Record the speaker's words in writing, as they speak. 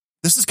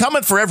This is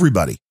coming for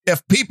everybody.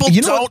 If people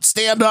don't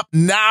stand up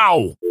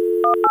now.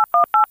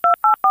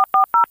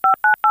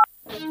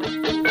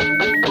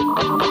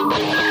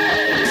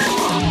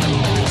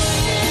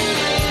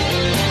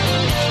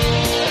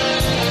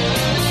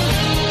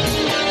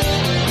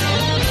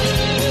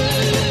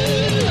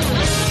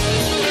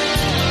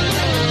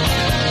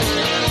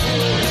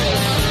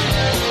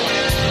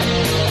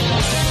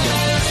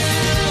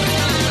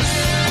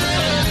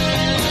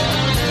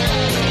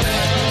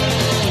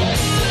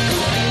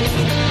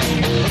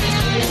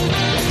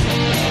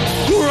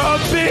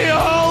 Grumpy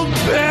old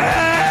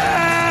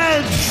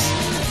beds!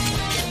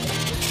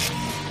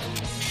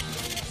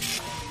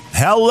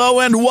 Hello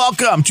and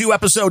welcome to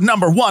episode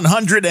number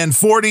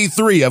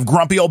 143 of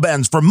Grumpy Old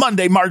Bens for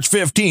Monday, March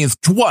 15th,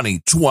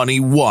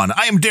 2021.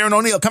 I am Darren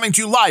O'Neill coming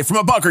to you live from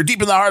a bunker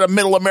deep in the heart of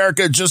Middle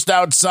America, just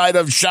outside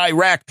of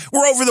Chirac.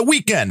 We're over the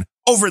weekend,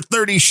 over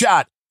 30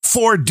 shot,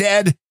 4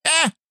 dead.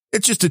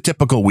 It's just a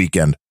typical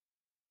weekend.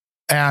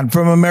 And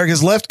from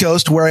America's left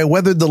coast, where I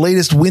weathered the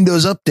latest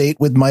Windows update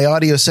with my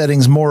audio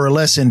settings more or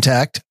less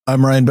intact,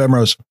 I'm Ryan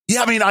Bemrose.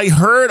 Yeah, I mean, I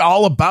heard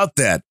all about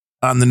that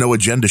on the No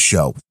Agenda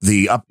show.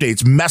 The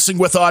updates messing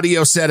with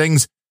audio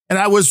settings, and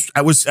I was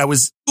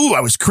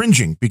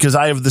cringing because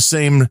I have the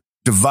same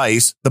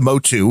device, the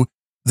Motu,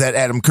 that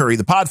Adam Curry,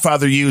 the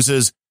Podfather,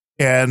 uses,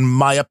 and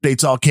my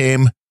updates all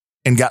came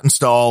and got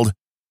installed,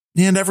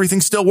 and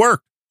everything still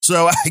worked.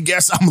 So I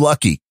guess I'm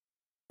lucky.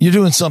 You're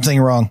doing something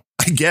wrong.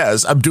 I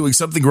guess I'm doing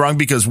something wrong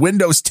because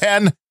Windows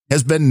 10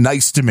 has been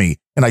nice to me,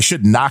 and I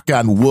should knock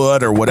on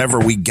wood or whatever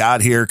we got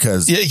here.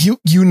 Cause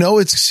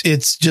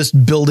it's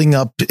just building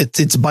up.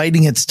 It's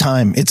biding its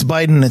time. It's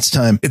biding its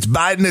time. It's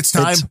biding its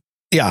time.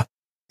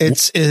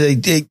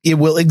 It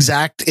will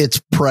exact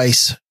its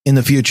price in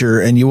the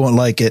future and you won't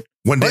like it.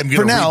 One day I'm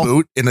going to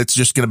reboot and it's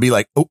just going to be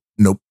like, oh,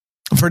 nope.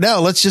 For now,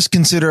 let's just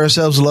consider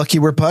ourselves lucky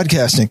we're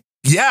podcasting.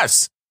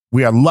 Yes.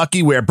 We are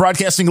lucky. We're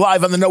broadcasting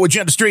live on the No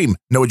Agenda Stream,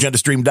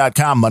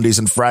 noagendastream.com, Mondays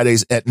and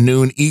Fridays at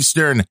noon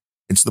Eastern.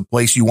 It's the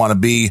place you want to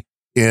be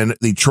in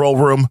the troll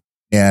room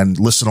and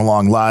listen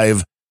along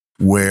live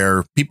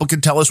where people can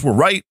tell us we're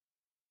right,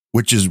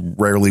 which is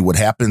rarely what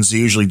happens. They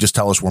usually just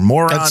tell us we're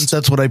morons.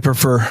 That's what I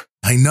prefer.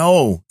 I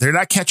know. They're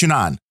not catching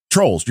on.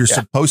 Trolls, you're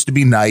supposed to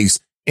be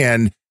nice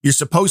and you're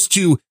supposed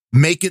to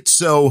make it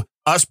so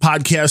us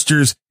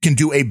podcasters can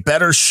do a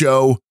better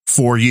show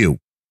for you.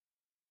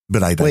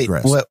 But I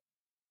digress. Wait, what?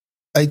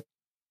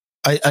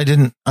 I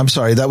didn't. I'm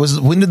sorry.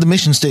 When did the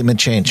mission statement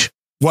change?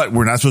 What?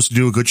 We're not supposed to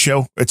do a good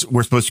show?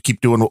 We're supposed to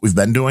keep doing what we've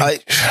been doing? Okay.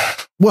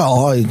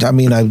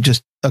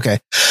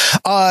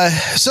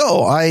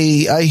 So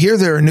I hear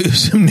there are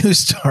some news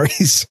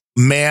stories.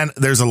 Man,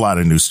 there's a lot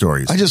of news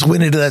stories. I just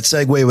went into that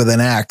segue with an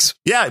axe.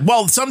 Yeah.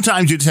 Well,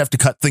 sometimes you just have to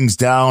cut things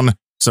down.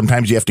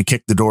 Sometimes you have to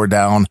kick the door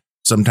down.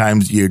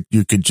 Sometimes you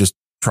could just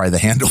try the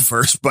handle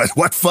first. But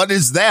what fun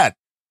is that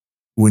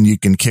when you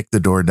can kick the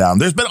door down?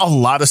 There's been a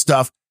lot of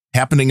stuff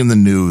happening in the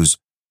news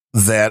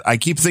that I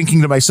keep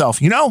thinking to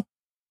myself,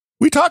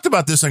 we talked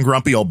about this on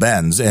Grumpy Old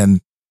Bens and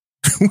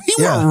we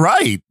were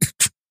right.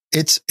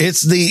 So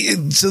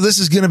this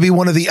is going to be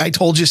one of the I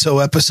told you so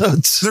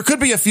episodes. There could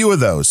be a few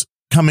of those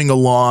coming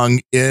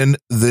along in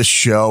this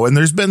show. And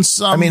there's been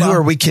some. I mean, who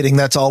are we kidding?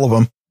 That's all of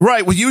them.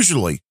 Right. Well,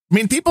 usually,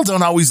 people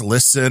don't always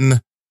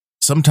listen.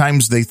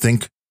 Sometimes they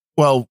think,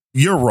 well,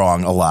 you're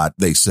wrong a lot.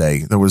 They say.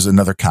 There was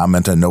another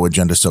comment on No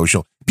Agenda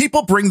Social.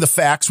 People bring the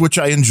facts, which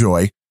I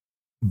enjoy.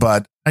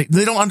 But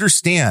they don't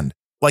understand,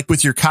 like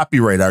with your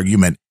copyright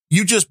argument,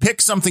 you just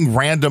pick something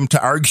random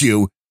to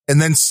argue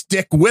and then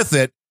stick with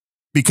it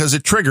because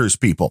it triggers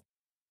people.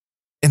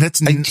 And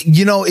it's,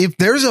 if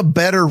there's a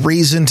better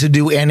reason to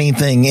do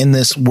anything in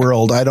this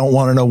world, I don't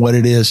want to know what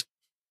it is.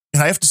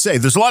 And I have to say,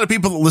 there's a lot of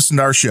people that listen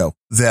to our show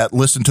that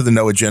listen to the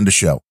No Agenda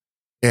show.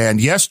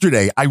 And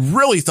yesterday, I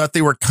really thought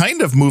they were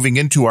kind of moving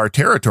into our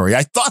territory.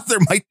 I thought there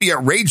might be a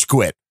rage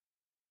quit.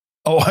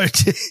 Oh,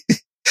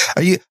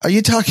 Are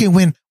you talking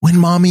when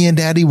mommy and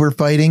daddy were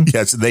fighting?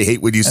 Yes, they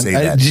hate when you say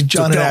that.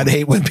 John and Dad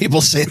hate when people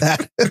say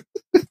that.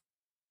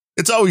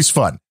 It's always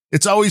fun.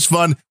 It's always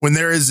fun when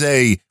there is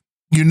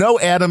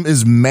Adam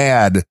is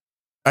mad.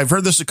 I've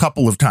heard this a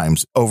couple of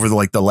times over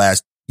the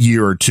last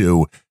year or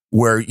two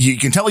where you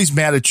can tell he's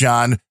mad at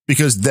John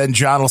because then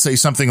John will say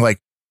something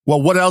like,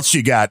 well, what else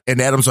you got? And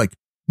Adam's like,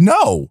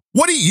 no,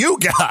 what do you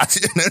got?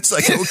 And it's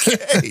like,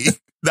 okay,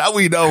 now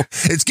we know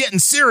it's getting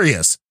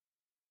serious.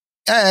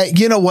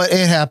 You know what?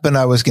 It happened.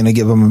 I was going to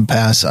give them a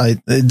pass.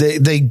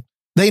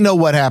 They know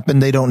what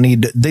happened. They don't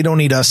need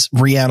us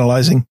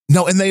reanalyzing.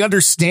 No, and they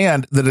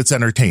understand that it's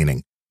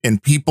entertaining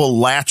and people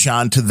latch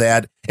on to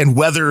that. And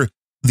whether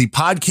the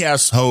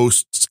podcast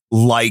hosts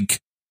like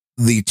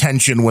the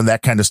tension when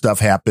that kind of stuff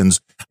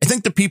happens, I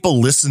think the people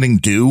listening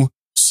do.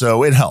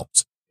 So it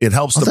helps. It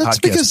helps the that's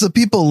podcast. Because the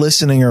people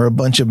listening are a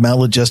bunch of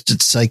maladjusted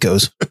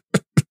psychos.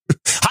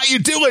 How you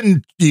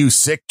doing, you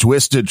sick,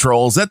 twisted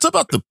trolls? That's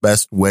about the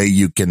best way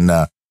you can.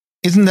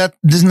 Isn't that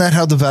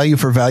how the value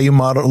for value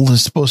model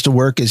is supposed to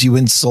work? Is you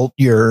insult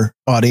your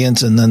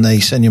audience and then they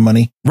send you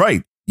money?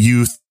 Right.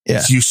 You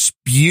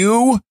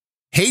spew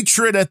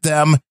hatred at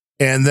them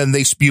and then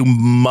they spew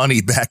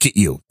money back at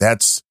you.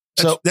 That's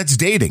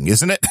dating,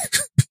 isn't it?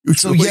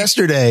 So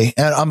yesterday,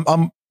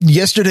 and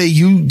yesterday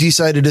you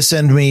decided to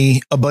send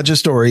me a bunch of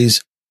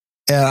stories,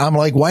 and I'm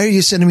like, why are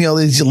you sending me all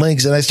these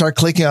links? And I start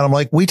clicking on, I'm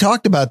like, we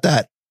talked about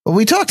that. Well,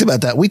 we talked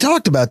about that. We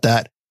talked about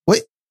that.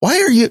 Wait,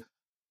 why are you?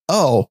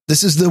 Oh,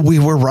 this is the We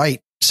Were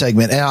Right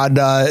segment. And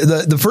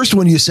the first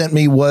one you sent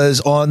me was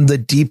on the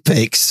deep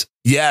fakes.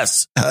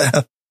 Yes.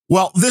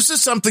 Well, this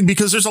is something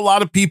because there's a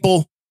lot of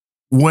people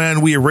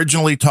when we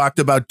originally talked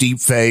about deep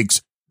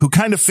fakes who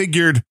kind of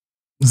figured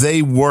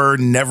they were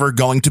never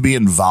going to be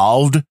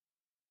involved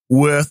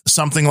with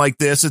something like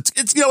this.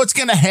 It's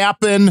going to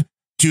happen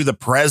to the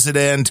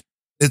president.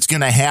 It's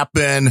going to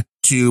happen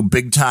to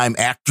big time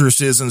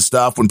actresses and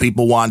stuff when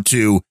people want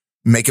to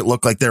make it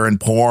look like they're in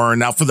porn.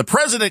 Now, for the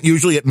president,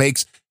 usually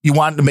you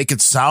want to make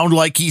it sound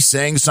like he's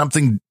saying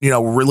something,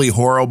 really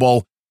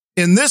horrible.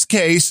 In this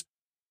case,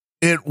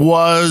 it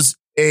was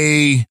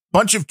a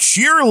bunch of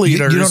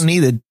cheerleaders.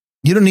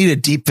 You don't need a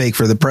deep fake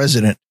for the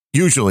president.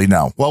 Usually,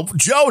 no. Well,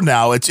 Joe,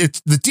 now it's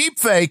the deep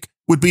fake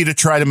would be to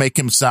try to make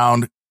him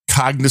sound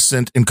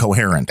cognizant and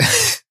coherent.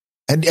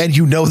 And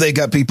they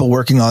got people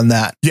working on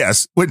that.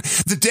 Yes. When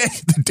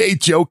the day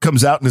Joe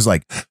comes out and is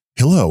like,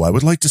 hello, I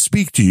would like to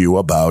speak to you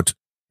about,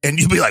 and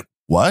you'll be like,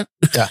 what?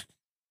 Yeah.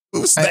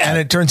 Who's that? And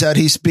it turns out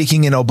he's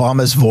speaking in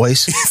Obama's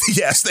voice.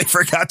 Yes, they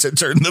forgot to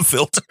turn the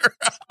filter.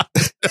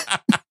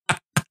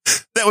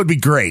 That would be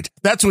great.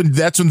 That's when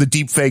the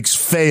deep fakes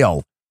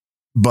fail.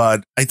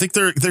 But I think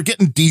they're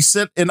getting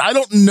decent, and I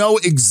don't know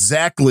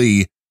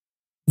exactly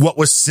what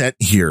was sent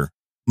here,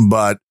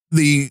 but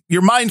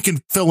your mind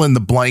can fill in the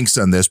blanks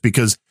on this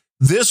because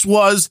this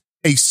was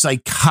a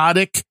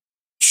psychotic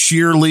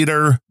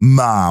cheerleader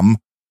mom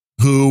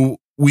who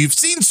we've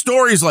seen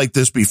stories like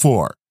this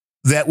before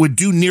that would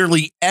do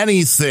nearly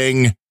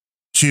anything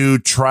to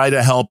try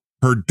to help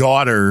her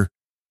daughter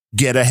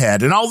get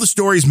ahead. And all the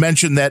stories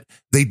mention that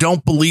they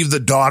don't believe the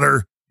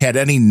daughter had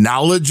any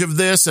knowledge of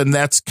this, and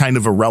that's kind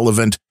of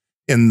irrelevant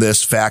in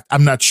this fact.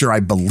 I'm not sure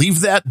I believe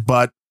that,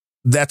 but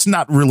that's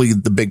not really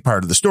the big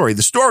part of the story.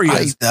 The story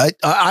is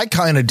I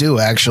kind of do,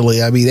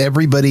 actually. I mean,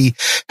 everybody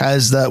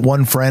has that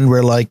one friend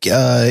where like,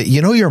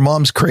 your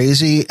mom's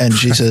crazy, and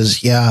she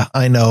says, yeah,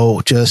 I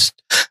know, just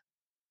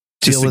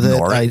deal with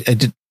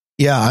it.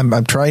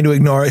 I'm trying to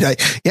ignore it.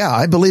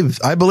 I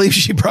believe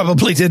she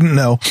probably didn't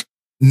know.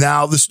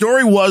 Now, the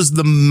story was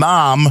the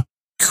mom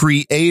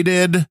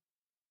created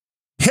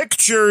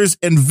pictures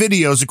and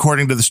videos,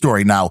 according to the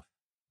story. Now,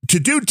 to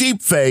do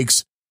deep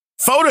fakes,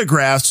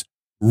 photographs,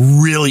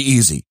 really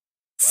easy.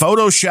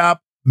 Photoshop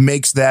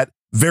makes that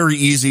very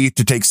easy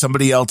to take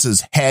somebody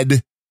else's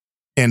head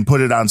and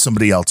put it on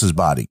somebody else's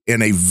body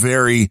in a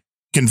very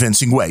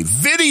convincing way.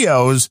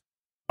 Videos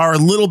are a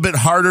little bit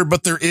harder,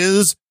 but there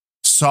is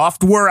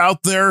software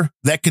out there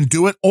that can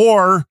do it,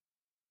 or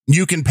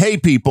you can pay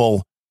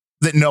people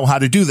that know how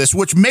to do this,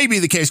 which may be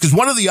the case, because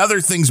one of the other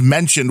things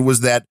mentioned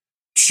was that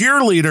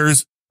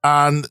cheerleaders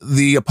on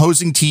the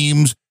opposing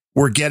teams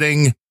were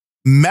getting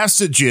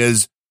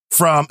messages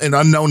from an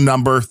unknown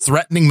number,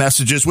 threatening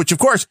messages, which, of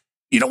course,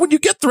 when you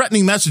get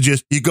threatening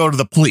messages, you go to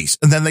the police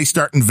and then they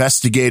start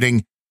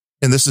investigating.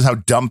 And this is how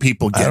dumb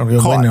people get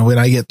caught. When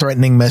I get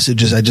threatening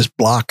messages, I just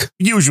block.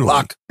 Usually.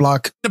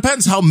 Block.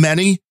 Depends how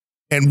many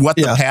and what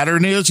the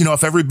pattern is.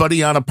 If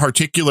everybody on a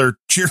particular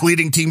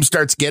cheerleading team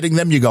starts getting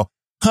them, you go,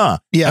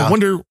 yeah. I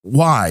wonder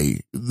why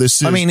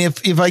this is. I mean,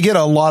 if I get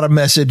a lot of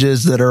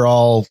messages that are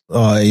all,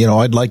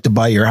 I'd like to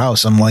buy your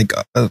house, I'm like,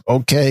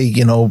 okay,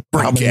 how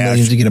many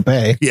millions are you going to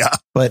pay? Yeah.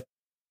 But,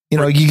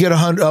 you get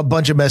a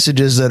bunch of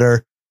messages that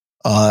are,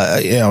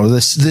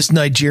 this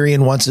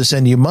Nigerian wants to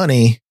send you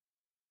money.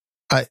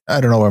 I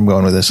don't know where I'm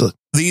going with this.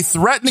 The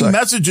threatening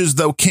messages,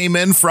 though, came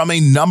in from a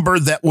number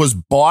that was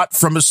bought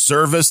from a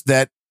service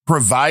that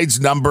provides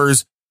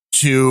numbers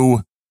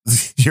to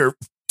your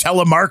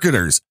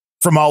telemarketers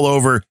from all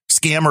over,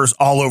 scammers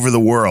all over the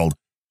world.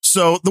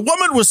 So the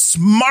woman was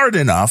smart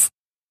enough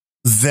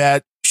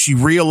that she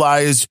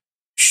realized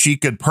she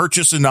could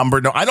purchase a number.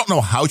 Now, I don't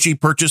know how she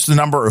purchased the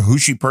number or who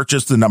she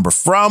purchased the number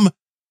from,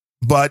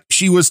 but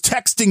she was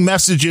texting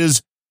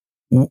messages,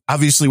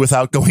 obviously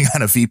without going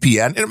on a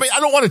VPN. And I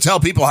don't want to tell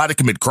people how to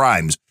commit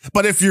crimes,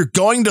 but if you're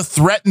going to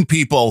threaten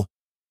people,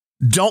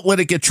 don't let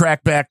it get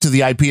tracked back to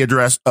the IP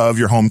address of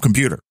your home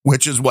computer,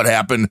 which is what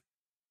happened,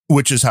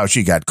 which is how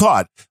she got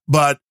caught.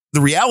 But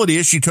the reality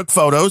is she took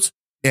photos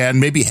and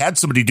maybe had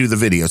somebody do the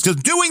videos,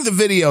 because doing the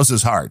videos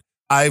is hard.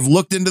 I've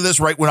looked into this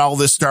right when all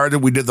this started.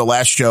 We did the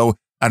last show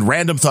on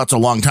Random Thoughts a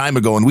long time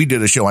ago, and we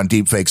did a show on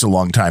deepfakes a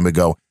long time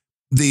ago.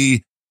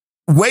 The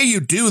way you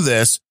do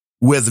this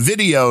with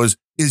videos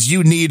is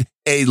you need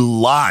a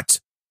lot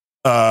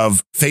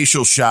of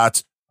facial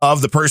shots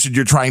of the person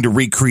you're trying to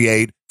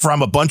recreate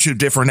from a bunch of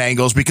different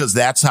angles, because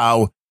that's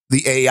how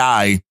the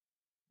AI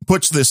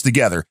puts this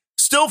together.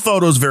 Still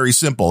photos, very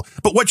simple.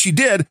 But what she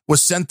did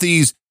was sent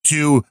these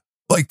to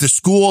like the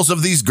schools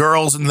of these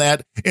girls and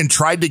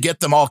tried to get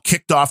them all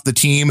kicked off the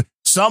team.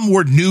 Some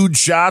were nude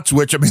shots,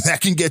 which, that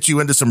can get you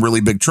into some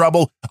really big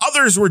trouble.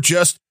 Others were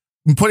just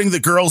putting the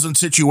girls in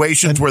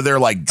situations where they're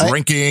like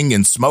drinking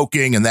and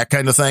smoking and that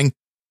kind of thing.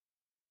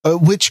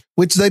 Which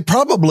they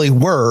probably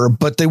were,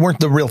 but they weren't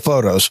the real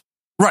photos.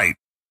 Right.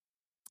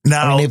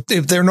 Now, I mean,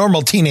 if they're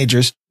normal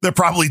teenagers, they're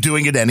probably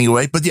doing it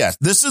anyway. But yes,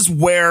 this is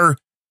where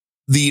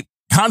the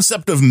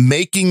concept of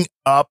making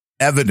up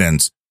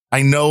evidence,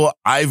 I know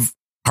I've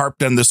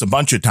harped on this a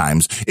bunch of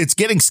times. It's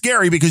getting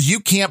scary because you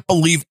can't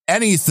believe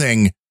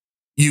anything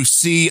you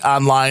see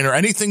online or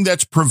anything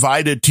that's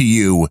provided to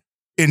you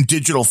in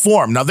digital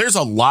form. Now, there's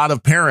a lot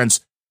of parents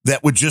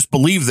that would just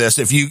believe this.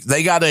 If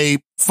they got a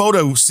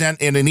photo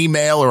sent in an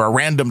email or a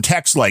random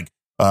text, like,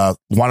 want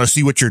to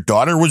see what your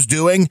daughter was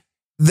doing?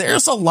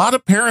 There's a lot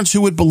of parents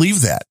who would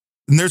believe that.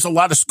 And there's a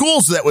lot of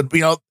schools that would,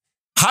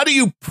 how do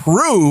you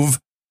prove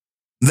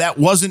that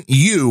wasn't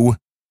you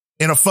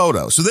in a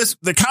photo? So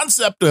the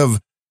concept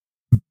of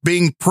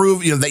being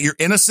proved, that you're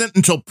innocent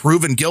until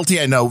proven guilty.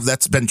 I know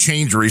that's been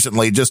changed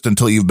recently, just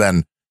until you've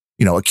been,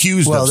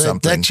 accused of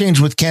something. That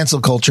changed with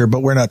cancel culture, but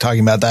we're not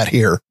talking about that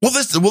here. Well,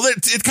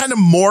 it kind of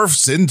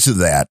morphs into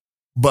that,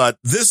 but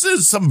this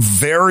is some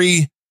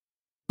very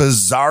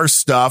bizarre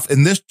stuff.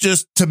 And this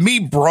just, to me,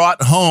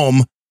 brought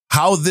home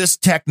how this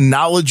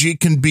technology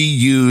can be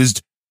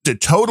used to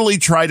totally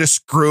try to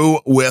screw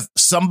with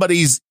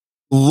somebody's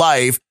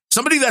life,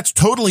 somebody that's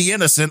totally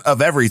innocent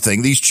of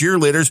everything. These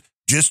cheerleaders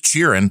just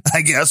cheering,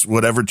 I guess,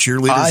 whatever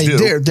cheerleaders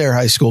do. They're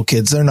high school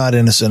kids. They're not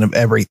innocent of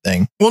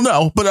everything. Well,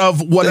 no, but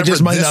of whatever. They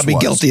just might not be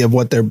guilty of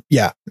what they're,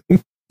 yeah.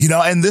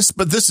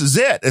 But this is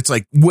it. It's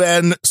like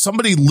when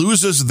somebody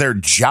loses their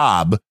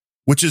job,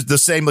 which is the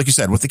same, like you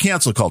said, with the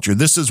cancel culture,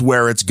 this is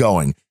where it's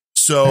going.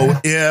 So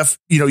if,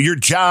 your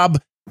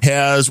job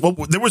there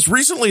was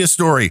recently a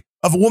story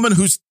of a woman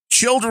whose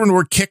children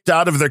were kicked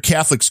out of their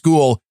Catholic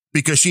school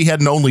because she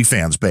had an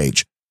OnlyFans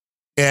page.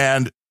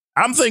 And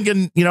I'm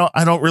thinking,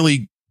 I don't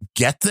really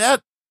get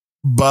that,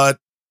 but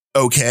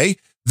okay,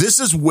 this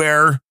is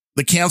where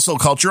the cancel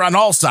culture on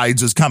all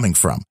sides is coming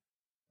from.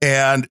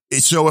 And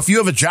so if you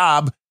have a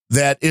job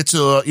that it's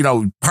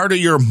part of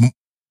your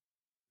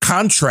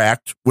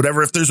contract,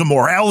 whatever, if there's a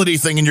morality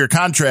thing in your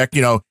contract,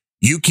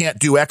 you can't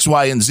do X,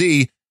 Y, and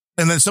Z.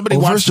 And then somebody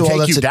wants to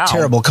take you down. That's a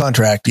terrible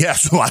contract. Yeah,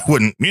 so I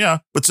wouldn't. Yeah,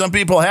 but some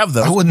people have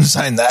those. I wouldn't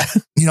sign that.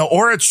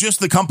 Or it's just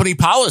the company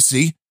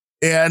policy.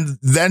 And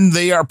then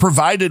they are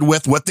provided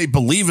with what they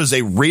believe is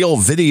a real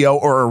video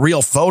or a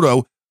real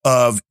photo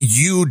of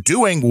you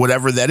doing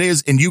whatever that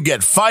is, and you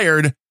get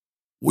fired.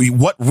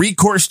 What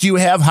recourse do you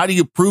have? How do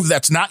you prove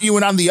that's not you?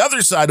 And on the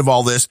other side of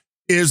all this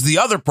is the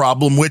other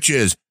problem, which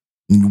is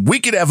we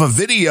could have a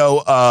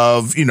video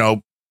of,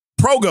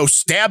 Progo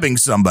stabbing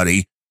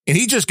somebody, and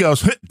he just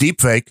goes,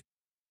 deep fake.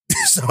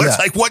 So it's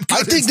like, what?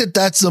 I think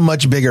that's a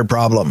much bigger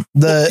problem.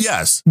 Deep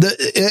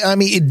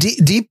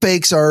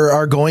fakes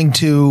are going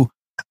to,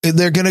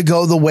 they're going to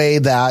go the way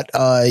that,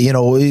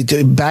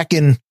 back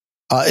in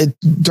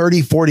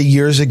 30, 40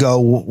 years ago,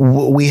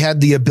 we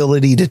had the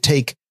ability to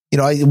take,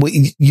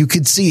 you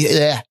could see,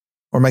 where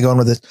am I going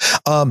with this?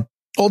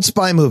 Old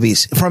spy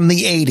movies from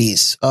the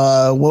 80s.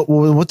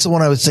 What's the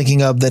one I was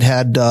thinking of that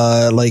had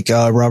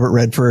Robert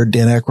Redford,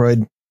 Dan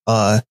Aykroyd,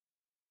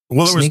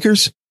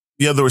 Sneakers?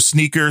 There were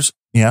Sneakers.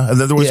 Yeah.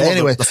 And then there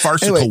was the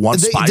farcical one,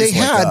 Spies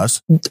Like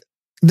Us.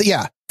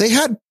 They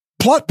had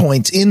plot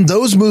points in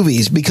those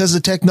movies because the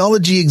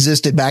technology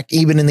existed back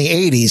even in the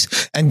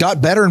 80s and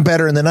got better and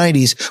better in the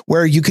 90s,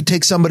 where you could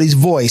take somebody's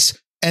voice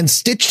and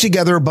stitch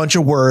together a bunch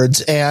of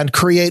words and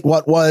create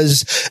what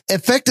was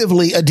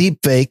effectively a deep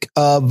fake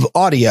of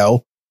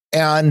audio.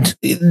 And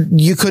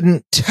you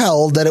couldn't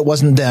tell that it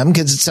wasn't them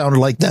because it sounded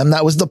like them.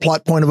 That was the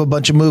plot point of a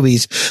bunch of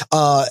movies.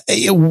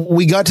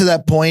 We got to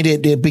that point.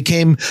 It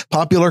became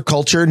popular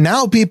culture.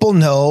 Now people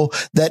know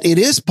that it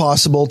is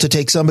possible to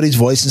take somebody's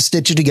voice and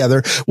stitch it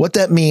together. What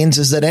that means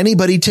is that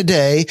anybody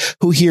today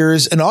who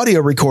hears an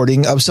audio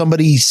recording of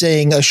somebody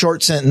saying a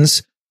short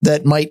sentence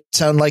that might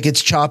sound like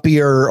it's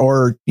choppy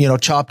or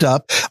chopped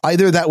up,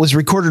 either that was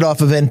recorded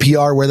off of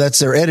NPR where that's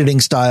their editing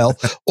style,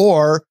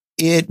 or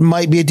it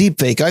might be a deep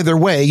fake. Either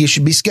way, you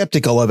should be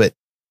skeptical of it,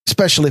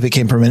 especially if it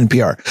came from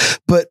NPR.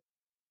 But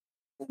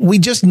we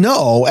just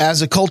know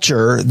as a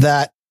culture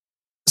that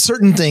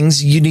certain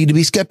things you need to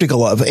be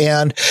skeptical of.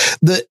 And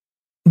the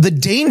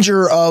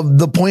danger of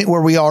the point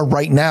where we are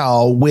right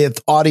now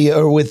with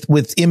audio or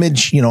with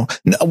image,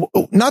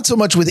 not so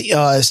much with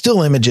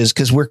still images,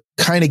 because we're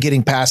kind of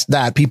getting past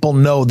that. People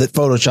know that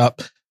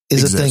Photoshop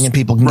is a thing and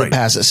people can get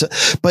past it. So,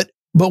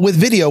 but with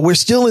video, we're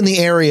still in the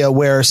area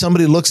where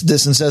somebody looks at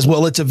this and says,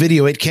 well, it's a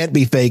video. It can't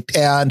be faked.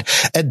 And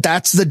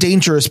that's the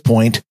dangerous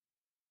point.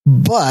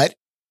 But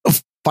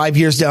 5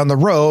 years down the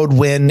road,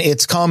 when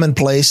it's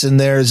commonplace and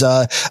there's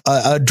a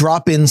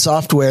drop-in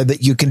software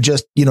that you can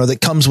just, that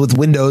comes with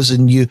Windows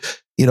and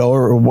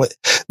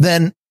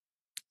then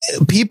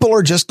people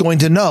are just going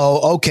to know,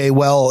 okay,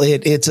 well,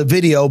 it's a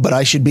video, but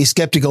I should be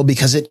skeptical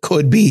because it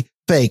could be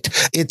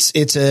faked.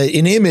 It's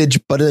an image,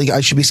 but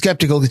I should be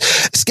skeptical.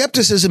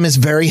 Skepticism is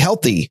very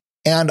healthy.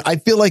 And I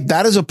feel like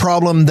that is a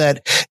problem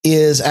that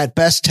is at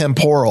best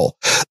temporal.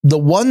 The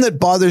one that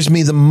bothers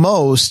me the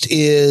most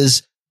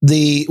is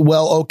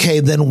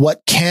then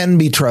what can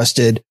be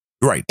trusted?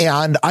 Right.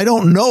 And I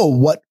don't know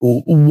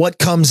what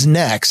comes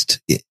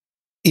next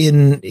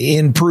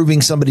in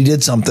proving somebody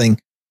did something.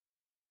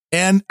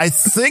 And I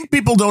think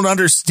people don't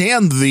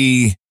understand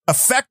the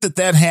effect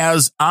that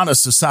has on a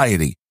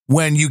society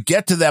when you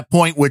get to that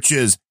point, which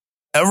is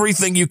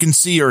everything you can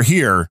see or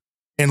hear,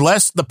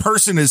 unless the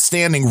person is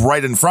standing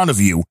right in front of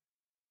you,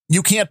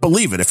 you can't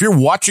believe it. If you're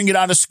watching it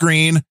on a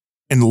screen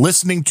and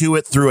listening to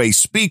it through a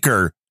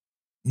speaker,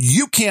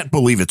 you can't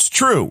believe it's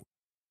true.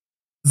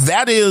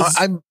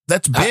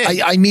 That's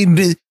big. I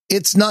mean,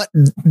 it's not,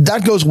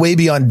 that goes way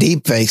beyond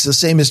deep fakes. The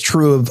same is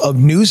true of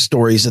news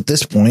stories at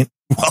this point.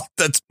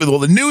 Well,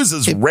 the news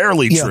is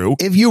rarely true.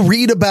 If you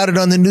read about it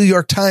on the New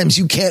York Times,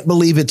 you can't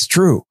believe it's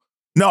true.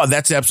 No,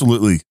 that's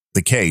absolutely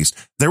the case.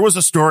 There was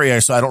a story I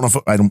saw. I don't know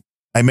if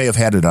I may have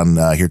had it on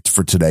here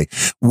for today,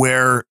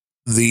 where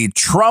the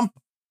Trump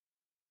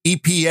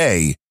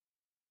EPA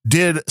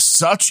did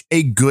such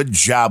a good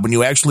job when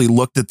you actually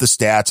looked at the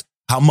stats,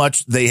 how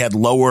much they had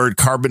lowered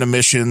carbon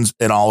emissions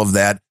and all of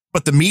that.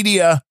 But the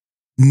media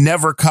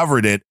never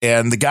covered it.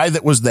 And the guy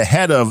that was the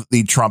head of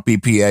the Trump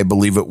EPA, I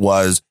believe it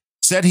was,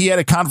 said he had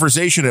a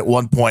conversation at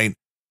one point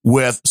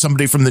with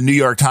somebody from the New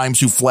York Times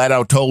who flat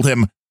out told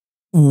him,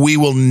 we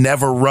will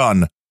never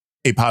run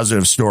a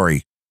positive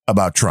story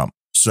about Trump.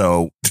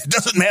 So it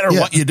doesn't matter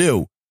what you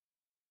do.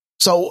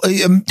 So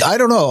I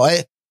don't know.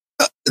 I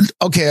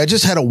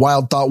just had a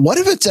wild thought. What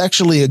if it's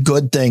actually a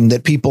good thing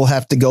that people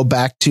have to go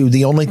back to?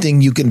 The only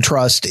thing you can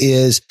trust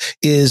is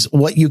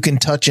what you can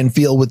touch and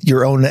feel with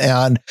your own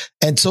hand.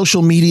 And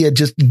social media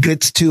just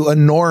gets to a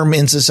norm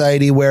in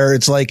society where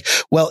it's like,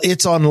 well,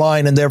 it's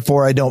online and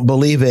therefore I don't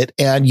believe it.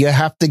 And you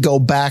have to go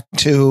back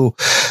to,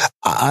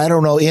 I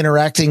don't know,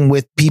 interacting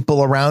with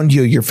people around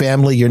you, your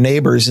family, your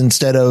neighbors,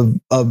 instead of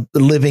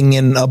living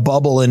in a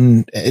bubble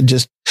and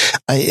just,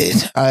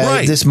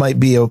 Right. This might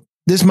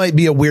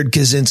be a weird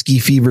Kaczynski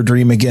fever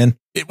dream again.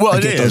 It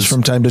get those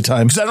from time to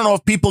time. Because I don't know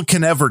if people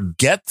can ever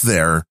get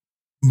there,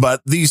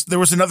 but there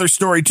was another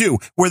story too,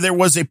 where there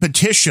was a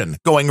petition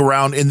going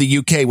around in the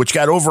UK, which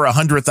got over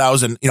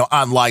 100,000,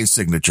 online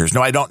signatures.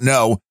 Now, I don't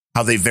know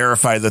how they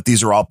verify that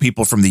these are all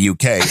people from the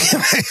UK,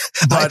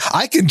 but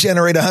I can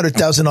generate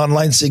 100,000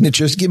 online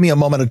signatures. Give me a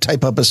moment to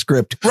type up a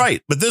script.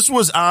 Right. But this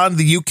was on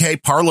the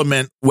UK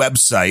Parliament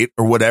website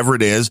or whatever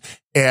it is.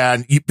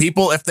 And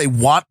people, if they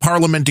want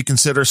Parliament to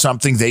consider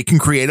something, they can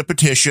create a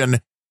petition.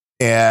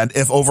 And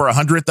if over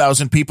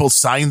 100,000 people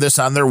sign this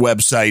on their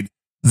website,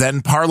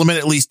 then Parliament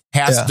at least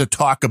has to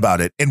talk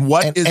about it.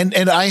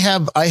 And I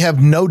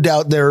have no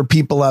doubt there are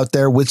people out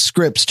there with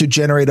scripts to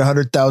generate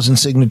 100,000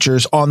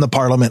 signatures on the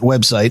Parliament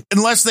website.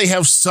 Unless they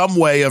have some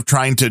way of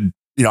trying to,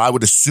 I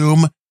would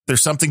assume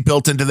there's something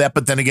built into that.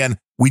 But then again,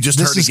 we just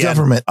heard again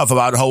government of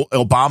about how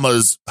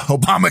Obama's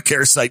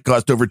Obamacare site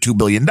cost over $2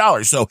 billion.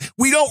 So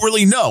we don't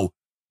really know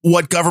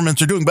what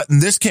governments are doing. But in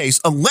this case,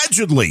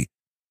 allegedly,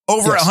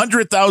 over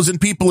 100,000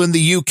 people in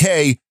the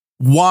UK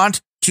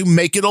want to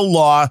make it a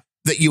law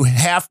that you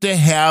have to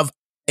have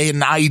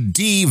an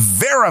ID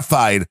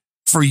verified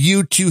for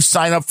you to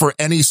sign up for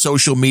any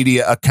social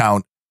media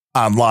account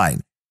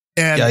online.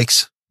 And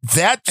yikes.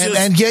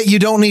 And yet you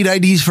don't need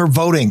IDs for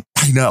voting.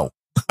 I know.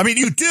 I mean,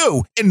 you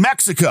do in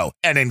Mexico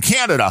and in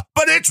Canada,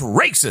 but it's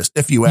racist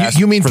if you ask.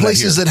 You mean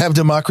places that have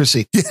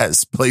democracy?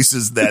 Yes,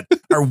 places that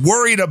are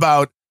worried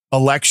about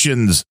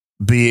elections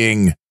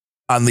being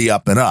on the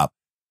up and up.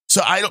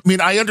 So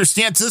I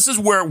understand this is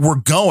where we're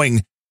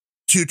going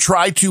to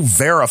try to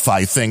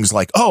verify things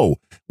like, oh,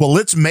 well,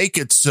 let's make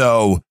it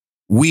so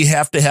we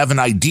have to have an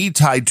ID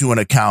tied to an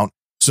account.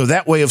 So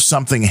that way, if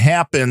something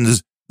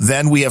happens,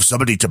 then we have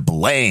somebody to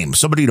blame,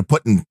 somebody to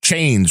put in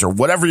chains or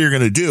whatever you're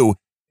going to do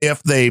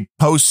if they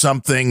post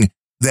something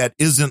that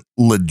isn't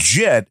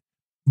legit.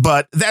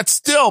 But that's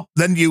still,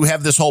 then you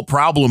have this whole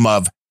problem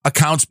of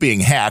accounts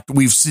being hacked.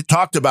 We've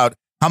talked about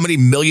how many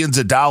millions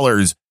of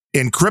dollars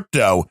in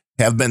crypto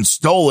have been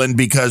stolen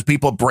because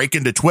people break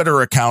into Twitter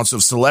accounts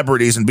of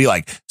celebrities and be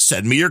like,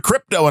 send me your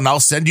crypto and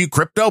I'll send you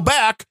crypto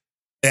back.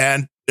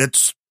 And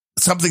it's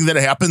something that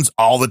happens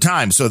all the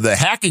time. So the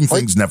hacking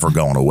thing's never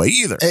going away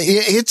either.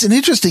 It's an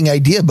interesting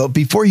idea, but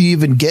before you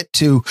even get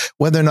to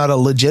whether or not a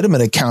legitimate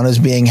account is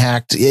being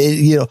hacked,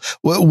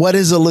 what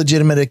is a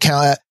legitimate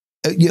account?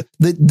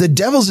 The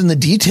devil's in the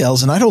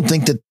details. And I don't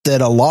think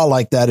that a law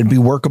like that would be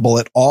workable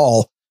at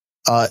all.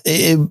 At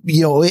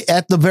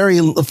the very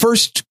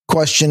first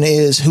question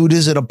is, who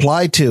does it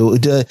apply to?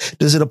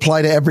 Does it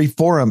apply to every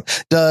forum?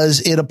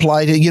 Does it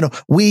apply to,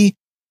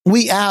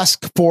 we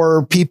ask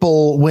for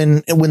people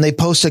when they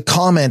post a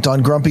comment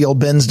on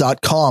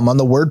grumpyoldbens.com on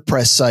the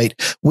WordPress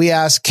site, we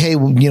ask, hey,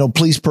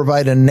 please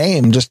provide a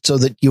name just so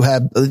that you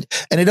have,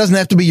 and it doesn't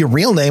have to be your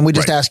real name. We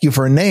just ask you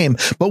for a name.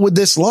 But would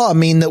this law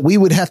mean that we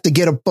would have to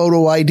get a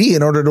photo ID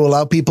in order to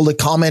allow people to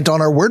comment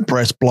on our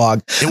WordPress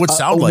blog? It would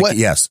sound like it,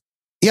 yes.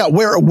 Yeah,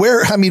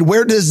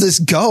 where does this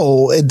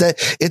go?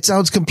 It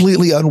sounds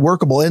completely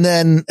unworkable. And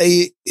then,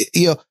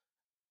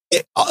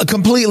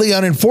 completely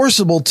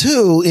unenforceable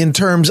too, in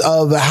terms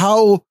of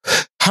how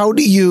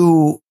do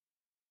you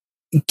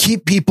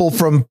keep people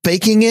from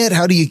faking it?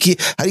 How do you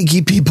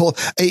keep people?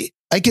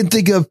 I can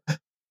think of,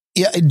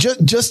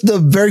 just the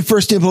very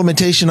first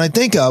implementation I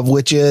think of,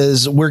 which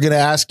is we're going to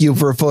ask you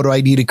for a photo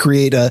ID to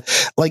create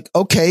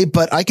okay,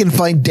 but I can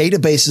find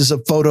databases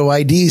of photo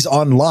IDs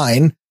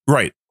online.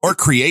 Right. Or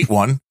create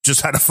one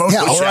just out of Photoshop.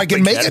 Yeah, or I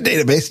can make a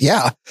database.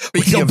 Yeah.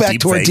 We go back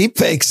to our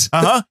deepfakes.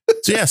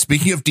 So yeah,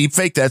 speaking of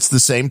deepfake, that's the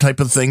same type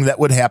of thing that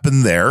would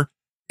happen there.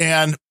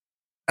 And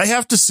I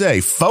have to say,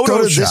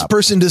 Photoshop. This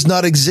person does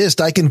not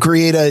exist. I can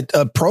create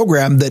a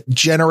program that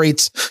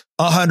generates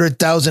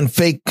 100,000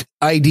 fake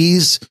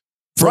IDs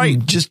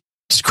from just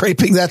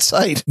scraping that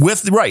site.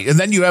 And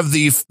then you have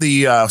the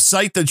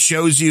site that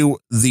shows you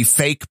the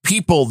fake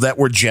people that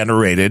were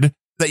generated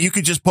that you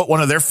could just put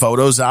one of their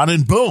photos on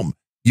and boom,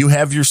 you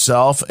have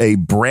yourself a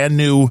brand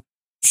new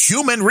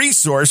human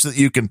resource that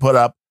you can put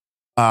up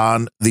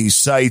on these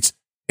sites.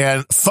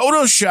 And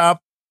Photoshop,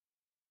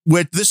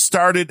 this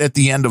started at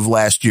the end of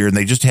last year, and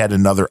they just had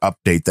another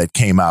update that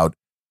came out.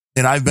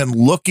 And I've been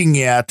looking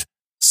at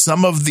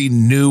some of the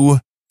new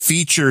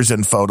features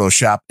in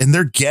Photoshop, and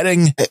they're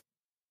getting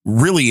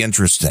really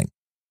interesting.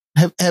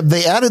 Have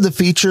they added the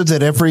feature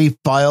that every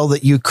file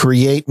that you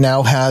create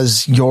now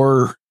has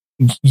your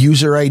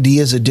user ID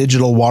as a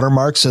digital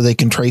watermark so they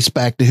can trace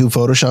back to who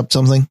photoshopped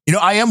something?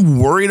 I am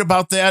worried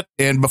about that.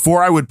 And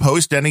before I would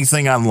post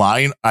anything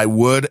online, I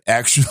would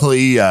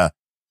actually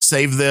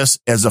save this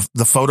as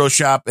the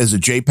Photoshop as a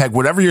JPEG,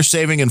 whatever you're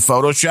saving in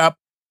Photoshop,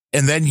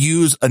 and then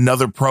use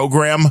another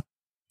program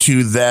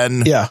to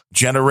then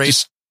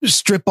generate.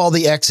 Strip all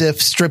the EXIF,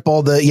 strip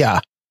all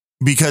the,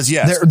 because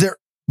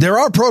there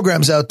are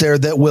programs out there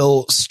that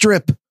will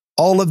strip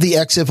all of the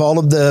EXIF, all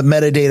of the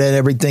metadata and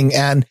everything.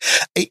 And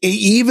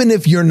even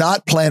if you're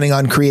not planning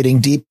on creating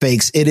deep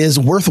fakes, it is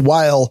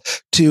worthwhile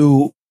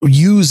to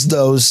use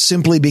those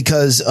simply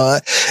because,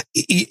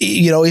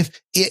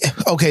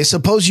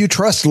 suppose you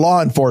trust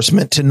law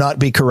enforcement to not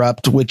be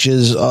corrupt, which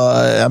is,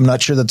 I'm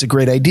not sure that's a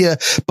great idea,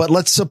 but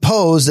let's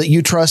suppose that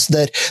you trust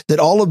that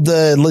all of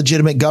the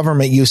legitimate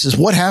government uses.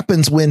 What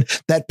happens when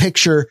that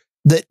picture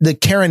that the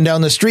Karen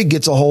down the street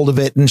gets a hold of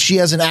it and she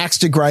has an axe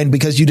to grind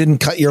because you didn't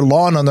cut your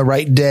lawn on the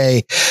right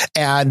day.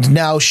 And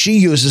now she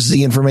uses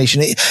the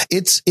information.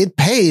 It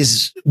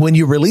pays when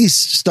you release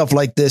stuff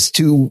like this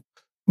to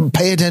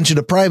pay attention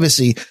to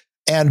privacy.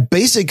 And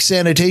basic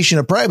sanitation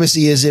of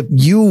privacy is if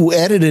you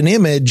edit an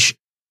image,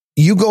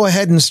 you go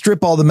ahead and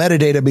strip all the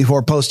metadata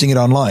before posting it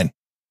online.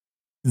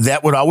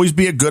 That would always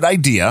be a good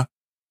idea,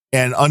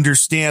 and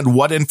understand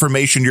what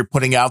information you're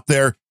putting out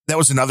there. That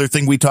was another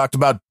thing we talked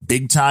about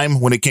big time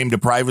when it came to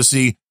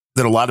privacy,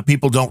 that a lot of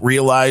people don't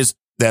realize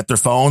that their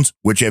phones,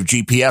 which have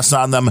GPS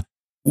on them,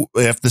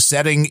 if the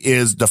setting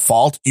is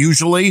default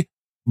usually,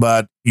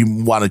 but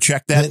you want to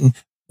check that.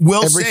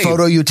 Every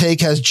photo you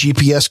take has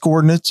GPS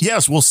coordinates.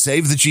 Yes, we'll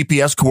save the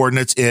GPS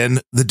coordinates in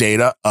the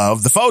data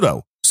of the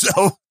photo.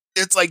 So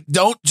it's like,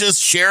 don't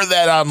just share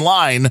that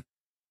online.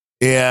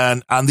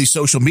 And on these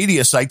social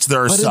media sites,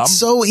 there are some. It's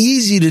so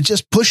easy to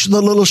just push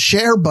the little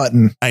share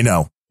button. I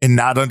know. And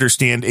not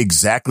understand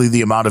exactly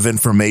the amount of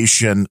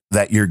information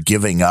that you're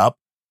giving up.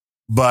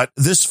 But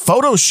this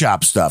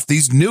Photoshop stuff,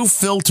 these new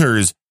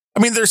filters, I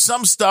mean, there's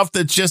some stuff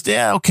that's just,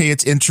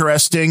 it's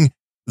interesting,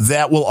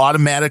 that will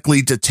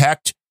automatically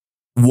detect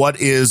what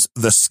is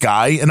the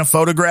sky in a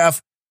photograph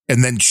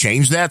and then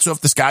change that. So if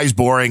the sky's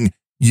boring,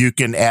 you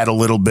can add a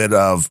little bit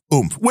of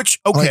oomph, which,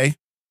 okay.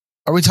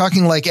 Are we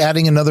talking like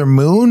adding another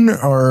moon,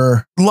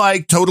 or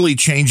like totally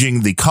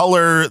changing the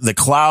color, the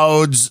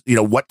clouds,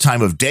 what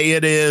time of day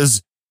it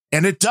is?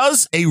 And it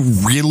does a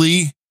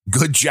really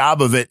good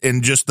job of it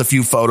in just the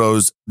few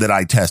photos that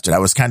I tested. I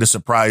was kind of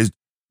surprised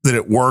that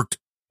it worked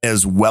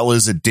as well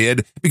as it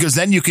did, because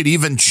then you could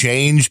even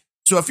change.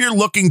 So if you're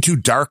looking to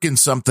darken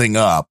something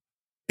up,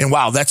 and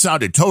wow, that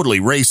sounded totally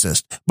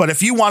racist, but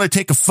if you want to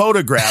take a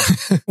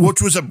photograph,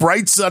 which was a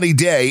bright sunny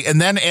day, and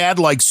then add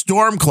like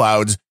storm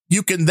clouds,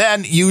 you can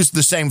then use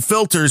the same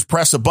filters,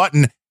 press a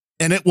button,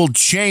 and it will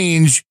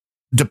change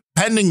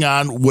depending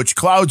on which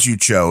clouds you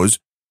chose,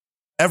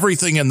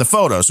 everything in the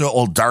photo. So it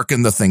will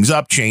darken the things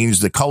up, change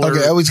the color.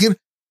 Okay, I was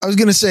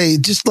going to say,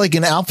 just like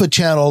an alpha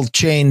channel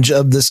change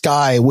of the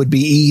sky would be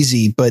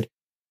easy, but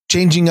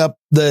changing up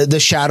the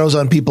shadows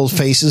on people's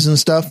faces and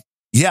stuff.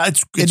 Yeah,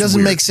 it doesn't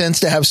weird. make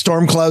sense to have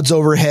storm clouds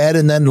overhead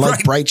and then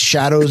bright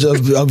shadows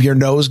of your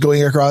nose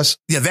going across.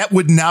 Yeah, that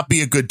would not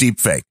be a good deep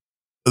fake.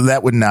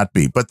 That would not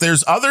be. But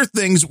there's other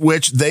things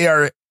which they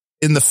are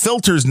in the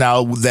filters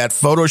now that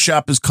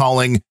Photoshop is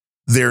calling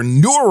their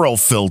neural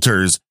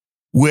filters,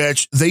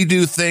 which they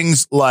do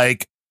things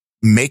like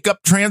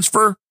makeup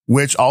transfer,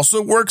 which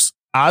also works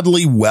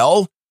oddly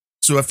well.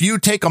 So if you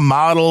take a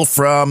model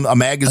from a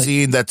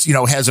magazine that's,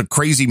 has a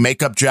crazy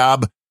makeup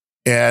job,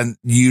 and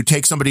you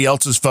take somebody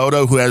else's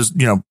photo who has,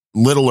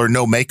 little or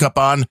no makeup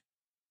on,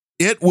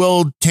 it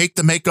will take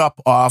the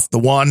makeup off the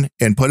one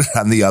and put it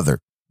on the other,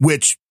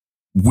 which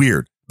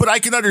weird. But I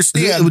can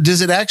understand. Yeah,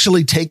 does it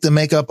actually take the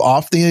makeup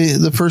off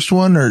the first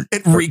one, or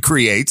it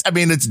recreates? I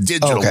mean, it's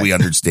digital. Okay. We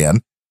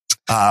understand.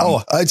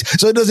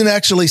 So it doesn't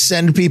actually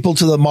send people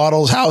to the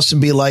model's house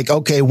and be like,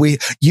 okay,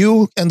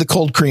 you and the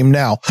cold cream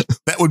now.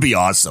 That would be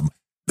awesome.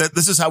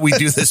 This is how we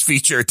do this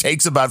feature. It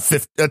takes about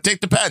 50.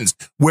 It depends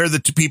where the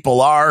two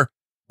people are,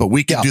 but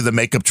we can do the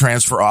makeup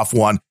transfer off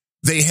one.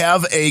 They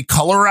have a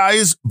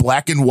colorize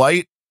black and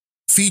white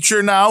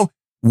feature now,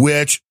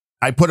 which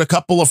I put a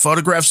couple of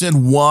photographs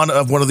in. One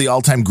of the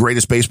all-time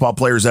greatest baseball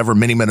players ever,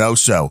 Minnie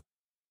Minoso.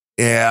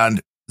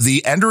 And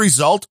the end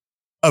result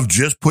of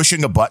just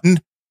pushing a button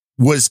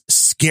was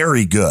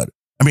scary good.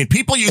 I mean,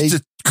 people used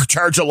to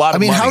charge a lot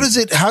of money. How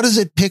does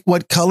it pick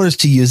what colors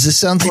to use? This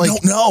sounds like, I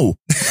don't know.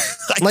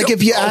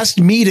 If you asked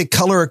me to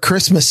color a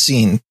Christmas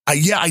scene.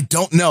 I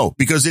don't know,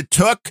 because it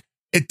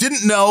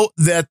didn't know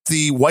that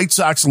the White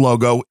Sox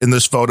logo in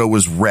this photo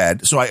was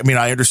red. So,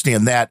 I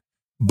understand that,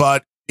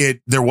 but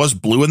there was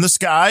blue in the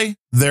sky.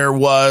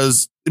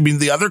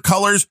 The other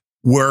colors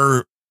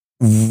were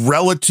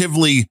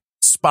relatively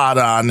spot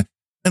on.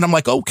 And I'm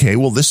like, okay,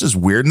 well, this is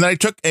weird. And then I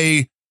took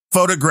a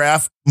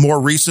photograph more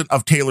recent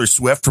of Taylor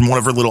Swift from one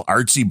of her little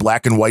artsy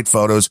black and white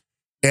photos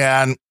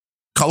and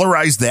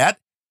colorized that.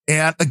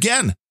 And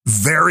again,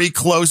 very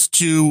close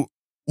to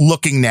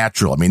looking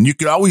natural. I mean, you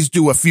could always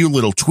do a few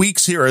little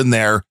tweaks here and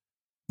there,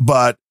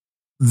 but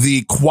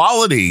the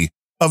quality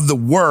of the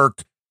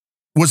work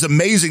was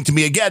amazing to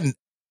me. Again,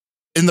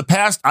 in the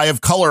past, I have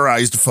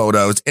colorized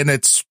photos, and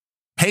it's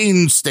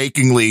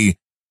painstakingly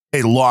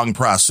a long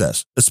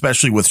process,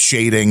 especially with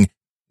shading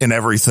and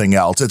everything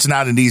else. It's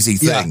not an easy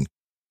thing.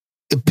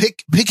 Yeah.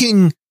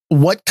 Picking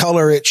what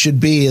color it should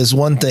be is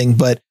one thing,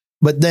 but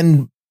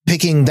then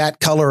picking that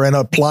color and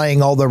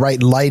applying all the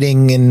right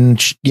lighting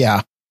and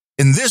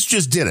And this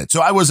just did it.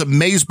 So I was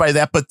amazed by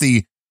that. But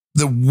the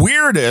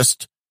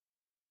weirdest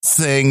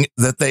thing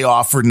that they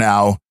offer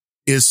now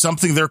is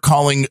something they're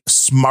calling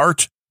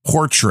Smart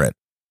Portrait,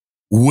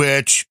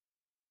 which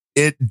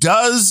it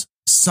does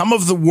some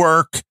of the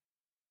work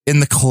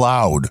in the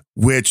cloud,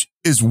 which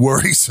is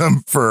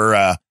worrisome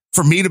for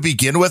me to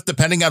begin with,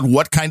 depending on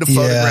what kind of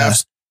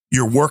photographs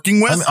you're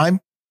working with.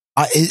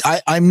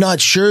 I'm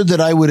not sure that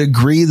I would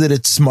agree that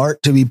it's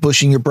smart to be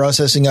pushing your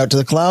processing out to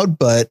the cloud,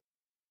 but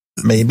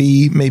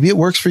maybe it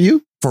works for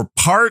you. For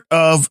part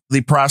of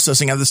the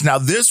processing of this. Now,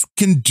 this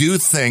can do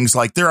things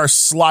like there are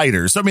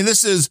sliders. I mean,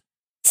 this is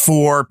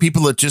for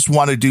people that just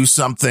want to do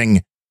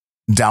something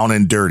down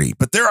and dirty,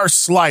 but there are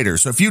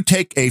sliders. So if you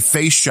take a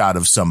face shot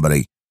of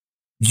somebody,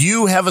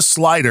 you have a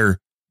slider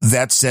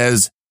that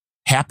says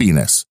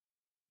happiness.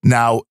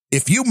 Now,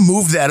 if you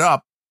move that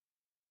up,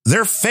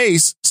 their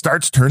face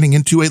starts turning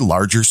into a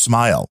larger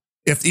smile.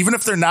 Even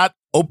if they're not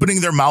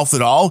opening their mouth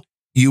at all,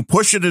 you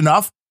push it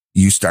enough,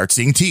 you start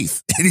seeing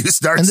teeth. And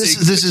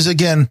this is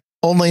again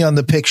only on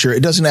the picture.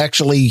 It doesn't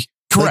actually.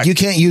 Correct. Like, you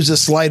can't use a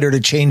slider to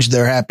change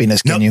their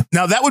happiness, can you?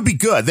 Now that would be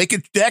good. They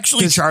could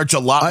actually charge a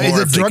lot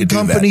more. The drug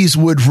companies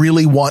would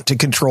really want to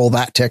control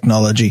that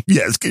technology.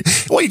 Yes.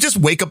 Well, you just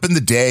wake up in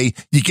the day,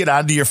 you get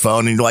onto your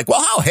phone, and you're like,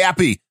 well, how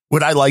happy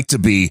would I like to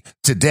be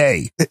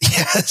today?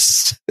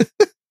 Yes.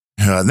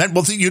 And then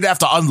you'd have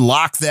to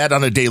unlock that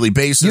on a daily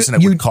basis,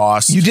 and it would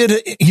cost. You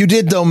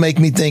did though make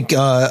me think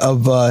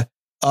of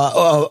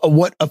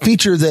what a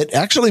feature that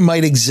actually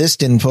might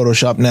exist in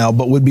Photoshop now,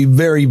 but would be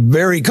very,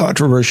 very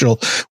controversial,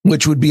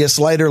 which would be a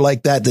slider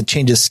like that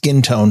changes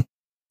skin tone.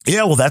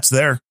 Yeah, well, that's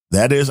there.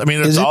 That is. I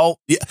mean, it's all.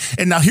 Yeah.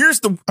 And now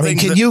here's the thing.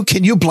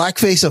 Can you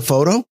blackface a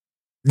photo?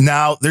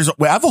 Now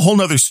I have a whole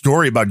nother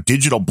story about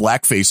digital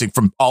blackfacing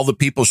from all the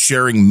people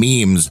sharing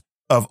memes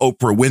of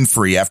Oprah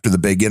Winfrey after the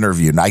big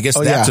interview. And I guess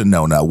that's a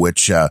no-no,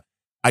 which I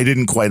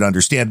didn't quite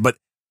understand. But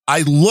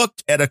I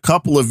looked at a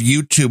couple of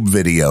YouTube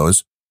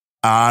videos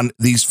on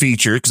these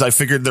features because I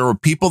figured there were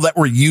people that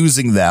were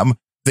using them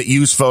that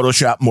use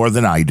Photoshop more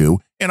than I do.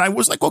 And I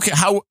was like, okay,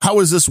 how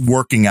is this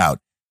working out?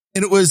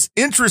 And it was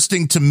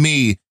interesting to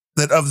me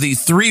that of the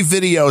 3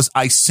 videos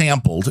I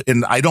sampled,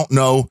 and I don't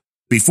know,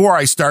 before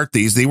I start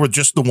these, they were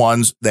just the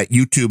ones that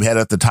YouTube had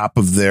at the top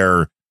of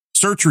their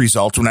search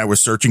results when I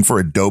was searching for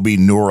Adobe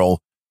Neural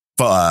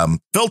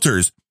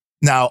filters.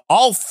 Now,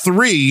 all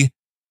 3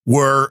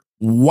 were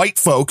white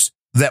folks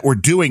that were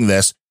doing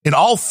this, and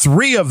all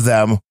 3 of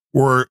them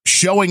were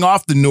showing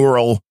off the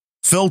neural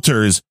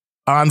filters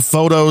on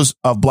photos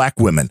of black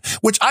women,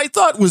 which I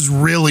thought was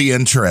really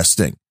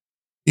interesting.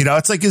 You know,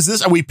 it's like,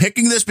 are we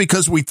picking this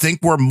because we think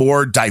we're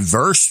more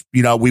diverse?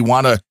 You know, we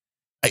want to,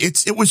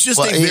 it was just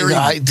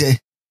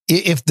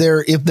if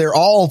they're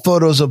all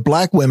photos of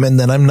black women,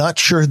 then I'm not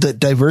sure that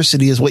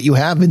diversity is what you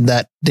have in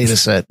that data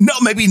set. No,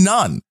 maybe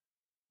none.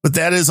 But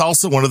that is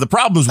also one of the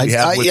problems we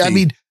have.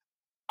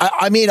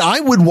 I mean,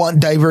 I would want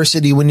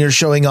diversity when you're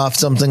showing off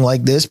something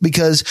like this,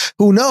 because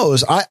who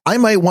knows? I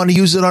might want to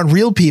use it on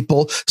real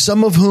people,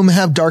 some of whom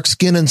have dark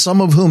skin and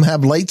some of whom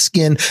have light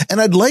skin. And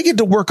I'd like it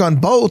to work on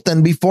both.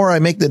 And before I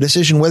make the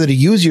decision whether to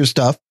use your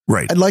stuff,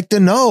 right, I'd like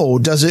to know,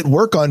 does it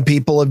work on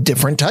people of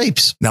different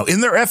types? Now, in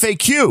their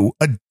FAQ,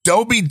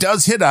 Adobe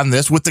does hit on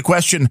this with the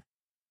question,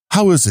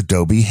 how is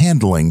Adobe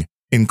handling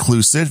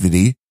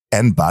inclusivity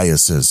and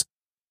biases?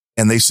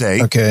 And they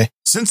say, Okay.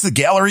 since the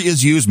gallery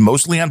is used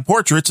mostly on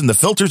portraits and the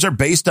filters are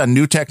based on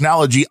new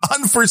technology,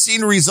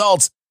 unforeseen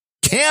results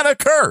can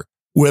occur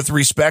with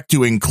respect to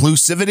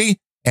inclusivity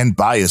and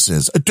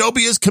biases.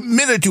 Adobe is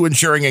committed to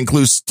ensuring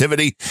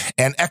inclusivity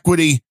and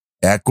equity,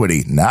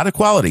 not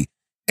equality,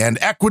 and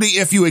equity.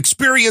 If you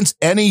experience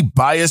any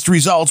biased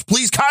results,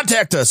 please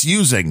contact us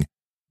using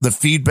the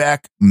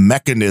feedback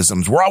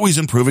mechanisms. We're always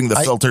improving the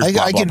filters.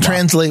 I can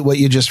translate what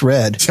you just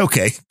read.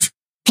 Okay.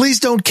 Please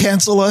don't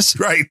cancel us.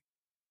 Right.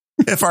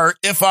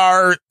 If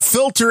our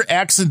filter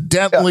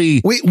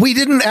accidentally, we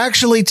didn't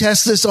actually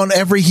test this on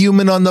every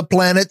human on the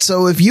planet.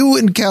 So if you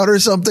encounter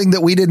something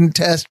that we didn't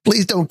test,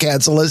 please don't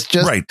cancel us.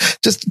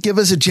 Just give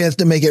us a chance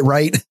to make it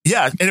right.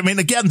 Yeah. And I mean,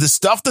 again, the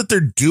stuff that they're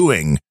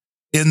doing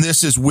in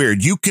this is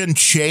weird. You can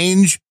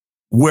change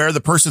where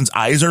the person's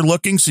eyes are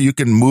looking, so you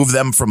can move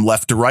them from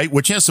left to right,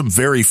 which has some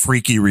very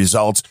freaky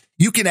results.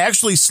 You can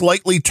actually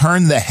slightly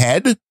turn the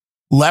head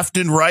left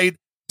and right.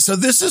 So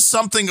this is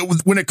something,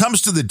 when it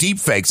comes to the deep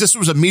fakes, this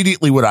was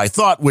immediately what I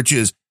thought, which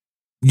is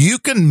you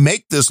can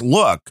make this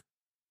look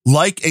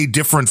like a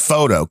different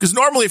photo. Because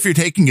normally if you're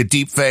taking a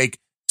deep fake,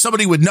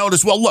 somebody would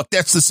notice, well, look,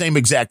 that's the same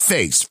exact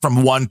face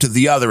from one to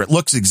the other. It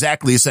looks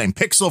exactly the same,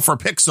 pixel for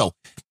pixel.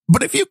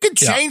 But if you could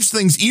change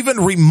things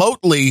even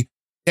remotely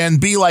and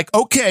be like,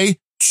 okay,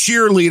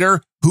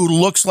 cheerleader who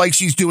looks like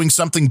she's doing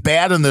something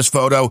bad in this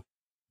photo,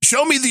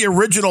 show me the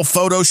original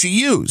photo she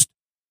used.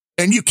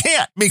 And you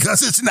can't,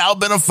 because it's now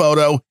been a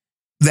photo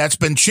that's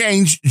been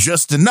changed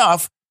just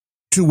enough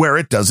to where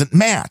it doesn't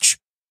match.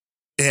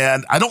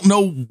 And I don't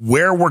know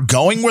where we're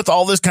going with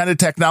all this kind of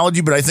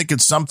technology, but I think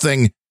it's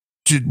something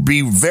to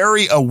be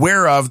very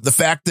aware of, the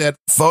fact that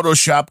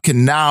Photoshop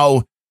can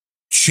now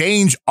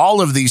change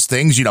all of these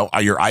things. You know,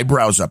 are your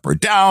eyebrows up or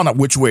down?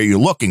 Which way are you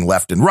looking,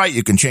 left and right?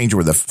 You can change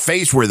where the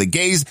face, where the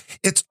gaze.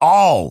 It's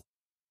all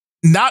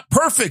not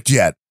perfect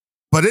yet,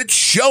 but it's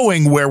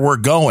showing where we're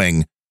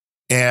going.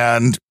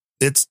 And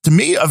it's, to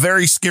me, a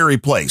very scary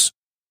place.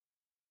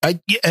 I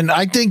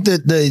think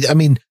that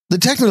the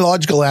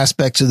technological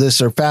aspects of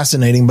this are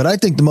fascinating, but I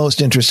think the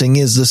most interesting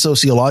is the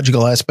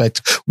sociological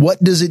aspect.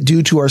 What does it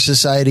do to our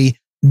society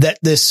that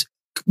this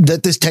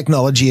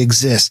technology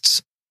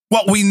exists?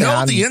 Well, we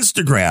know the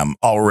Instagram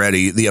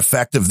already, the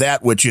effect of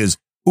that, which is,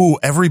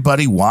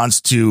 everybody wants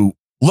to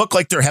look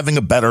like they're having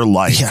a better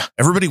life. Yeah.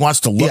 Everybody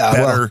wants to look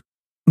better.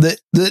 Well,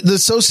 the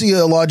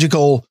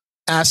sociological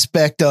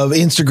aspect of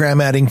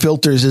Instagram adding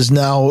filters is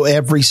now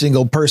every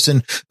single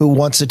person who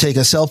wants to take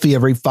a selfie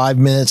every 5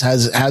 minutes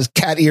has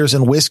cat ears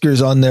and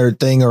whiskers on their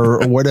thing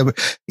or whatever,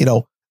 you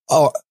know.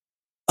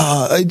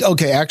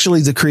 Okay.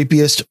 Actually, the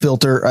creepiest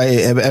filter I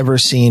have ever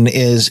seen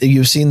is,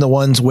 you've seen the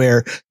ones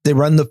where they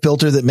run the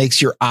filter that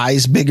makes your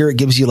eyes bigger. It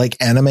gives you like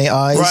anime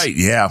eyes. Right.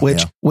 Yeah.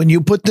 Which when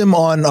you put them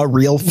on a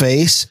real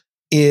face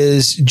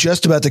is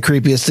just about the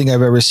creepiest thing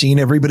I've ever seen.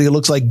 Everybody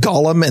looks like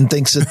Gollum and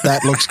thinks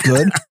that looks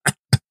good.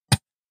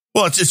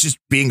 Well, it's just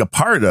being a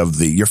part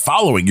of you're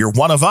following, you're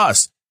one of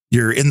us.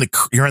 You're in the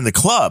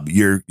club.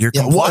 You're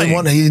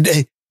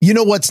complying. You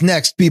know what's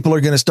next? People are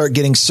going to start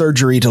getting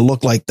surgery to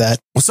look like that.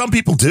 Well, some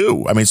people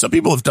do. I mean, some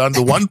people have done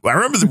the one. I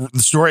remember the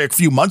story a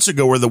few months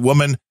ago where the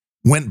woman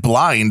went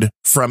blind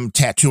from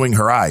tattooing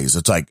her eyes.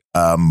 It's like,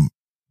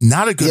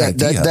 not a good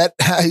idea. That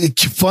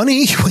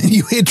funny when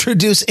you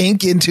introduce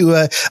ink into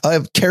a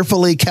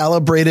carefully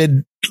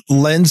calibrated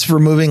lens for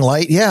moving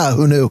light. Yeah.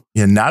 Who knew?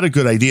 Yeah. Not a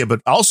good idea,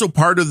 but also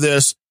part of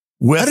this.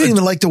 I didn't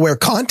even like to wear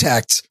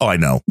contacts. Oh, I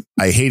know.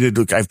 I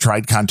hated. I've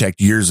tried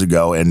contact years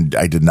ago and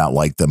I did not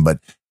like them, but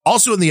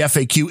also in the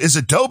FAQ, is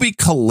Adobe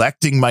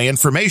collecting my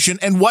information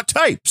and what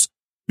types?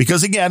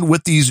 Because again,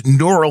 with these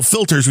neural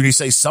filters, when you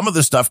say some of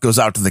the stuff goes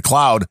out to the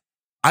cloud,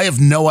 I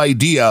have no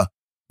idea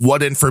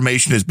what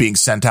information is being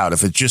sent out.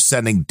 If it's just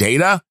sending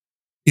data,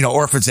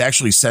 or if it's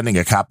actually sending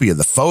a copy of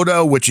the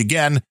photo, which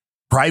again,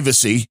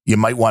 privacy, you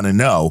might want to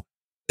know.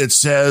 It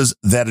says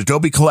that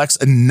Adobe collects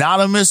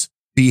anonymous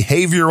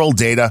behavioral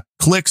data,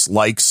 clicks,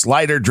 likes,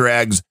 slider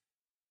drags.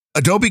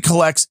 Adobe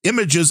collects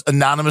images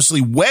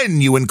anonymously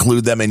when you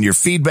include them in your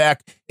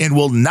feedback and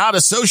will not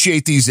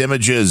associate these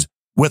images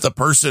with a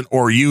person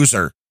or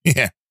user.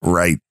 Yeah,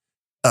 right.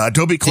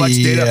 Adobe collects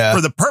data for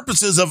the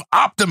purposes of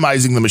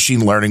optimizing the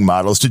machine learning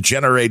models to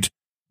generate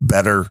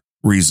better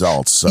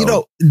results.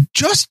 So,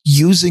 just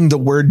using the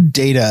word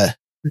data,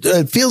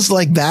 it feels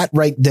like that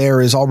right there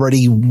is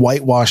already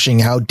whitewashing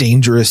how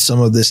dangerous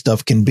some of this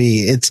stuff can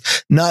be.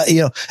 It's not,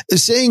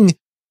 saying,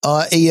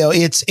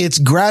 it's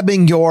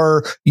grabbing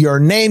your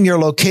name, your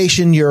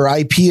location, your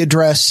IP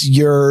address,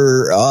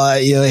 your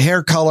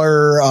hair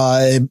color,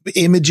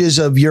 images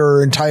of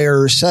your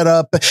entire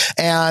setup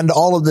and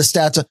all of the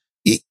stats.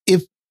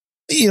 If,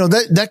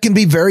 that can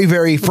be very,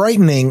 very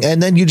frightening.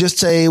 And then you just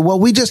say, well,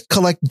 we just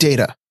collect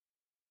data.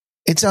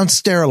 It sounds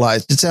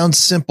sterilized. It sounds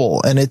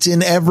simple, and it's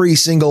in every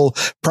single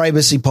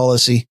privacy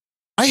policy.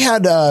 I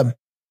had a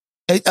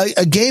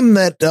game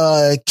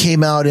that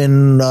came out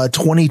in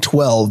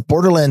 2012,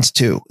 Borderlands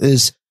 2.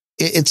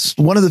 it's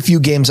one of the few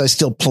games I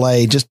still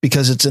play just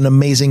because it's an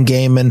amazing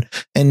game. And,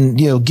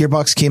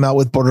 Gearbox came out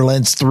with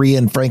Borderlands 3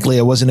 and frankly,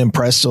 I wasn't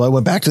impressed. So I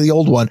went back to the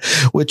old one,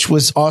 which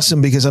was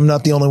awesome because I'm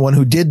not the only one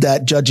who did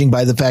that, judging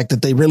by the fact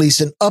that they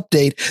released an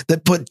update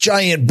that put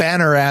giant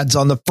banner ads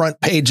on the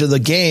front page of the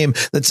game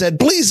that said,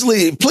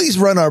 please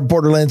run our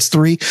Borderlands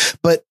 3.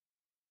 But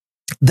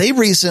they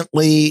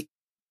recently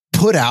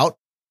put out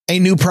a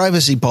new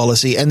privacy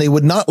policy and they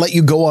would not let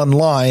you go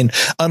online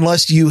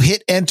unless you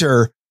hit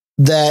enter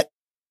that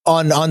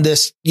on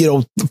this,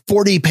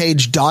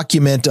 40-page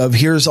document of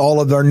here's all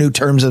of our new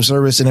terms of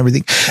service and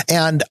everything.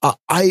 And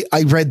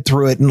I read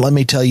through it, and let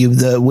me tell you,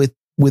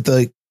 with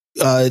a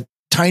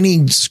tiny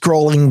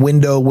scrolling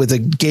window with a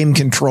game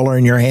controller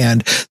in your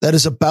hand, that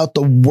is about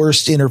the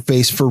worst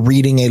interface for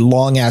reading a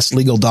long ass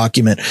legal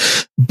document.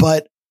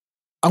 But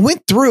I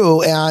went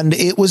through and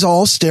it was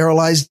all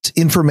sterilized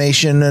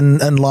information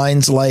and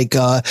lines like,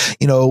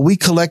 we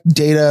collect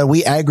data,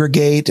 we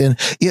aggregate, and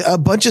a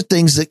bunch of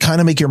things that kind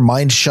of make your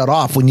mind shut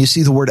off when you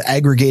see the word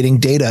aggregating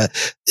data.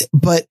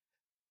 But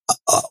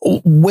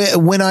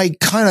when I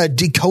kind of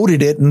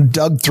decoded it and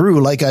dug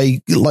through like I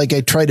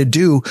try to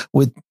do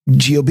with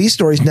GOB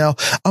stories now,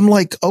 I'm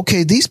like,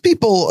 okay, these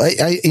people,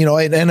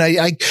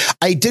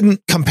 I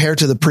didn't compare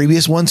to the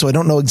previous one, so I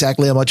don't know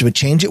exactly how much of a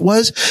change it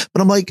was,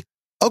 but I'm like,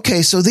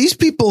 okay, so these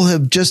people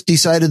have just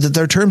decided that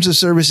their terms of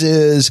service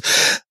is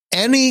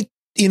any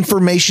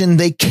information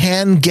they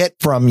can get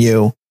from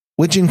you,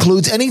 which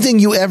includes anything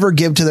you ever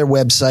give to their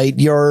website,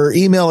 your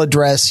email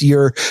address,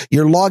 your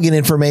login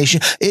information.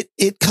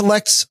 It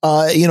collects,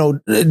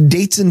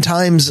 dates and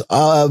times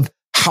of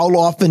how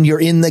often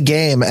you're in the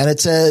game. And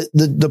it's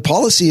the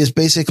policy is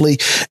basically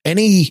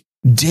any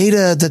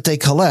data that they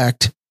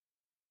collect,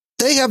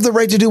 they have the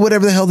right to do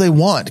whatever the hell they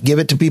want. Give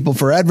it to people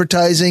for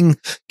advertising,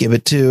 give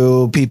it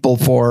to people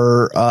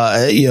for,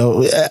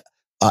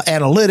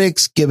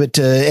 analytics, give it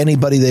to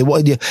anybody they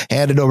want. You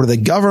hand it over to the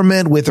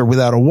government with or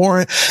without a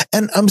warrant.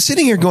 And I'm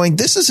sitting here going,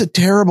 this is a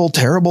terrible,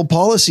 terrible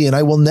policy. And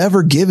I will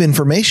never give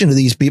information to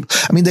these people.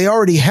 I mean, they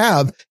already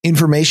have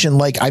information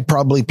like I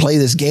probably play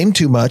this game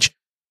too much,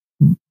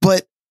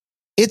 but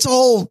it's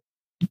all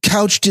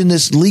couched in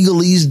this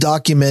legalese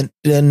document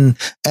and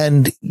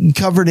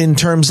covered in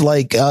terms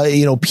like,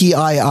 PII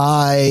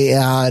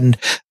and,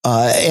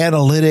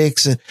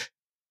 analytics.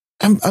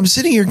 And I'm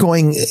sitting here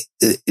going,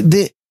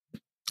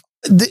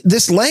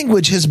 this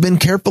language has been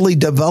carefully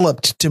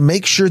developed to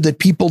make sure that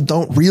people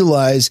don't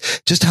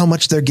realize just how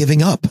much they're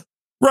giving up.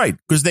 Right.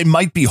 Because they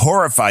might be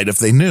horrified if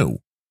they knew.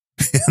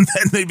 And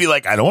then they'd be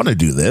like, I don't want to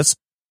do this.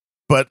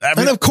 But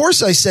and of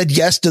course I said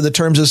yes to the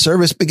terms of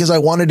service because I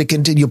wanted to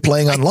continue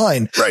playing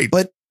online. Right.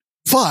 But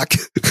fuck.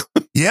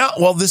 Yeah.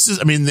 Well,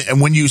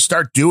 and when you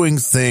start doing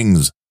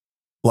things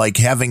like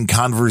having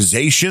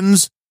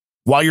conversations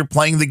while you're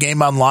playing the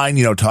game online,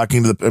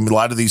 talking to a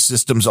lot of these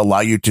systems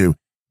allow you to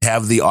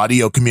have the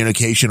audio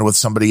communication with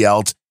somebody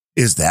else.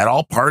 Is that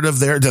all part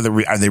of are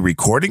they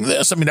recording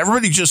this? I mean,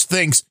 everybody just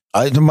thinks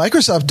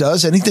Microsoft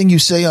does. Anything you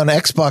say on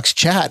Xbox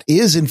chat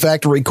is in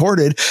fact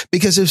recorded,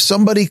 because if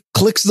somebody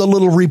clicks the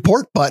little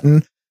report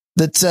button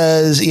that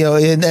says,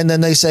 and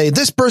then they say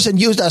this person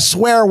used a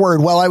swear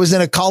word while I was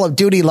in a Call of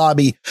Duty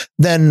lobby,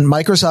 then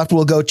Microsoft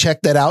will go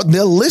check that out. And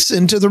they'll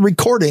listen to the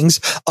recordings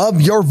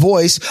of your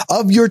voice,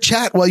 of your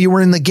chat while you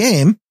were in the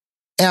game.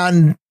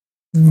 And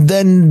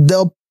then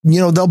they'll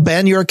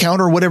ban your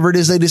account or whatever it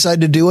is they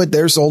decide to do at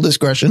their sole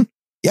discretion.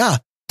 Yeah,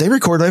 they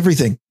record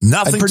everything.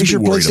 Nothing. I'm pretty sure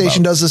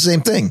PlayStation does the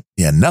same thing.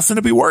 Yeah, nothing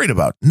to be worried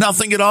about.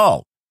 Nothing at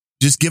all.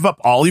 Just give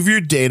up all of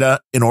your data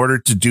in order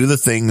to do the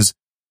things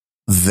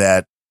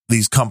that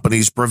these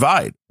companies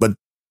provide. But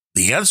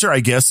the answer, I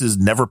guess, is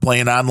never play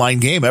an online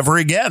game ever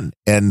again.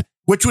 And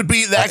which would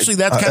be that's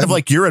kind of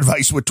like your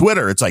advice with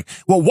Twitter. It's like,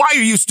 well, why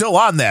are you still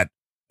on that?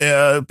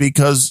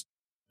 Because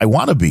I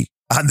want to be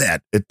on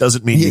that. It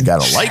doesn't mean you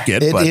got to like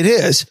it. But it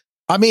is.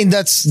 I mean,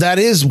 that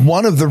is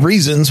one of the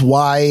reasons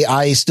why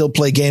I still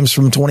play games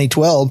from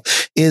 2012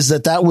 is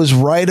that was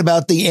right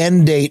about the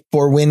end date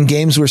for when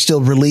games were still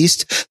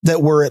released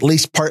that were at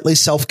least partly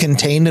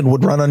self-contained and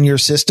would run on your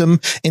system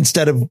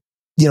instead of,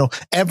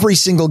 every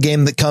single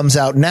game that comes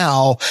out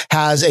now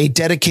has a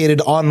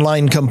dedicated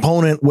online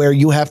component where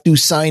you have to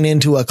sign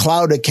into a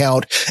cloud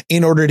account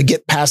in order to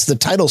get past the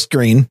title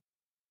screen.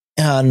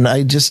 And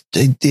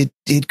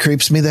it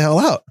creeps me the hell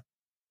out.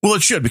 Well,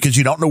 it should, because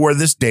you don't know where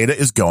this data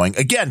is going.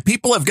 Again,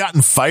 people have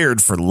gotten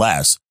fired for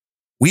less.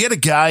 We had a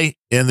guy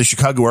in the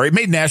Chicago area,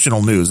 made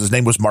national news. His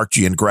name was Mark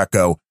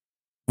Giangreco,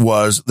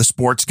 was the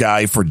sports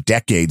guy for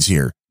decades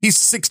here. He's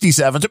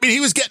 67. I mean, he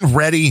was getting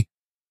ready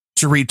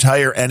to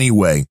retire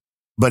anyway.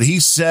 But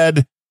he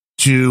said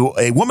to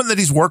a woman that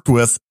he's worked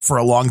with for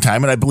a long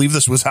time, and I believe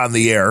this was on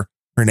the air,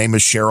 her name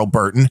is Cheryl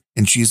Burton,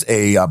 and she's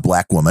a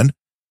black woman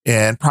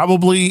and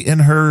probably in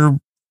her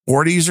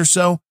 40s or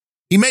so.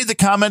 He made the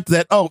comment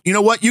that, oh, you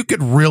know what? You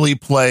could really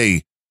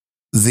play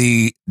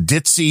the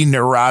ditzy,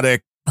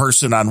 neurotic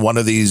person on one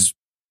of these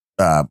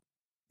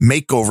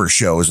makeover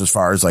shows, as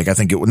far as like, I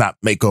think it would not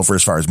makeover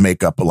as far as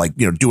makeup, but like,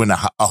 doing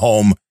a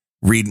home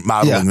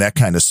remodeling, that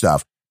kind of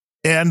stuff.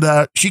 And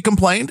she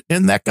complained,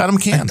 and that got him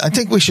canned. I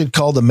think we should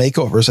call the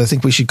makeovers. I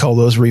think we should call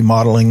those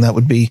remodeling. That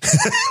would be.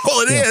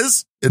 Well, it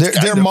is.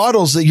 They're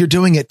models that you're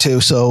doing it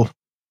to. So.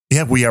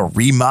 Yeah, we are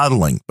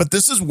remodeling. But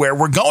this is where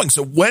we're going.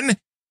 So when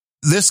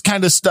this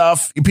kind of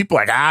stuff, people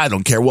are like, I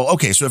don't care. Well,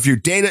 okay, so if your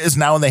data is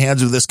now in the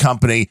hands of this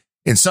company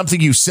and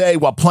something you say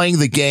while playing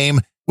the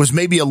game was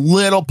maybe a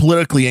little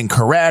politically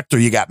incorrect, or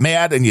you got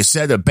mad and you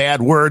said a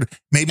bad word,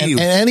 maybe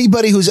and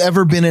anybody who's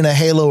ever been in a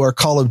Halo or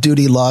Call of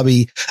Duty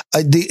lobby,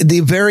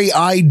 the very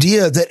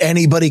idea that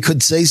anybody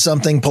could say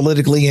something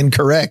politically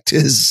incorrect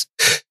is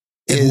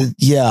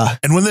yeah.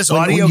 And when this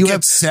audio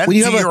gets sent to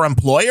your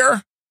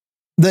employer,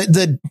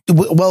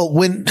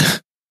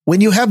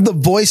 when you have the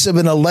voice of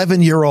an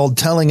 11-year-old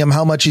telling him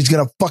how much he's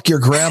going to fuck your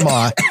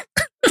grandma.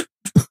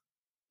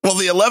 Well,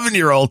 the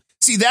 11-year-old,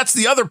 see, that's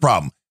the other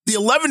problem. The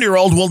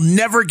 11-year-old will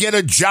never get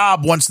a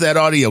job once that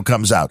audio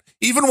comes out.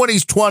 Even when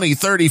he's 20,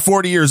 30,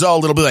 40 years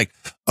old, it'll be like,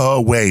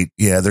 oh, wait,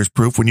 yeah, there's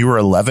proof when you were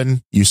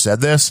 11, you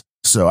said this.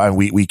 So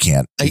we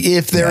can't.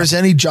 If there is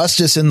any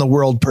justice in the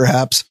world,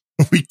 perhaps.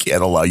 We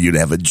can't allow you to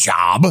have a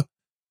job.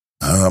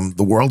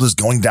 The world is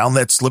going down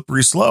that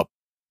slippery slope.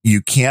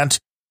 You can't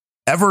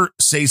ever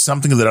say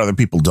something that other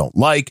people don't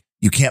like.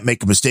 You can't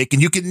make a mistake,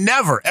 and you can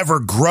never, ever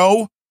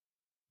grow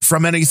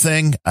from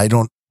anything. I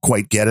don't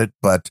quite get it,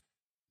 but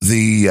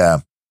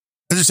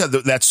as I said,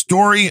 that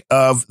story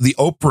of the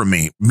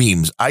Oprah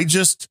memes,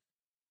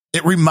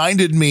 it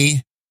reminded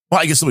me,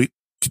 well, I guess we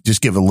could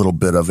just give a little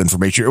bit of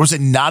information. It was a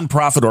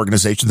nonprofit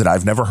organization that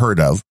I've never heard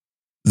of,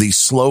 the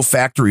Slow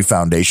Factory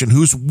Foundation,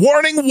 who's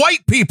warning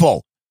white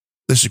people,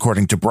 this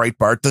according to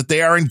Breitbart, that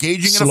they are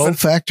engaging in Slow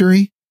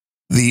Factory?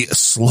 The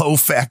Slow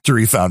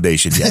Factory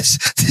Foundation.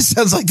 Yes. This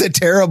sounds like the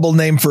terrible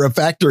name for a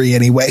factory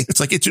anyway. It's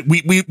like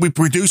we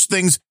produce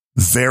things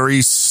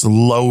very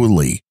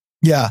slowly.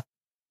 Yeah.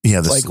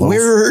 Yeah, like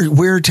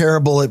we're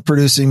terrible at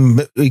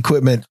producing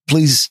equipment.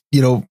 Please,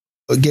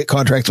 get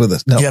contracts with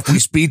us. No, yeah, if we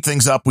speed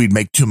things up, we'd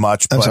make too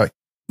much. I'm sorry.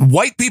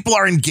 White people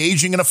are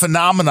engaging in a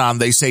phenomenon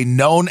they say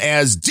known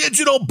as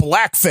digital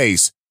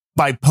blackface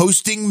by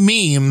posting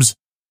memes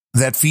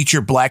that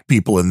feature black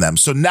people in them.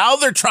 So now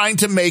they're trying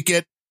to make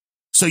it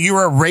so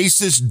you're a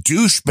racist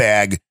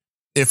douchebag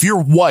if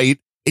you're white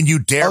and you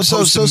dare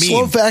post a meme.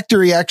 Slow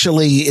Factory,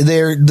 actually,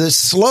 the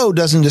slow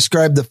doesn't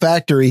describe the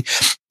factory.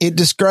 It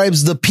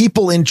describes the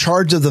people in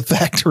charge of the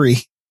factory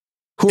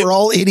who are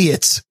all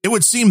idiots. It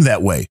would seem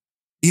that way.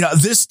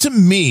 This to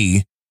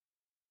me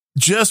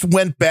just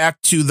went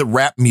back to the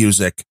rap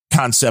music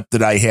concept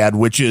that I had,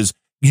 which is,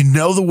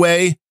 the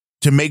way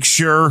to make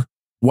sure,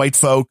 white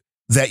folk,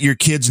 that your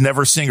kids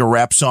never sing a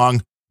rap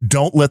song,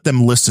 don't let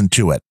them listen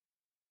to it,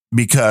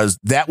 because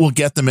that will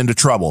get them into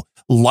trouble.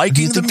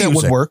 Liking the music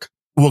would work.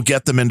 Will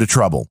get them into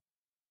trouble.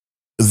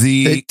 Do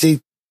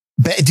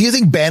you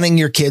think banning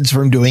your kids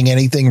from doing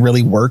anything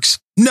really works?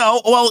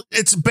 No, well,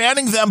 it's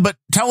banning them, but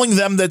telling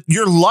them that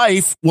your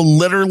life will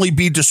literally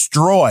be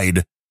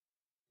destroyed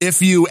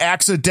if you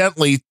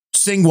accidentally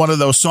sing one of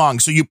those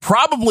songs. So you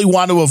probably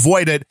want to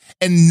avoid it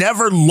and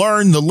never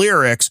learn the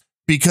lyrics,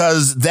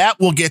 because that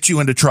will get you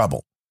into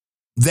trouble.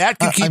 That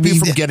can keep you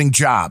from getting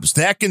jobs.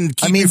 That can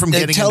keep you from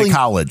getting into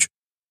college.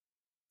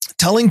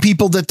 Telling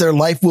people that their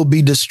life will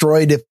be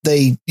destroyed if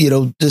they,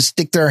 just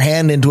stick their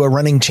hand into a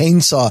running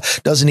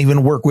chainsaw doesn't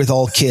even work with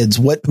all kids.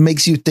 What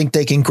makes you think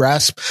they can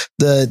grasp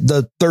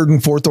the third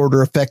and fourth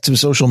order effects of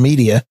social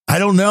media? I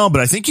don't know,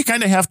 but I think you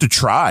kind of have to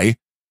try,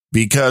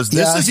 because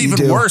this is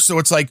even worse. So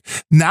it's like,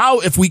 now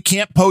if we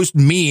can't post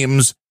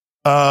memes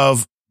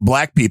of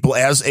black people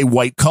as a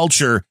white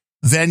culture,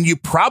 then you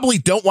probably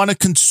don't want to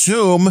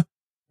consume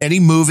any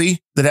movie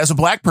that has a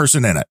black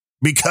person in it,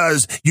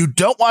 because you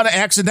don't want to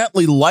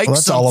accidentally like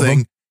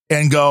something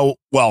and go,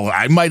 well,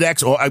 I might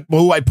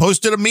I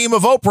posted a meme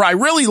of Oprah. I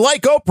really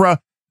like Oprah,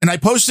 and I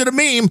posted a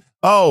meme.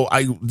 Oh,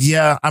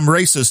 I'm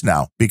racist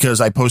now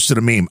because I posted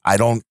a meme. I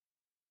don't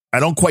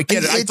quite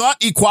get it. I thought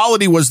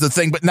equality was the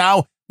thing, but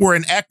now we're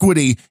in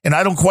equity, and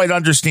I don't quite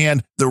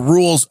understand the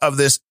rules of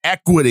this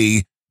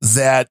equity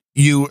that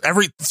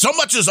so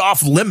much is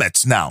off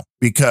limits now,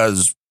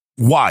 because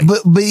why?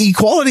 But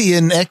equality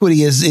and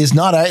equity is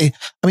not,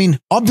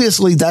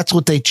 obviously that's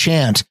what they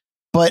chant,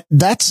 but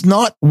that's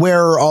not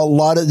where a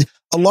lot of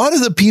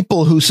the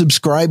people who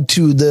subscribe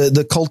to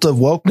the cult of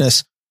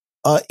wokeness,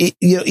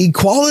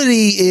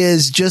 equality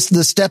is just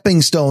the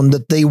stepping stone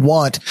that they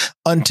want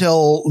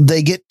until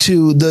they get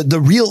to the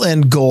real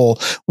end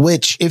goal,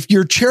 which, if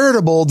you're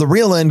charitable, the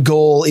real end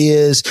goal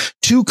is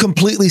two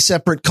completely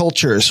separate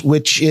cultures,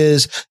 which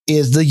is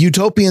the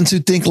utopians who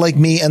think like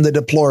me and the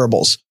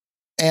deplorables.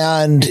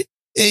 And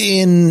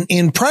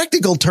in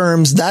practical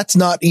terms, that's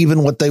not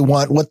even what they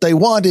want. What they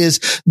want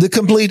is the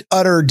complete,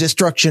 utter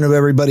destruction of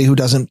everybody who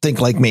doesn't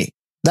think like me.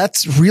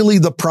 That's really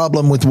the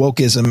problem with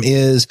wokeism,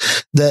 is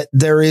that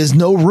there is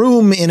no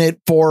room in it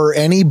for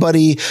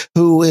anybody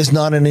who is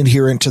not an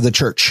adherent to the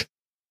church.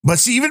 But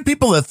see, even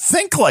people that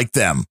think like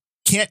them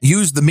can't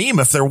use the meme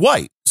if they're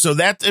white. So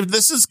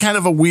this is kind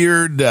of a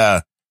weird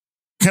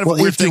kind of Well,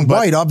 a weird if you're thing. But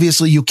white,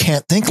 obviously you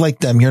can't think like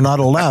them. You're not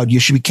allowed. You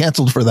should be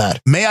canceled for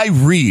that. may I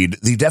read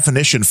the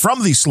definition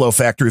from the Slow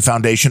Factory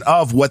Foundation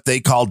of what they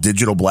call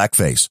digital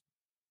blackface?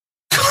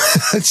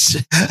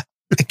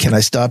 Can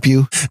I stop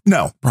you?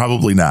 No,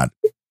 probably not.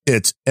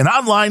 It's an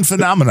online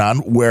phenomenon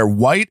where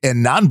white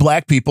and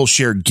non-black people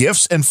share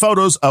GIFs and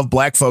photos of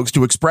black folks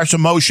to express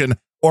emotion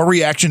or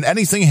reaction to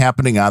anything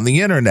happening on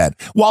the internet.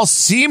 While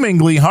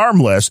seemingly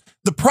harmless,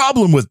 the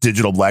problem with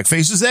digital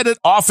blackface is that it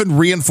often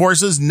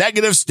reinforces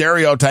negative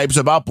stereotypes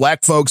about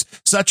black folks,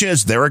 such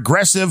as they're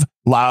aggressive,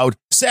 loud,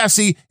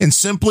 sassy, and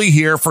simply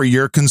here for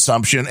your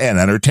consumption and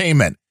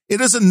entertainment.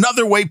 It is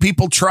another way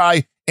people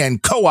try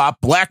and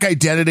co-opt black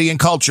identity and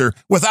culture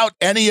without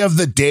any of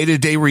the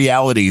day-to-day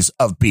realities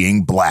of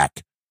being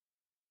black.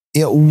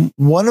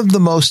 One of the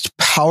most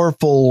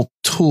powerful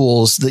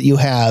tools that you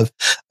have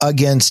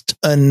against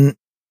an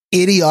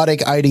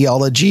idiotic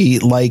ideology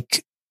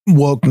like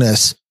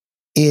wokeness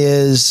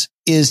is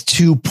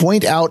to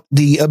point out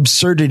the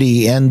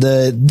absurdity and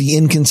the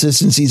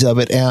inconsistencies of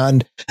it.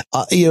 And,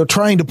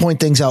 trying to point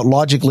things out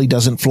logically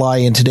doesn't fly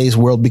in today's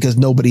world because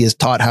nobody is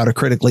taught how to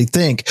critically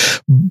think.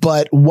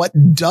 But what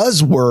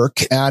does work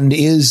and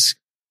is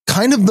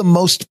kind of the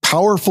most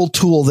powerful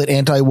tool that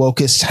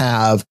anti-wokeists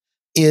have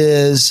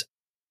is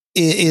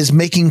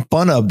making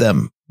fun of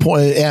them.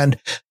 And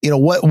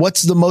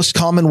what's the most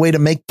common way to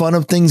make fun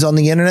of things on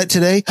the internet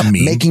today?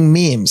 Making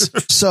memes.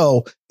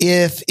 So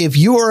if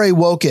you are a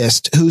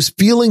wokeist whose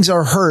feelings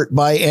are hurt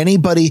by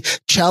anybody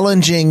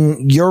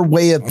challenging your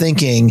way of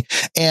thinking,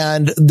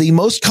 and the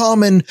most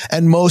common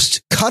and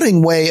most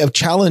cutting way of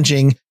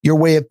challenging your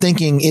way of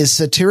thinking is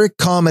satiric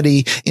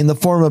comedy in the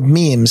form of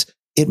memes,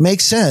 it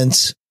makes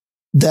sense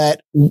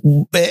that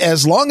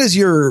as long as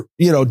you're,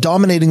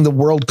 dominating the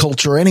world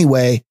culture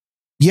anyway,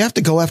 you have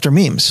to go after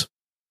memes.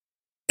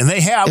 And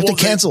they have to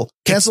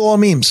cancel all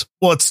memes.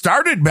 Well, it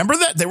started. Remember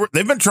that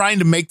they've been trying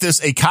to make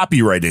this a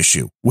copyright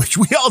issue, which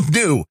we all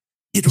knew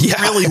it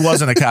really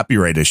wasn't a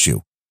copyright issue.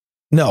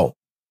 No.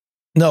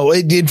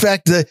 In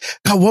fact,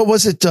 what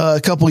was it?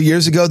 A couple of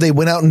years ago, they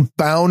went out and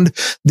found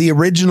the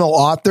original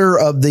author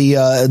of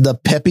the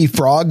Peppy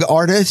Frog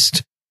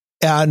artist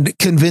and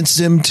convinced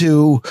him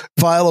to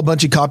file a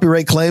bunch of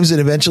copyright claims.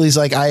 And eventually he's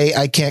like,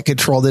 I can't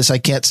control this. I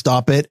can't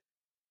stop it.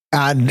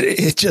 And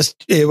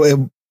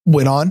it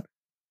went on.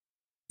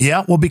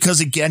 Yeah, well,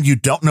 because again, you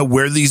don't know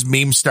where these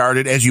memes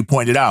started, as you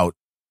pointed out.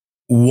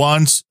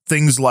 Once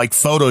things like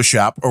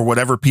Photoshop or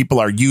whatever people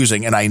are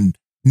using, and I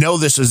know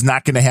this is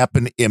not going to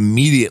happen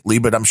immediately,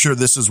 but I'm sure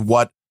this is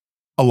what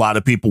a lot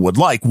of people would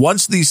like.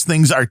 Once these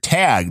things are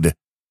tagged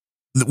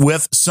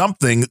with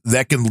something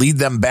that can lead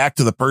them back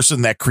to the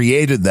person that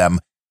created them,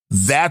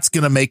 that's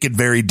going to make it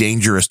very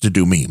dangerous to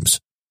do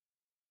memes.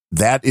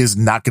 That is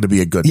not going to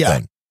be a good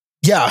thing.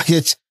 Yeah,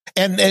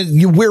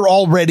 we're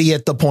already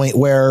at the point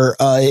where,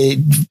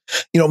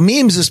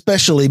 memes,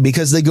 especially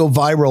because they go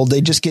viral, they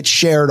just get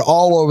shared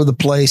all over the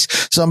place.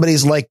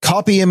 Somebody's like,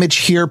 copy image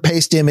here,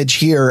 paste image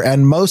here.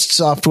 And most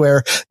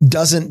software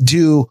doesn't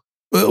do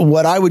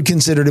what I would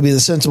consider to be the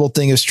sensible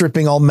thing of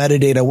stripping all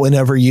metadata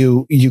whenever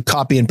you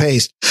copy and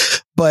paste.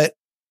 But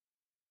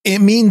it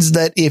means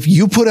that if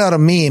you put out a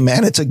meme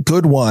and it's a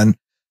good one,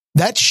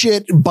 that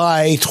shit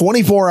by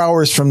 24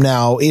 hours from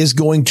now is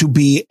going to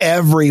be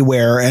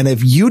everywhere. And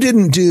if you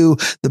didn't do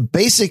the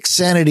basic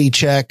sanity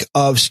check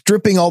of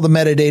stripping all the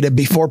metadata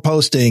before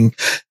posting,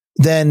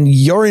 then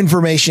your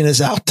information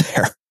is out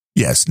there.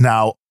 Yes.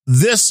 Now,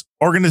 this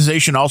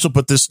organization also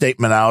put this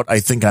statement out,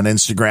 I think, on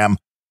Instagram.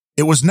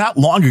 It was not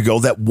long ago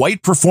that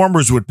white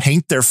performers would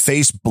paint their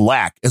face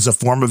black as a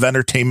form of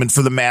entertainment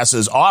for the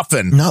masses.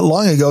 Often. Not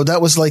long ago.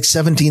 That was like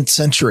 17th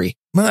century.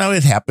 Well,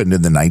 it happened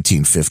in the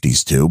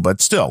 1950s too,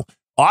 but still.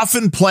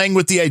 Often playing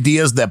with the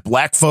ideas that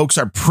black folks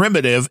are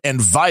primitive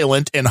and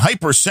violent and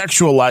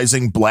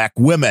hypersexualizing black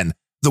women.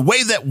 The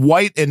way that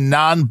white and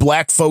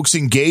non-black folks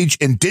engage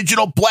in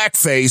digital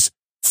blackface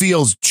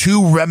feels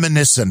too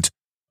reminiscent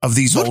of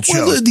these old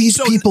shows. What are these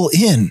people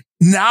in?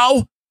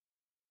 Now,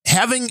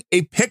 having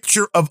a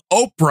picture of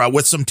Oprah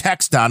with some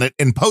text on it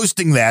and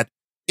posting that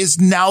is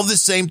now the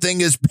same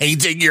thing as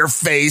painting your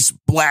face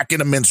black in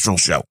a minstrel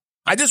show.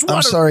 I just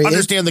want to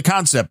understand the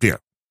concept here.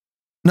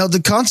 No,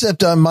 the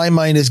concept on my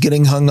mind is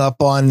getting hung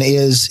up on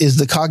is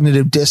the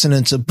cognitive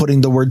dissonance of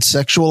putting the word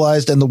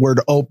sexualized and the word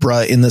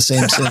Oprah in the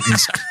same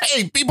sentence.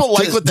 Hey, people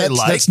like what they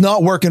like. That's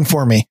not working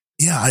for me.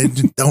 Yeah,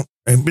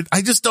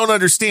 I just don't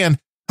understand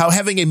how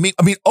having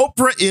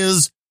Oprah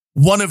is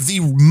one of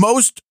the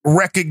most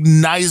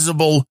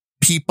recognizable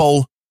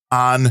people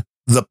on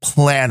the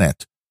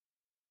planet.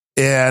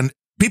 And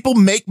people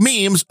make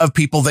memes of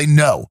people they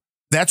know.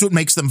 That's what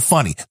makes them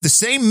funny. The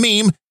same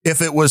meme,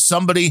 if it was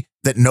somebody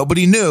that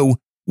nobody knew,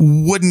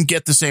 wouldn't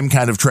get the same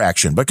kind of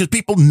traction because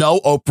people know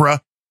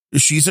Oprah.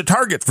 She's a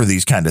target for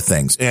these kind of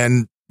things.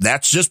 And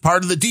that's just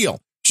part of the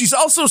deal. She's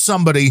also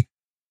somebody,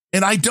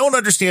 and I don't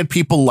understand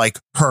people like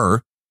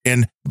her.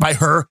 And by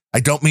her,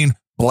 I don't mean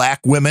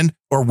black women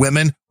or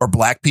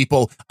black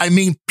people. I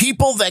mean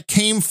people that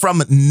came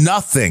from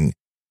nothing,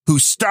 who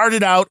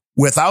started out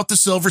without the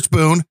silver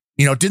spoon,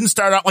 Didn't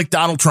start out like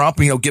Donald Trump,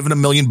 giving $1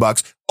 million.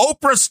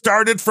 Oprah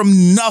started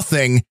from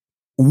nothing,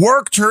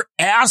 worked her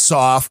ass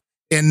off,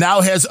 and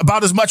now has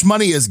about as much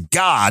money as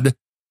God,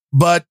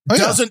 but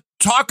doesn't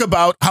talk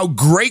about how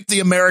great the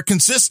American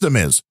system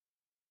is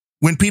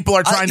when people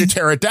are trying to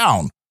tear it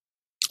down.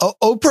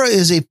 Oprah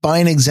is a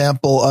fine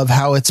example of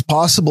how it's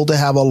possible to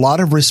have a lot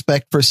of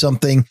respect for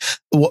something,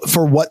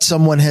 for what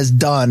someone has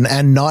done,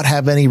 and not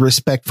have any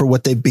respect for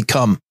what they've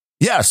become.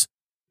 Yes,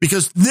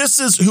 because this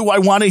is who I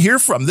want to hear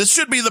from. This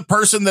should be the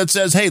person that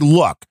says, hey,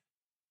 look,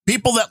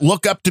 people that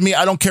look up to me,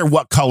 I don't care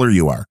what color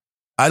you are.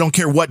 I don't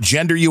care what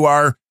gender you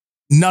are.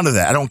 None of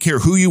that. I don't care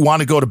who you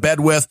want to go to bed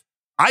with.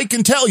 I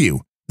can tell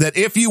you that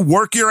if you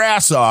work your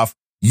ass off,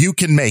 you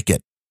can make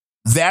it.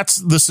 That's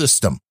the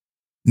system.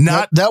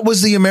 That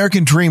was the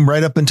American dream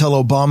right up until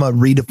Obama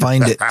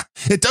redefined it.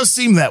 It does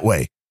seem that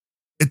way.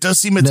 It does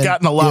seem it's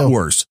gotten a lot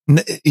worse.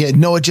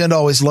 No Agenda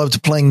always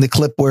loved playing the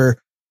clip where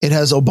it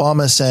has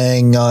Obama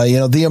saying,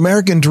 the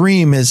American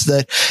dream is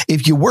that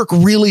if you work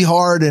really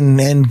hard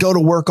and go to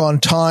work on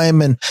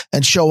time and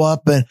show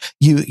up, and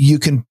you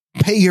can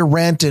pay your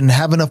rent and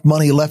have enough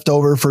money left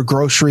over for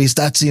groceries.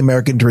 That's the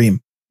American dream.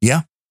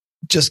 Yeah.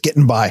 Just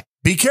getting by.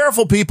 Be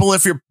careful, people.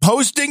 If you're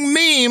posting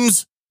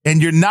memes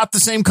and you're not the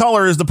same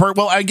color as the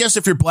well, I guess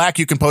if you're black,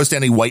 you can post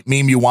any white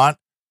meme you want.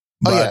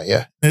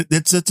 Yeah.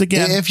 It's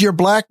again. If you're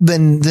black,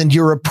 then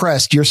you're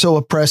oppressed. You're so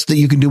oppressed that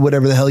you can do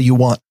whatever the hell you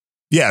want.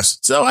 Yes.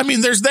 So,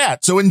 there's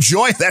that. So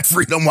enjoy that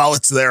freedom while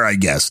it's there, I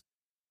guess.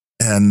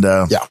 And,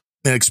 and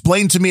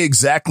explain to me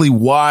exactly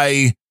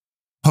why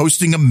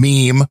posting a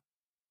meme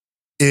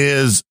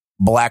is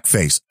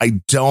blackface.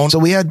 I don't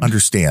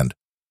understand.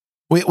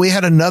 We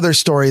had another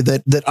story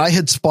that I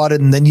had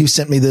spotted, and then you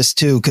sent me this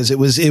too, because it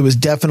was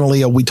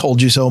definitely a "we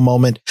told you so"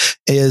 moment.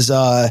 Is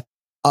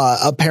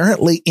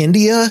apparently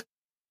India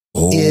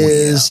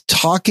is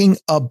talking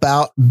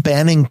about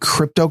banning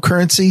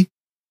cryptocurrency.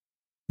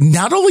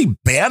 Not only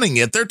banning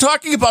it, they're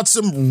talking about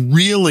some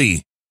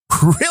really,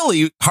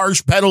 really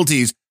harsh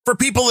penalties for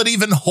people that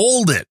even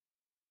hold it.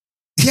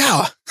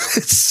 Yeah,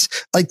 it's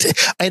like,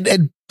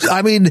 I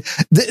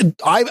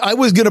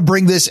was going to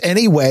bring this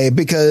anyway,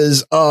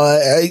 because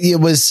it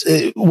was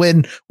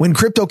when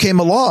crypto came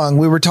along,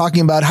 we were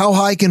talking about how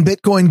high can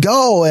Bitcoin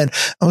go. And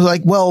I was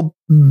like, well,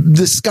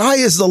 the sky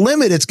is the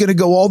limit. It's going to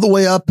go all the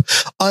way up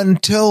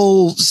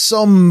until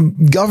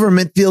some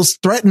government feels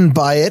threatened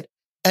by it.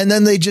 And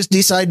then they just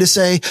decide to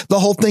say the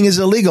whole thing is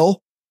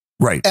illegal.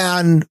 Right.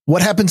 And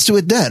what happens to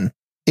it then?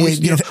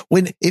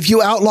 If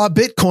you outlaw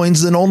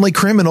Bitcoins, then only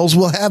criminals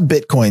will have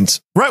Bitcoins.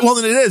 Right. Well,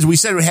 then it is. We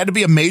said it had to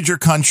be a major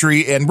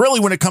country. And really,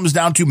 when it comes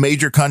down to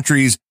major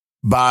countries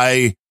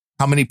by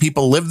how many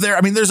people live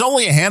there, there's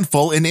only a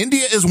handful. And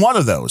India is one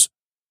of those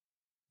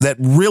that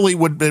really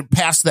would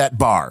pass that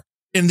bar.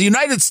 In the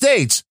United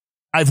States,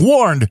 I've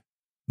warned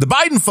the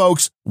Biden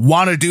folks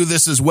want to do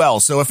this as well.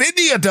 So if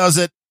India does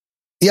it.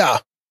 Yeah.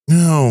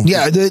 No.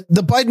 Yeah,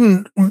 the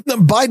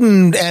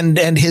Biden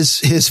and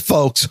his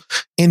folks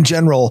in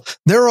general,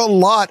 there are a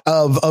lot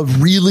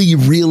of really,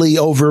 really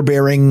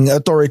overbearing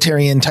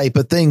authoritarian type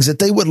of things that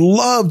they would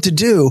love to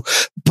do,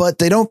 but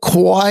they don't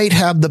quite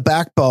have the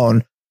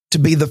backbone to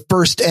be the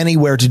first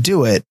anywhere to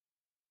do it.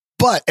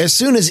 But as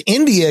soon as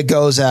India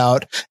goes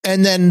out,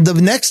 and then the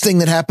next thing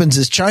that happens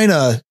is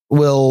China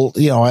will,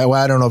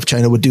 I don't know if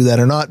China would do that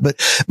or not, but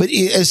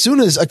as soon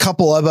as a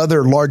couple of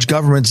other large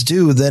governments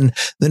do, then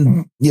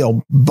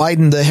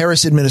Biden, the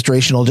Harris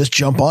administration will just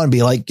jump on and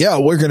be like, yeah,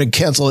 we're going to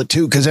cancel it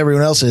too, because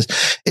everyone else is.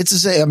 It's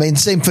the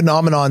same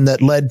phenomenon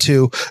that led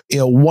to,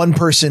 one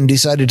person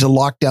decided to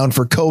lock down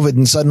for COVID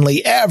and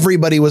suddenly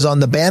everybody was on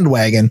the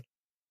bandwagon.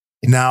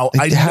 Now,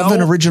 I have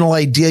an original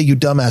idea, you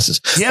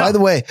dumbasses. Yeah. By the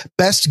way,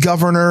 best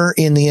governor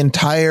in the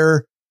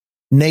entire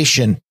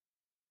nation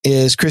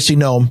is Kristi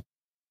Noem.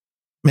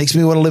 Makes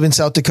me want to live in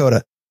South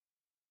Dakota.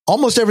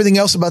 Almost everything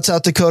else about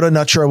South Dakota,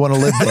 not sure I want to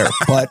live there,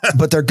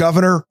 but their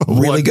governor,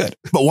 really good.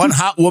 But one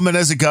hot woman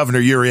as a governor,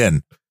 you're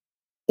in.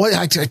 Well,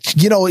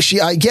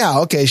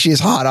 she's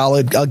hot.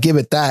 I'll give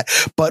it that.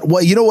 But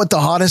what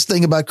the hottest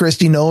thing about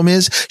Kristi Noem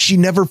is? She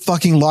never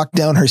fucking locked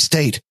down her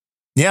state.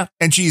 Yeah.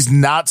 And she's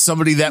not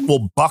somebody that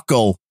will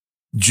buckle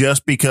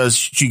just because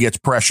she gets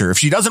pressure. If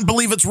she doesn't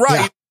believe it's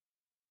right,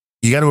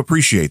 you got to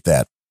appreciate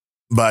that.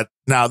 But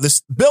now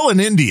this bill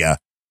in India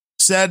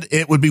said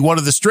it would be one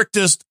of the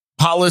strictest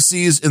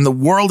policies in the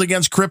world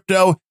against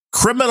crypto,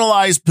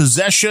 criminalize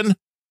possession,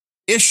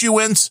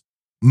 issuance,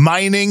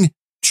 mining,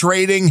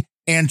 trading,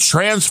 and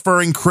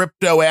transferring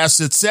crypto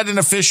assets, said an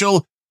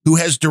official who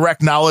has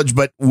direct knowledge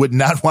but would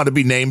not want to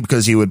be named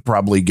because he would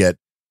probably get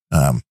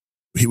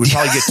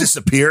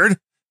disappeared.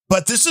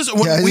 But this is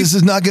this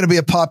is not going to be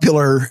a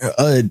popular,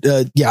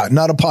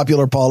 not a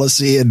popular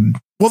policy. And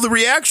the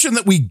reaction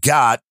that we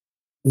got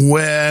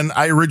when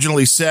I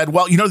originally said,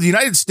 the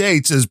United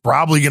States is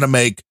probably going to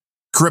make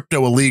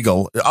crypto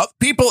illegal.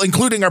 People,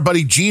 including our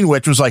buddy Gene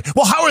Witch, was like,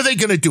 well, how are they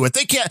going to do it?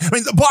 They can't.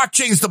 The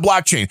blockchain's the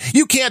blockchain.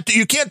 You can't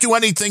do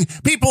anything.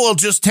 People will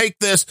just take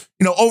this,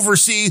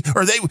 overseas,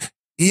 or they.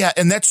 Yeah,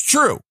 and that's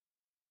true.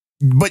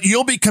 But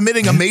you'll be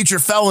committing a major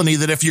felony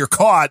that if you're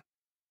caught,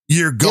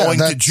 you're going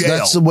to jail.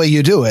 That's the way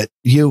you do it.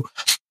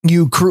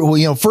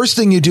 First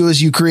thing you do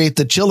is you create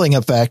the chilling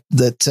effect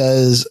that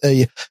says,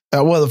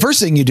 the first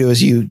thing you do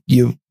is you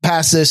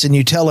pass this and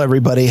you tell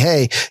everybody,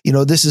 hey,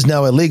 this is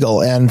now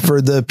illegal. And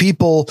for the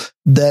people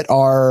that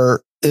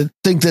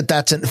think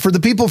that for the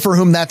people for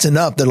whom that's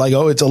enough, they're like,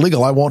 oh, it's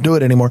illegal, I won't do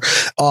it anymore.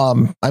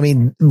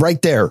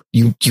 Right there,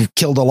 you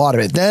killed a lot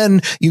of it.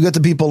 Then you got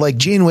the people like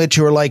GeneWitch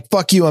who are like,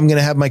 fuck you, I'm going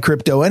to have my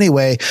crypto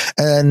anyway.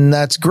 And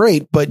that's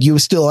great. But you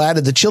still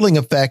added the chilling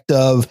effect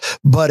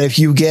but if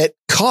you get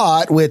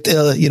caught with,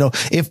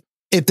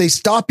 if they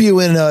stop you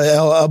in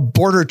a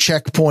border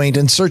checkpoint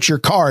and search your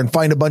car and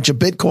find a bunch of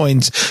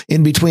Bitcoins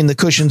in between the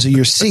cushions of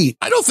your seat.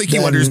 I don't think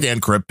you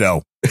understand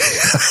crypto.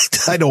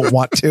 I don't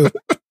want to.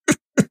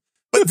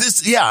 But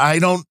it's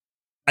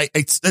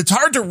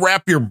hard to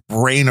wrap your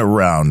brain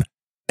around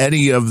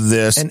any of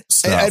this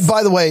stuff. And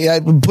by the way,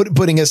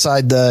 putting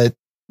aside the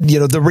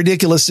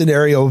ridiculous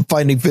scenario of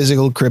finding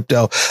physical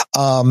crypto,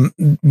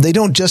 they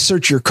don't just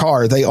search your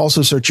car. They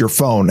also search your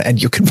phone, and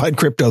you can find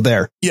crypto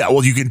there. Yeah,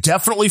 well, you can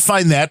definitely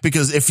find that,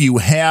 because if you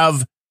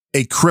have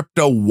a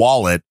crypto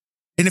wallet,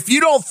 and if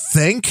you don't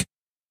think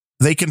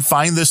they can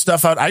find this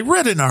stuff out, I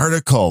read an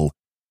article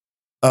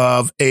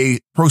of a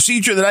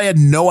procedure that I had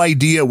no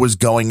idea was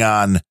going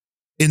on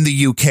in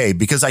the UK,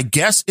 because I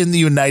guess in the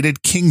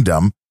United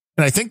Kingdom,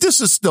 and I think this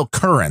is still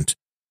current,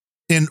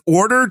 in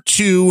order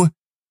to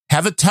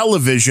have a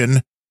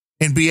television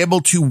and be able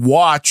to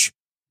watch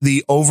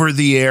the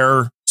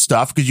over-the-air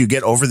stuff, because you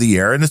get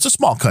over-the-air, and it's a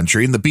small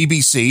country, and the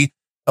BBC,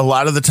 a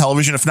lot of the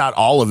television, if not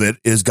all of it,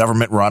 is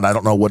government run. I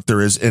don't know what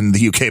there is in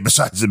the UK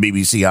besides the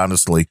BBC,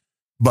 honestly.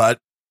 But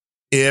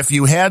if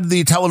you had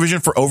the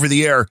television for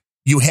over-the-air,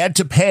 you had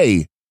to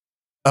pay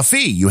a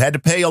fee. You had to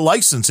pay a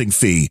licensing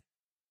fee.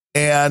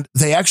 And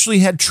they actually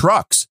had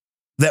trucks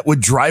that would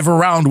drive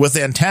around with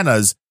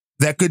antennas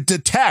that could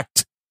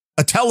detect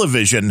a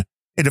television.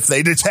 And if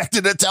they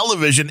detected a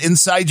television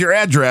inside your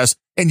address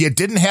and you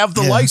didn't have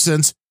the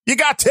license, you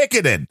got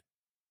ticketed.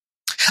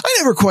 I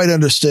never quite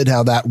understood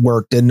how that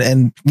worked.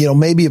 And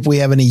maybe if we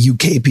have any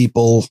UK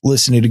people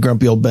listening to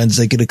Grumpy Old Bens,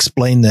 they could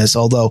explain this.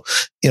 Although,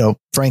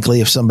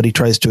 frankly, if somebody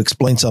tries to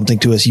explain something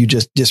to us, you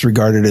just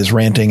disregard it as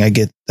ranting. I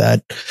get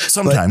that.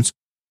 Sometimes.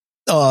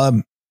 But,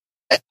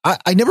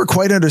 I never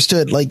quite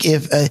understood. Like,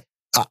 if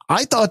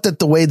I thought that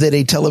the way that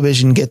a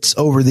television gets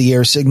over the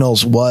air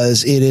signals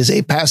was it is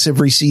a passive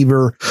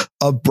receiver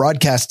of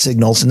broadcast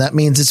signals. And that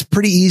means it's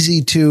pretty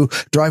easy to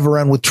drive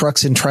around with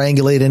trucks and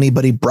triangulate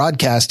anybody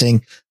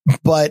broadcasting.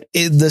 But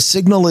the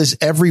signal is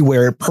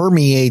everywhere. It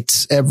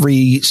permeates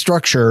every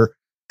structure.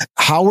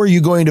 How are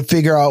you going to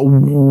figure out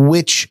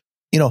which,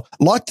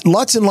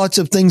 lots and lots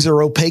of things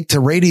are opaque to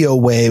radio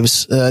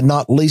waves,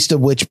 not least of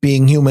which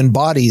being human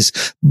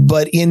bodies.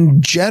 But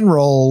in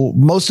general,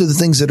 most of the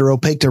things that are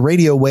opaque to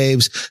radio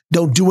waves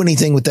don't do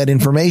anything with that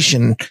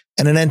information.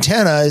 And an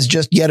antenna is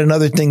just yet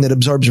another thing that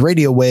absorbs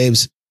radio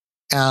waves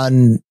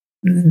and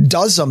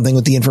does something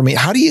with the information.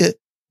 How do you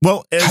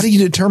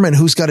determine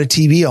who's got a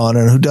TV on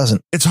and who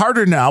doesn't? It's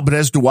harder now, but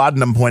as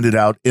Duodenum pointed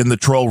out in the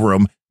troll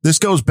room, this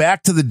goes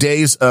back to the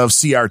days of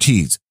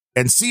CRTs,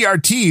 and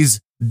CRTs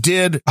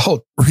did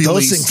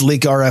those things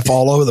leak RF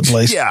all over the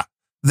place. Yeah,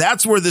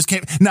 that's where this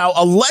came. Now,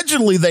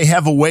 allegedly, they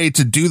have a way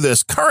to do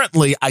this.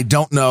 Currently, I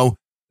don't know.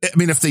 I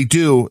mean, if they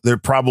do, they're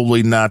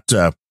probably not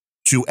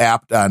too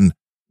apt on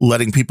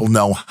letting people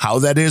know how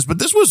that is. But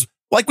this was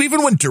like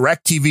even when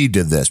DirecTV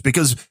did this,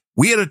 because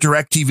we had a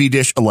DirecTV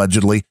dish,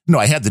 allegedly. No,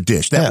 I had the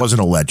dish. That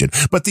wasn't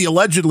alleged. But the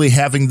allegedly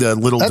having the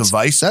little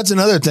device. That's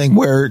another thing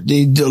where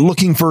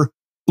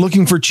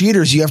looking for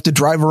cheaters, you have to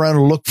drive around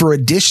and look for a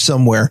dish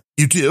somewhere.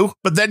 You do,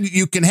 but then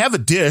you can have a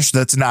dish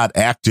that's not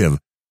active.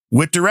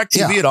 With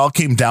DirecTV, it all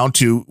came down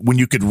to when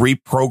you could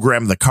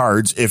reprogram the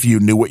cards if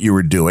you knew what you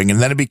were doing.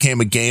 And then it became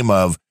a game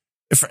of,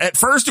 at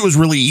first it was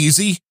really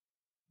easy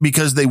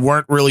because they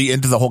weren't really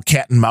into the whole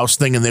cat and mouse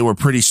thing, and they were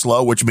pretty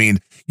slow, which means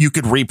you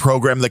could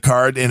reprogram the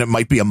card and it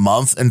might be a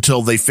month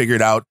until they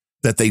figured out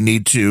that they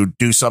need to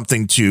do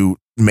something to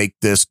make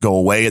this go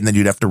away, and then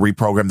you'd have to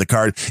reprogram the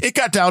card. It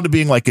got down to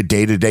being like a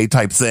day-to-day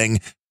type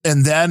thing.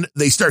 And then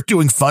they start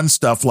doing fun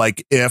stuff,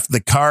 like if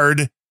the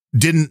card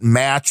didn't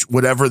match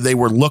whatever they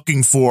were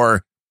looking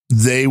for,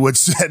 they would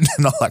send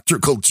an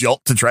electrical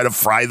jolt to try to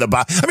fry the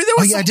box. I mean, there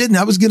was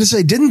I was going to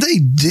say, didn't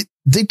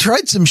they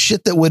tried some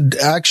shit that would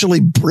actually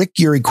brick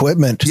your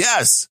equipment?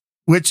 Yes.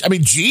 Which, I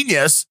mean,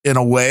 genius in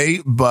a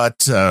way,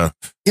 but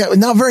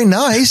not very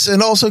nice,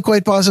 and also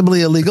quite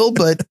possibly illegal,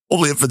 but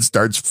only if it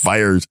starts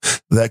fires.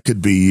 That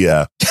could be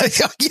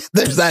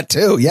there's that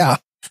too. Yeah.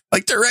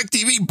 Like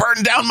DirecTV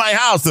burned down my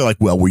house. They're like,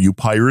 well, were you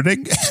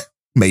pirating?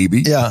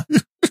 Maybe. Yeah.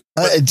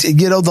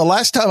 The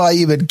last time I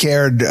even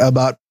cared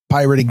about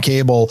pirating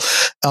cable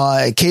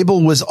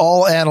was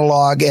all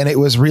analog, and it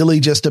was really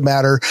just a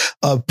matter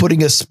of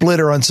putting a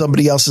splitter on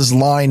somebody else's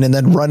line and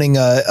then running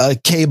a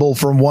cable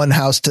from one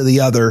house to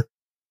the other.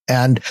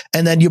 And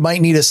then you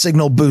might need a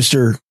signal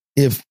booster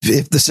if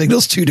the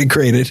signal's too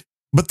degraded.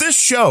 But this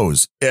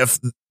shows if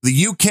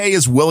the UK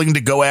is willing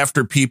to go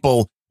after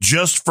people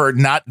just for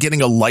not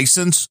getting a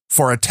license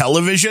for a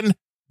television,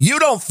 you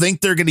don't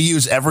think they're going to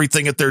use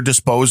everything at their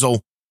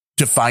disposal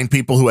to find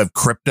people who have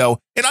crypto.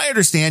 And I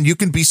understand you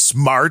can be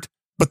smart,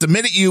 but the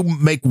minute you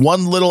make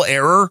one little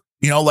error,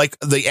 like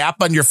the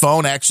app on your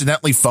phone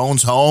accidentally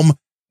phones home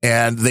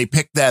and they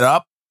pick that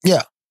up.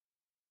 Yeah.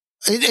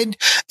 And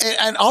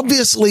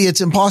obviously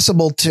it's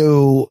impossible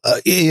to,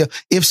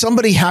 if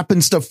somebody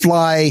happens to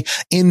fly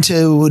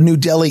into New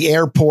Delhi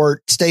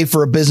airport, stay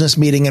for a business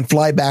meeting and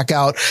fly back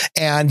out,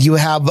 and you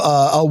have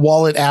a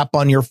wallet app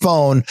on your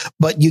phone,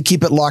 but you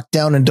keep it locked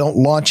down and don't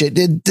launch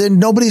it, then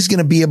nobody's going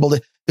to be able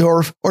to,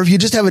 or if you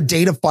just have a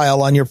data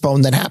file on your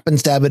phone that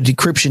happens to have a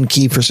decryption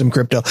key for some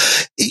crypto,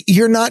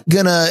 they're not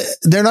going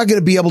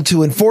to be able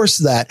to enforce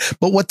that.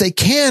 But what they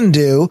can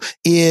do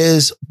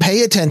is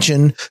pay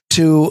attention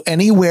to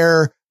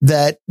anywhere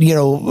that,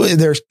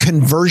 there's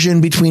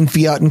conversion between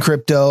fiat and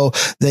crypto.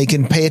 They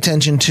can pay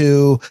attention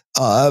to,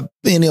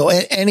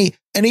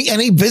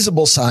 any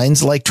visible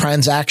signs like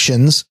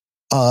transactions.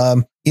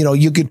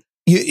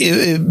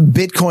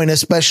 Bitcoin,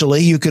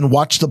 especially, you can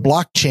watch the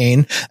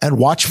blockchain and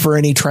watch for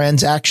any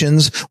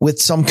transactions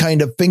with some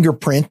kind of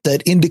fingerprint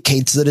that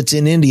indicates that it's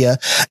in India.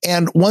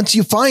 And once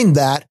you find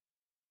that,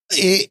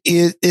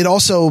 it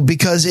also,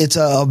 because it's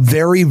a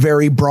very,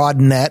 very broad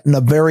net and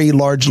a very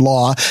large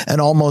law, and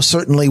almost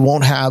certainly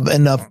won't have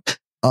enough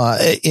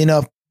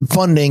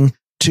funding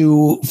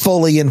to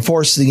fully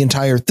enforce the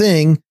entire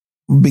thing,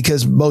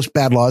 because most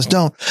bad laws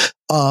don't.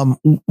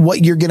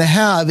 What you're going to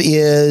have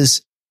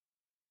is,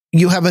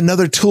 you have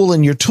another tool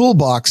in your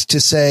toolbox to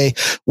say,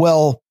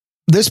 well,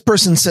 this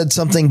person said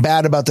something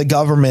bad about the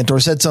government or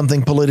said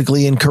something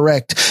politically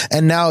incorrect,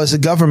 and now as a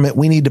government,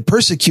 we need to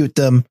persecute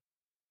them.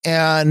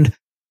 And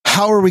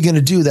how are we going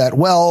to do that?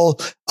 Well,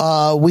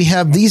 we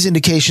have these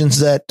indications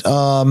that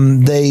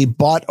they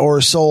bought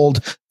or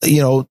sold,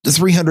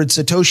 300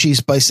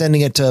 Satoshis by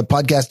sending it to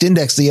Podcast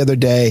Index the other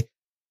day.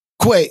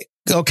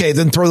 Okay,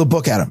 then throw the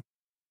book at them.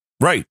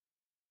 Right.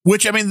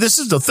 Which, this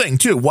is the thing,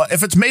 too. What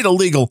if it's made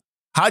illegal?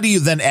 How do you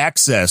then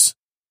access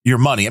your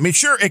money?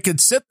 Sure, it could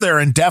sit there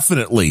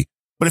indefinitely,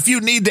 but if you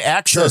need to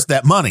access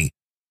that money,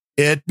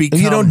 it becomes...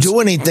 If you don't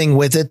do anything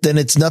with it, then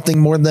it's nothing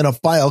more than a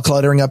file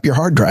cluttering up your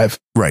hard drive.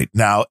 Right.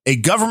 Now, a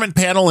government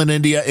panel in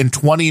India in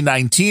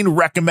 2019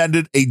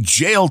 recommended a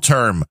jail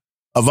term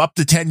of up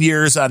to 10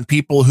 years on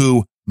people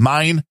who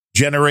mine,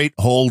 generate,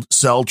 hold,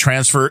 sell,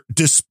 transfer,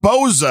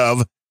 dispose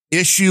of,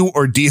 issue,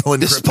 or deal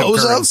in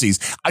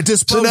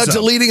cryptocurrencies. So now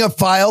deleting a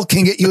file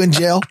can get you in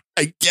jail?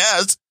 I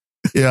guess.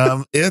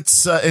 Yeah,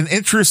 it's an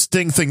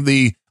interesting thing.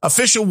 The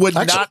official would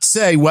not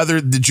say whether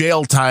the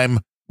jail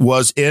time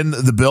was in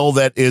the bill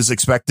that is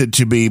expected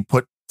to be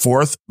put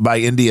forth by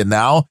India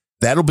now.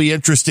 That'll be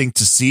interesting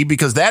to see,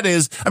 because that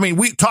is,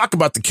 we talk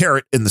about the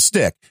carrot and the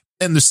stick.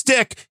 And the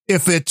stick,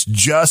 if it's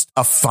just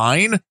a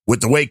fine,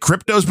 with the way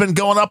crypto's been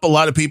going up, a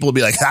lot of people will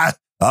be like,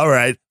 all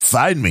right,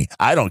 fine me.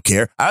 I don't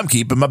care. I'm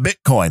keeping my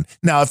Bitcoin.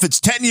 Now, if it's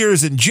 10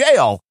 years in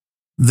jail,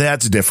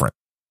 that's different.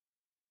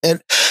 And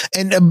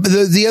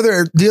the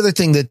other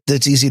thing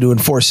that's easy to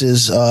enforce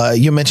is,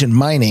 you mentioned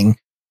mining.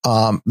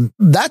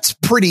 That's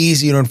pretty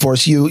easy to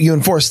enforce. You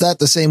enforce that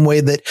the same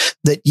way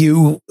that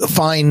you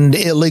find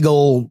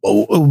illegal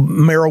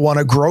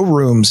marijuana grow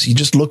rooms. You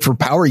just look for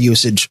power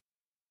usage.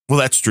 Well,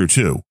 that's true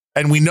too.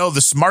 And we know the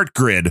smart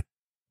grid,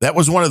 that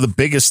was one of the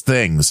biggest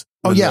things.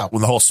 When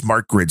the whole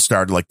smart grid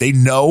started, like, they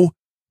know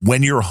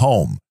when you're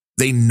home.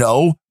 They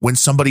know when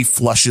somebody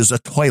flushes a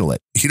toilet,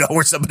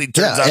 where somebody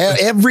turns out.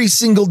 Every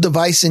single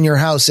device in your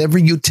house,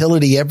 every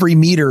utility, every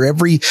meter,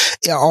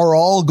 are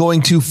all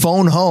going to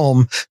phone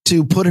home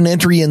to put an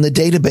entry in the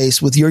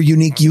database with your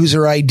unique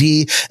user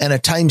ID and a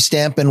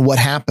timestamp and what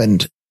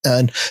happened.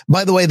 And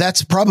by the way,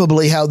 that's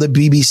probably how the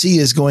BBC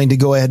is going to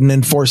go ahead and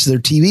enforce their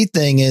TV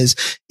thing is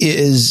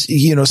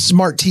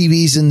smart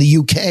TVs in the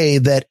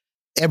UK, that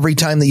every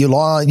time that you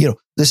log,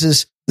 this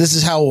is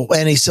how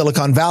any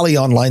Silicon Valley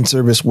online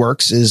service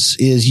works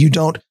is you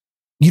don't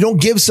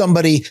give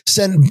somebody,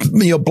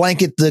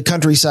 blanket the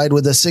countryside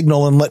with a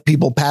signal and let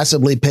people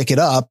passively pick it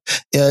up.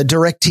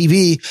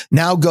 DirecTV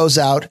now goes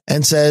out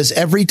and says,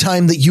 every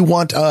time that you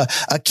want a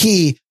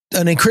key,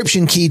 an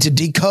encryption key to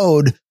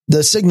decode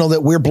the signal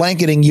that we're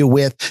blanketing you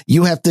with,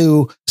 you have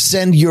to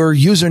send your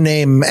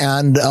username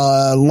and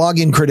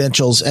login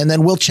credentials, and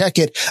then we'll check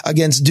it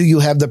against, do you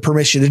have the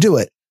permission to do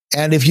it?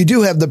 And if you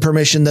do have the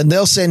permission, then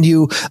they'll send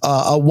you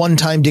a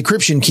one-time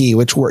decryption key,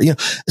 which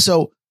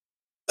so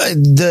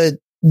the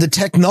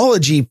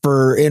technology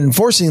for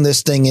enforcing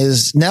this thing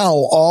is now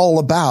all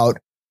about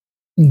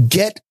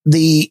get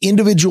the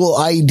individual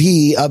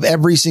ID of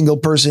every single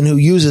person who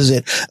uses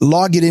it,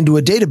 log it into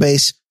a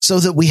database so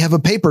that we have a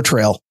paper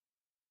trail.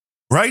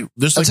 Right.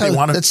 Just like they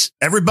want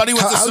everybody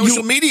with a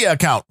social media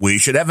account. We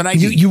should have an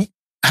ID.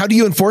 How do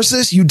you enforce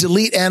this? You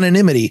delete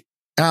anonymity.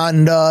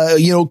 And,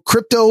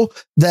 crypto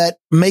that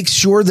makes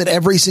sure that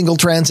every single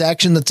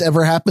transaction that's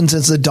ever happened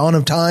since the dawn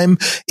of time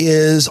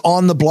is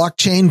on the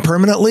blockchain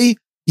permanently.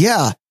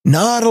 Yeah,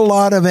 not a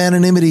lot of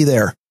anonymity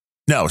there.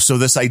 No. So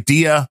this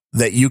idea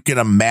that you can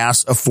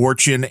amass a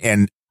fortune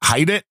and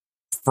hide it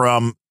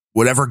from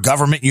whatever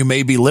government you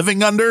may be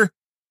living under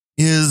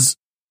is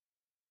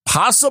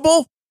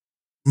possible,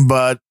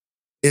 but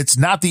it's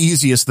not the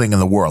easiest thing in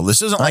the world.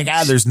 This isn't like,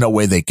 there's no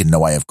way they can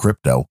know I have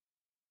crypto.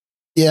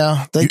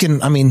 Yeah, they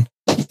can. I mean,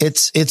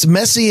 it's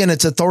messy and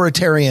it's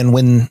authoritarian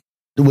when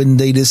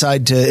they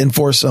decide to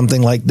enforce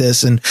something like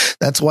this. And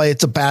that's why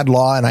it's a bad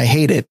law and I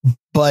hate it.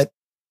 But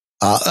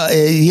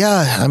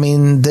yeah, I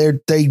mean,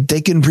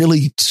 they can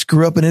really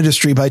screw up an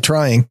industry by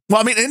trying. Well,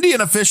 I mean,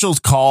 Indian officials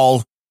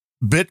call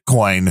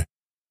Bitcoin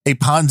a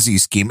Ponzi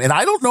scheme. And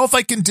I don't know if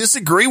I can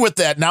disagree with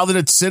that now that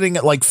it's sitting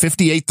at like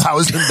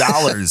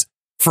 $58,000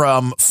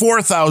 from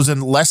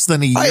 $4,000 less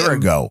than a year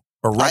ago.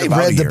 Or right I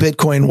read the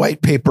Bitcoin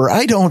white paper.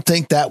 I don't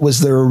think that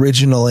was their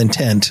original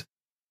intent.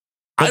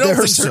 But I don't there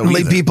think are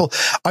certainly so people.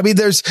 I mean,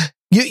 there's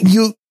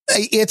you.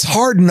 It's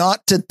hard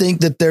not to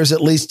think that there's at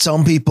least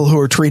some people who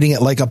are treating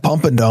it like a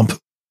pump and dump.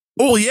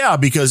 Oh, yeah,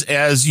 because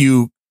as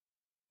you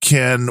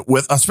can,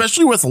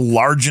 especially with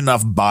large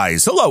enough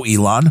buys. Hello,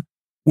 Elon.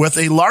 With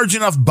a large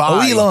enough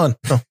buy, Elon.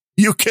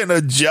 You can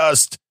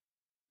adjust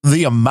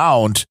the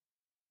amount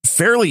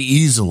fairly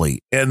easily.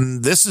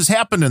 And this has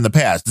happened in the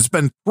past. It's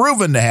been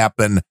proven to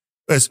happen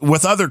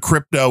with other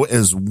crypto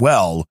as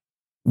well,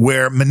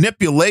 where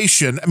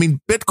manipulation, I mean,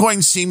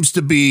 Bitcoin seems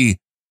to be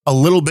a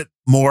little bit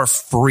more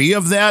free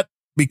of that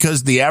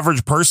because the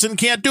average person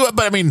can't do it.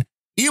 But I mean,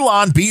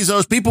 Elon,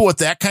 Bezos, people with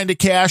that kind of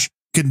cash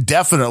can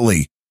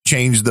definitely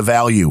change the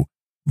value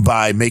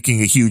by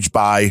making a huge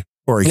buy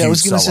or a huge sell. I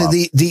was going to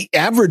say the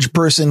average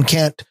person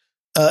can't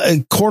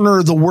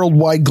corner the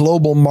worldwide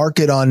global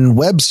market on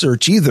web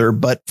search either.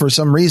 But for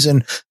some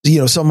reason,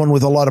 someone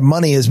with a lot of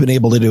money has been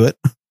able to do it.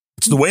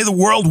 It's the way the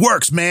world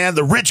works, man.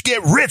 The rich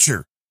get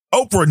richer.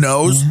 Oprah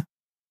knows.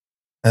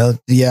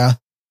 Yeah.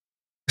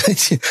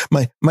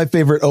 my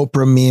favorite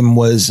Oprah meme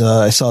was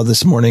I saw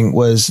this morning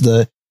was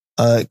the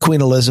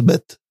Queen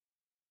Elizabeth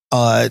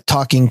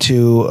talking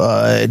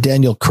to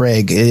Daniel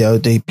Craig.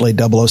 They played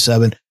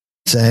 007,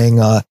 saying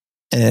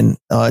and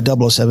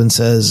 007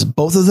 says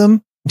both of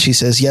them. She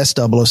says yes,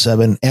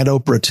 007 and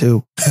Oprah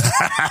too.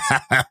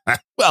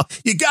 Well,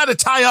 you got to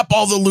tie up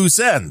all the loose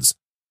ends.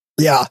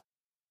 Yeah.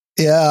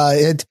 Yeah,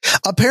 it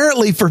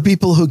apparently for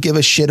people who give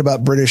a shit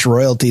about British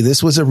royalty,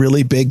 this was a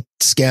really big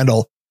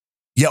scandal.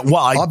 Yeah, well,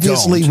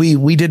 obviously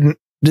we didn't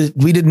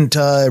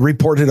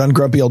report it on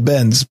Grumpy Old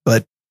Ben's,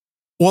 but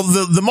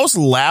the most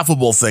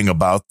laughable thing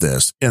about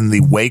this in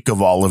the wake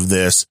of all of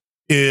this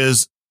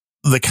is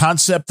the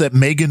concept that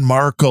Meghan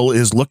Markle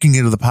is looking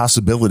into the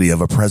possibility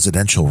of a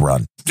presidential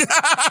run.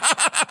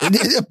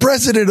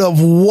 President of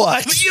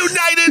what? The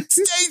United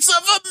States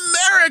of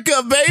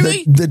America,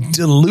 baby. The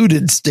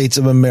deluded states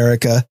of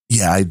America.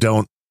 Yeah, I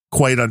don't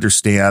quite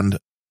understand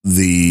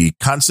the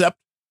concept.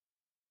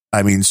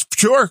 I mean,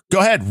 sure, go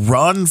ahead,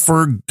 run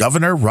for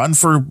governor, run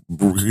for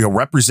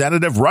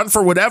representative, run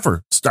for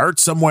whatever. Start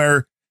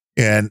somewhere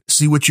and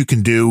see what you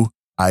can do.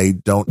 I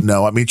don't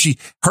know. I mean,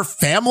 her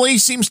family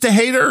seems to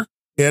hate her.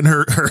 And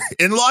her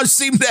in-laws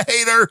seem to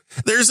hate her.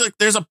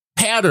 There's a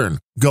pattern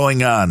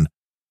going on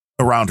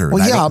around her.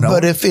 Well, yeah,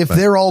 but if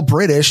they're all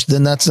British,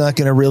 then that's not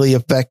going to really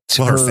affect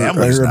her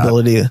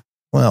ability.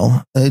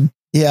 Well,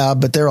 yeah,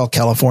 but they're all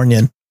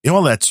Californian. Yeah,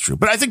 well, that's true.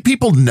 But I think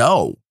people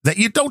know that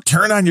you don't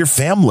turn on your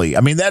family.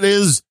 I mean, that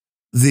is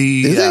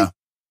the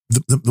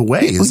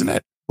way, isn't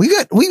it? We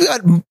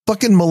got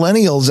fucking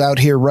millennials out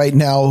here right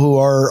now who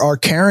are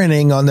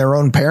Karening on their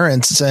own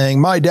parents saying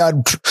my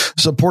dad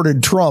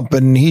supported Trump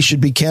and he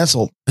should be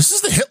canceled. This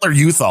is the Hitler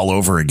Youth all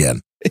over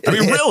again. I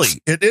mean, really,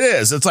 it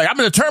is. It's like, I'm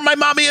going to turn my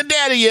mommy and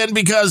daddy in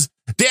because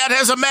dad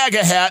has a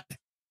MAGA hat.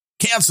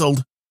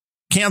 Canceled.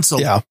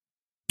 Yeah.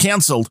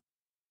 Canceled.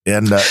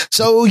 And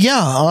so,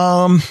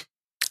 yeah,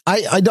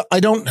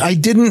 I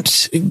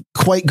didn't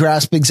quite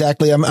grasp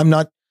exactly. I'm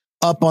not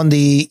up on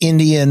the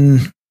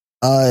Indian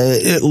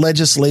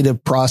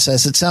legislative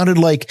process. It sounded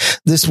like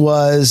this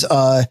was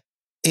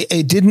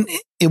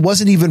it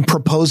wasn't even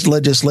proposed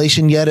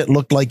legislation yet. It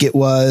looked like it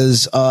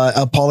was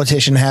a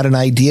politician had an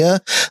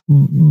idea,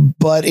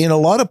 but in a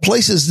lot of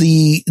places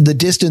the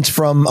distance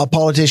from a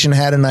politician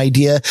had an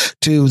idea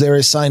to there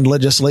is signed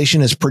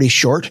legislation is pretty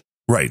short.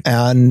 Right.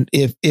 And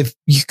if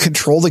you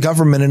control the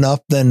government enough,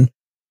 then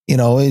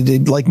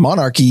like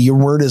monarchy, your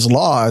word is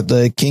law.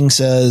 The king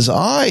says,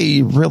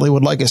 I really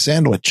would like a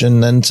sandwich.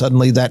 And then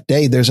suddenly that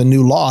day there's a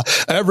new law.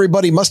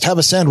 Everybody must have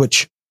a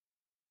sandwich.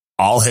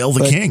 All hail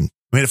the king.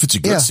 I mean, if it's a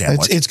good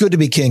sandwich. It's good to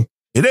be king.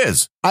 It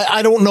is.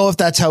 I don't know if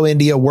that's how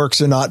India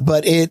works or not,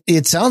 but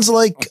it sounds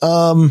like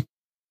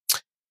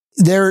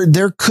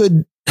there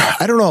could,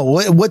 I don't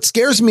know. What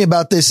scares me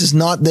about this is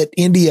not that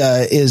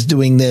India is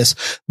doing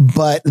this,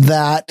 but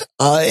that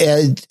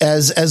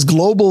as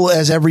global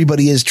as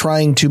everybody is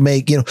trying to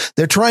make,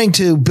 they're trying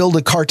to build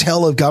a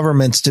cartel of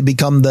governments to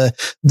become the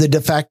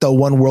de facto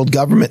one world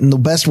government. And the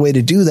best way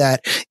to do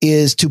that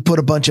is to put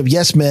a bunch of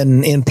yes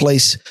men in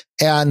place.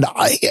 And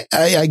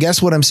I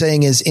guess what I'm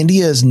saying is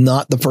India is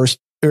not the first,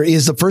 or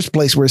is the first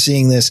place we're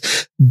seeing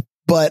this.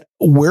 But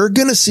we're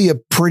going to see a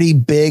pretty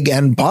big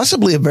and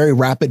possibly a very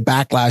rapid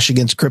backlash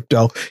against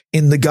crypto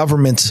in the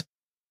governments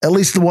At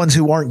least the ones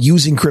who aren't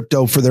using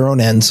crypto for their own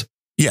ends.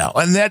 Yeah.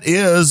 And that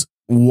is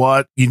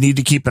what you need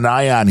to keep an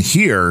eye on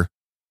here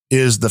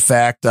is the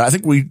fact that I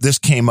think this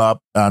came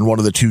up on one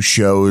of the two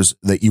shows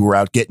that you were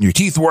out getting your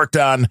teeth worked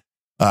on,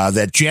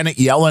 that Janet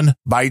Yellen,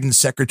 Biden's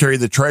Secretary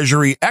of the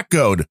Treasury,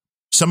 echoed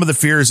some of the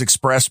fears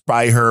expressed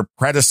by her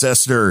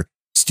predecessor,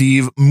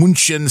 Steve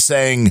Mnuchin,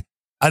 saying,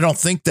 I don't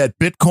think that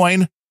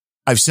Bitcoin,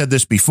 I've said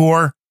this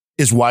before,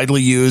 is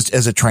widely used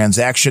as a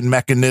transaction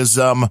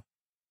mechanism.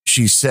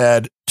 She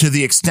said, to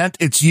the extent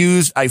it's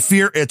used, I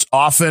fear it's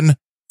often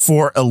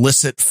for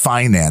illicit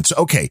finance.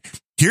 Okay,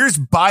 here's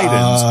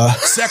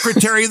Biden's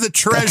Secretary of the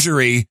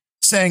Treasury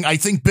saying, I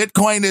think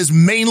Bitcoin is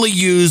mainly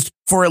used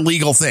for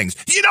illegal things.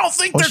 You don't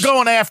think they're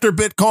going after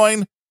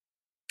Bitcoin?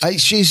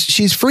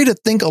 She's free to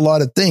think a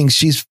lot of things.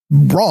 She's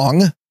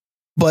wrong.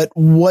 But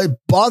what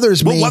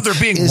bothers me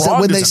is that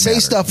when they say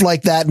stuff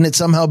like that and it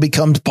somehow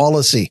becomes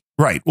policy.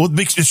 Right. Well,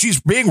 because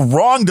she's being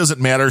wrong doesn't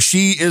matter.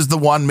 She is the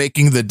one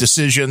making the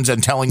decisions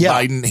and telling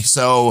Biden.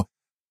 So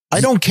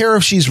I don't care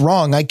if she's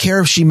wrong. I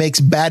care if she makes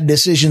bad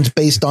decisions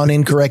based on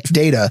incorrect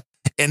data.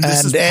 And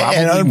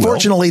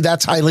unfortunately,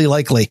 that's highly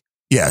likely.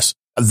 Yes,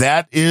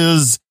 that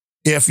is.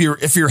 If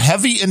you're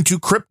heavy into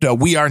crypto,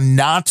 we are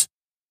not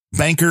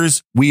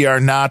bankers. We are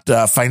not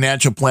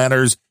financial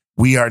planners.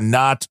 We are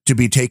not to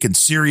be taken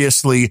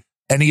seriously.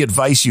 Any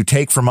advice you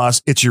take from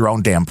us, it's your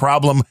own damn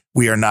problem.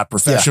 We are not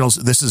professionals.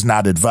 Yeah. This is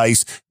not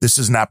advice. This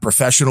is not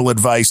professional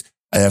advice.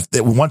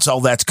 Once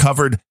all that's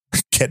covered,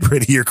 get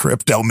rid of your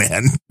crypto,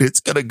 man. It's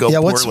going to go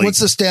poorly. What's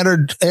the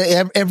standard?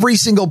 Every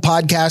single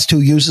podcast who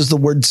uses the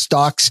word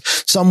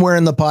stocks, somewhere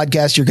in the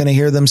podcast, you're going to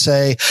hear them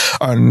say,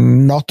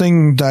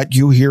 nothing that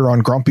you hear on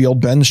Grumpy Old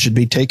Ben's should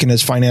be taken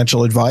as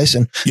financial advice.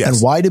 And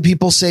why do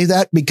people say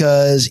that?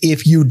 Because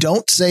if you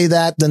don't say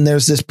that, then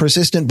there's this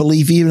persistent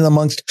belief, even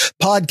amongst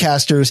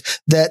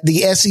podcasters, that the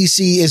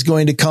SEC is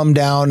going to come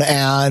down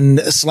and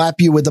slap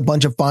you with a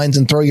bunch of fines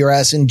and throw your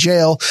ass in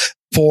jail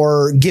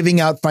for giving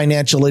out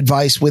financial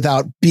advice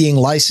without being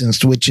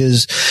licensed, which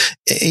is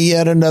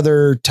yet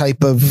another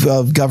type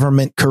of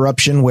government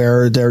corruption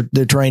where they're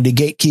trying to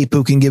gatekeep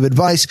who can give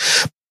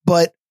advice.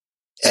 But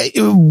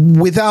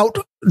without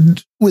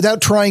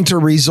trying to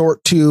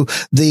resort to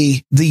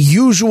the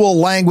usual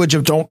language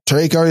of don't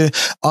take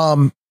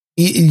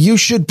you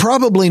should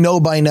probably know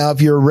by now,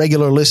 if you're a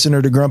regular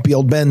listener to Grumpy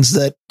Old Ben's,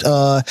 that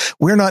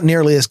we're not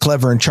nearly as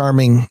clever and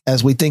charming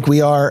as we think we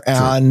are. True.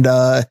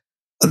 And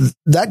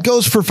that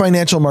goes for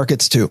financial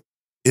markets too.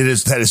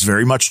 That is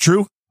very much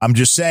true. I'm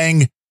just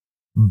saying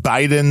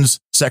Biden's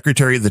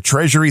Secretary of the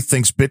Treasury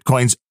thinks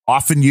Bitcoin's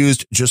often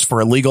used just for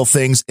illegal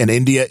things, and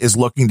India is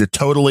looking to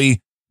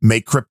totally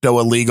make crypto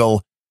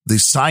illegal. The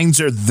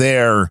signs are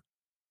there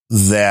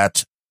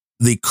that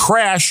the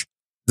crash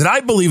that I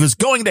believe is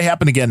going to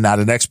happen again, not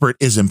an expert,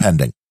 is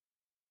impending.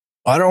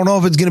 I don't know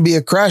if it's going to be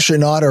a crash or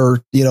not,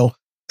 or,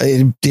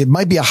 it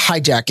might be a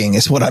hijacking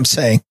is what I'm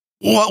saying.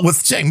 Well, with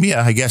saying,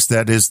 I guess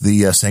that is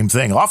the same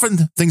thing.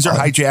 Often things are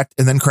hijacked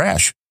and then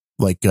crash.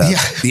 Like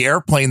the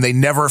airplane they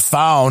never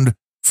found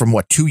from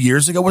 2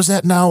 years ago was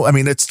that now? I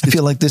mean, I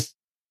feel like this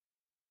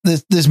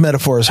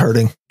metaphor is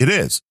hurting. It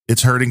is.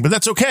 It's hurting, but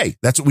that's okay.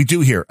 That's what we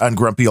do here on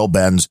Grumpy Old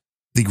Ben's,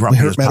 the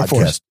Grumpiest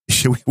podcast.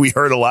 We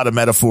heard a lot of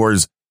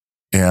metaphors,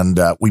 and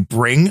we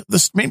bring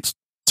this.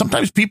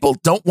 Sometimes people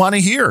don't want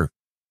to hear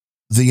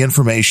the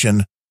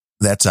information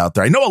that's out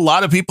there. I know a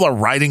lot of people are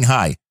riding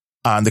high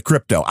on the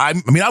crypto.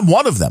 I'm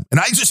one of them, and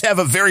I just have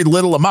a very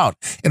little amount,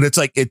 and it's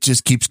like, it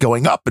just keeps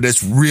going up, and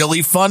it's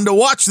really fun to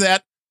watch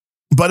that.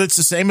 But it's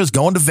the same as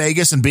going to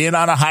Vegas and being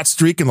on a hot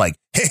streak and like,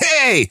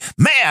 hey,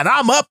 man,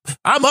 I'm up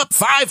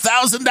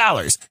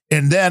 $5,000.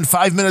 And then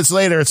 5 minutes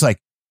later, it's like,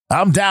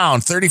 I'm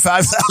down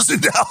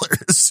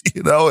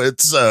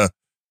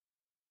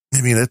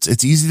 $35,000.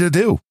 It's easy to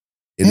do.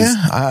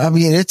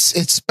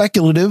 It's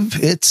speculative.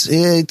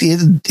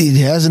 It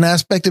has an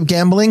aspect of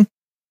gambling.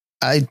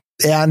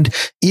 And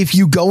if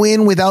you go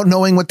in without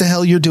knowing what the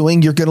hell you're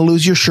doing, you're going to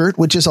lose your shirt,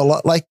 which is a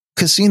lot like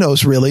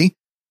casinos, really.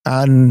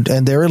 And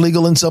they're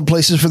illegal in some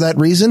places for that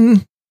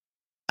reason.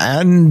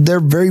 And they're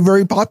very,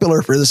 very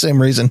popular for the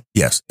same reason.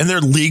 Yes. And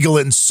they're legal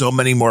in so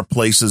many more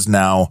places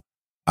now.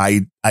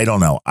 I don't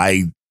know.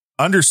 I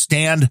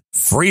understand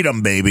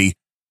freedom, baby.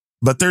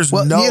 But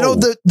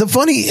the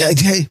funny,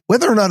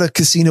 whether or not a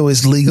casino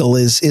is legal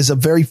is a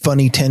very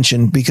funny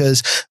tension,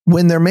 because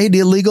when they're made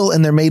illegal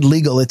and they're made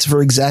legal, it's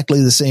for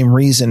exactly the same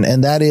reason.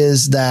 And that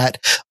is that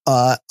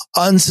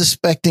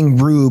unsuspecting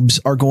rubes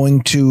are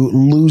going to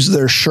lose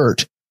their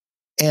shirt.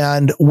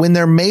 And when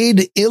they're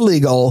made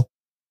illegal,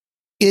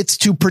 it's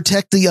to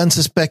protect the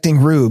unsuspecting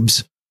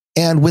rubes.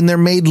 And when they're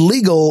made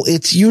legal,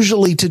 it's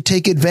usually to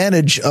take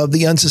advantage of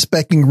the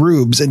unsuspecting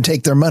rubes and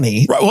take their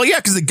money. Right. Well, yeah,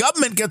 because the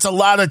government gets a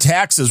lot of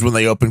taxes when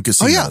they open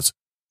casinos.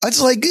 Oh, yeah. It's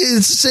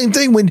the same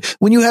thing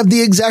when you have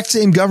the exact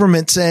same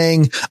government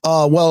saying,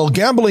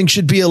 gambling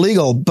should be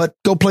illegal, but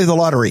go play the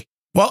lottery.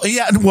 Well,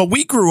 yeah. Well,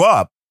 we grew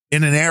up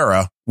in an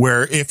era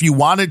where if you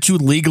wanted to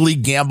legally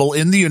gamble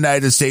in the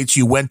United States,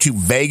 you went to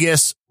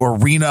Vegas or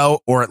Reno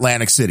or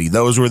Atlantic City.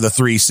 Those were the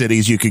 3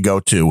 cities you could go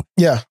to.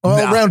 Yeah. Well,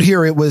 Now- around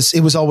here, it was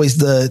always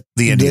the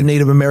Indian.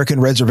 Native American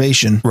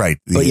reservation. Right.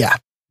 But yeah.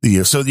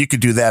 So you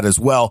could do that as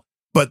well.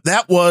 But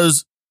that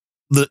was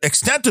the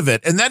extent of it.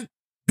 And then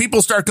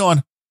people start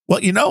going, well,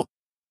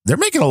 they're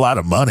making a lot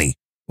of money.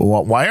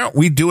 Well, why aren't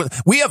we doing?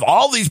 We have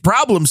all these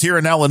problems here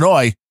in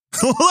Illinois.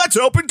 Let's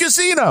open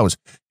casinos.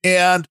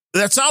 And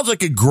that sounds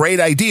like a great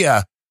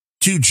idea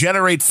to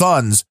generate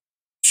funds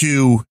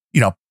to,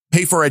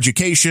 pay for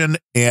education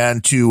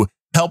and to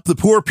help the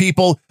poor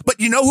people. But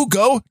you know who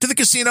go to the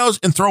casinos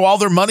and throw all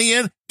their money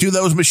in to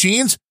those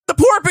machines? The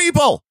poor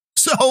people.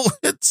 So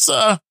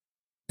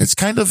it's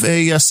kind of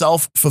a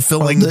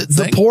self-fulfilling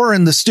the poor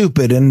and the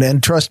stupid.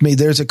 And trust me,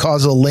 there's a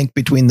causal link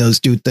between those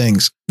two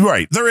things.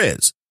 Right. There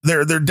is.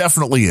 There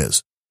definitely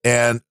is.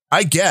 And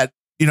I get,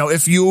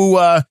 if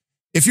you're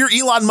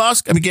Elon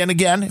Musk,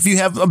 again, if you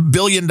have $1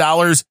 billion,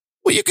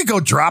 well, you could go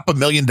drop $1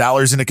 million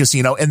in a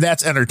casino and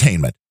that's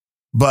entertainment.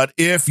 But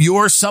if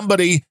you're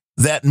somebody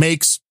that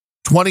makes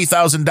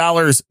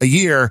 $20,000 a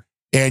year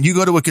and you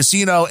go to a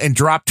casino and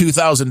drop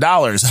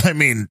 $2,000, I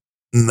mean,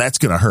 that's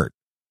going to hurt.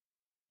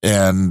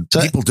 And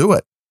people do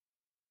it.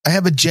 I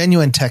have a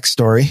genuine tech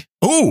story.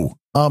 Ooh.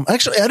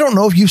 Actually, I don't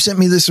know if you sent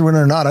me this one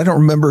or not. I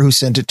don't remember who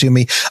sent it to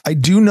me. I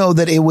do know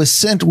that it was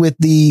sent with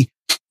the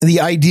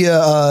idea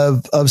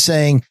of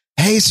saying,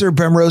 hey, Sir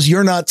Bemrose,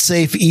 you're not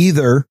safe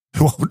either.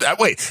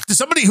 Wait,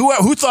 somebody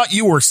who thought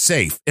you were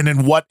safe and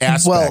in what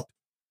aspect? Well,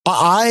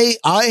 I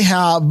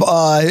have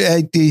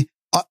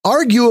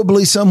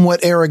arguably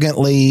somewhat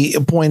arrogantly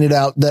pointed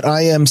out that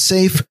I am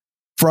safe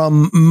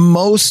from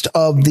most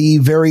of the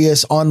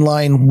various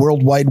online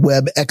World Wide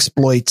Web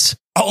exploits.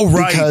 Oh,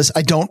 right. Because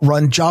I don't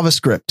run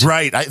JavaScript.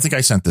 Right. I think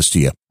I sent this to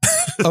you.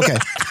 Okay.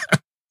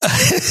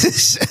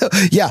 So,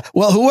 yeah.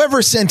 Well,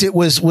 whoever sent it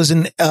was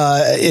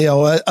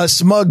a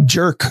smug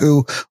jerk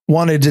who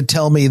wanted to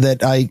tell me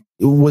that I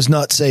was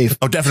not safe.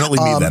 Oh,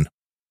 definitely me then.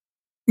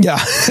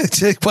 Yeah.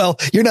 Well,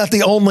 you're not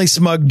the only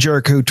smug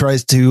jerk who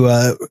tries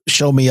to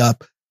show me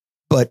up,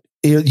 but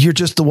you're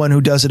just the one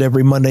who does it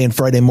every Monday and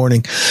Friday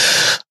morning.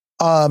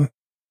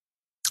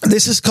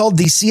 This is called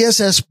the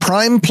CSS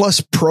Prime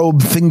plus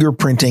Probe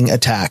fingerprinting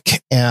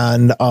attack,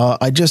 and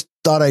I just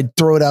thought I'd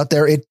throw it out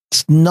there.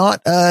 It's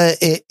not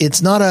a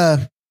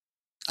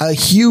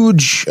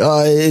huge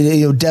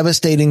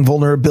devastating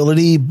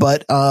vulnerability,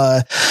 but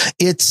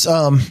it's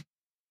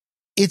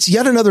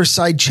yet another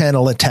side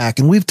channel attack,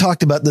 and we've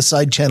talked about the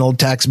side channel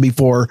attacks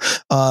before.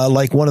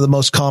 Like one of the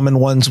most common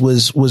ones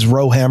was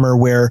Rowhammer,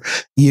 where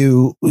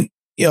you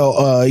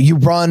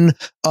run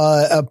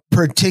a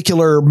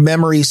particular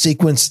memory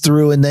sequence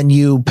through, and then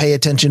you pay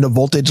attention to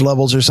voltage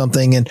levels or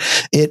something. And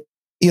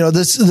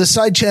the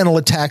side channel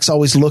attacks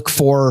always look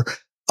for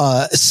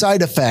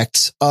side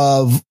effects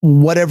of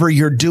whatever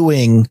you're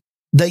doing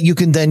that you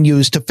can then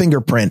use to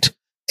fingerprint.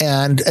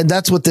 And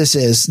that's what this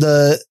is.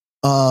 The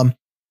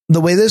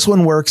way this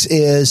one works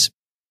is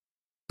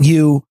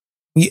obviously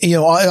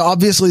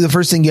the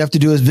first thing you have to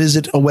do is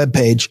visit a web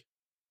page.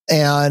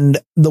 And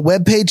the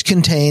web page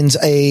contains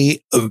an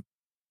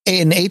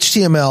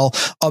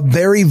HTML, a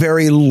very,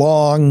 very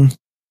long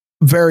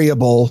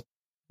variable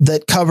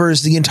that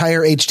covers the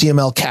entire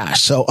HTML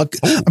cache. So, a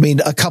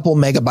couple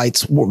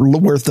megabytes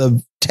worth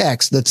of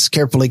text that's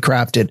carefully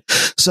crafted.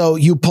 So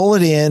you pull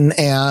it in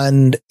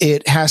and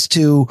it has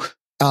to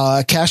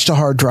cache to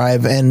hard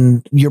drive,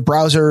 and your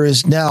browser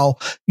is now,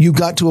 you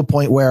got to a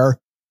point where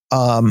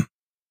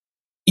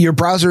your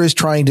browser is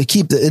trying to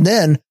keep it. And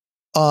then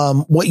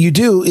what you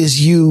do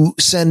is you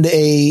send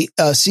a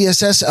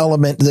CSS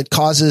element that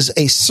causes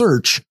a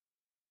search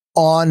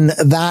on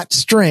that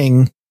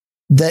string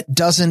that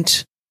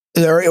doesn't,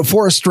 or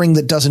for a string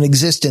that doesn't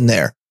exist in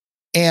there.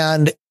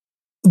 And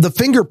the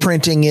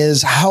fingerprinting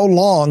is how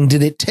long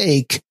did it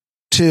take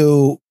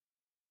to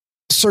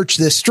search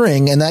this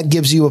string, and that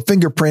gives you a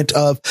fingerprint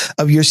of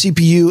your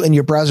CPU and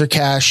your browser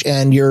cache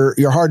and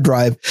your hard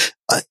drive,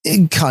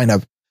 kind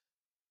of.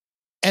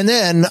 And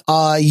then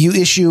you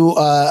issue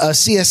a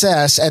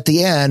CSS at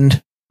the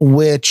end,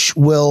 which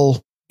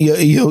will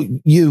you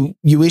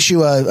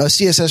issue a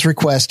CSS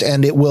request,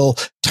 and it will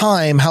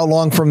time how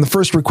long from the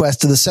first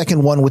request to the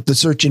second one with the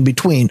search in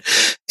between.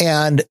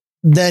 And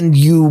then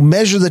you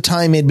measure the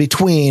time in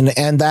between,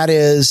 and that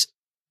is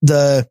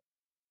the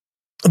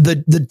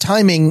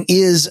timing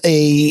is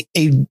a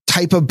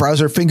type of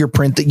browser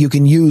fingerprint that you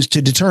can use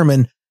to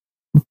determine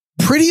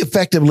pretty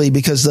effectively,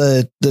 because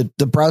the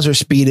browser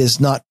speed is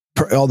not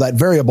all that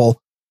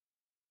variable,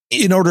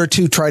 in order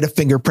to try to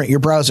fingerprint your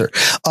browser.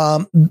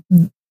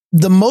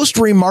 The most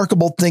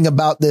remarkable thing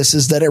about this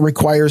is that it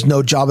requires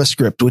no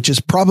JavaScript, which is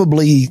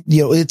probably,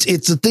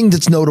 it's a thing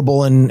that's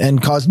notable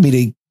and caused me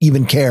to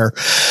even care.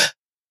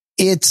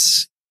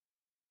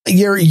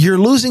 You're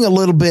losing a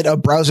little bit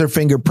of browser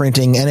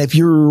fingerprinting. And if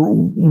you're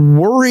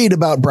worried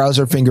about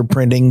browser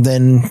fingerprinting,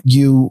 then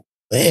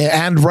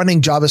and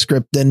running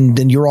JavaScript,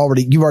 then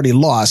you've already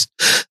lost.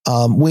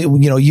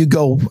 You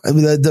go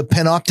the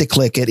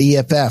panopticlick at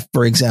EFF,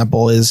 for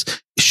example,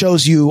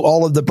 shows you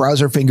all of the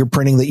browser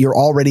fingerprinting that you're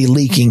already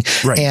leaking.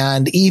 Right.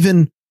 And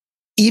even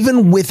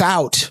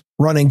without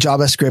running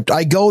JavaScript,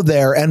 I go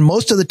there and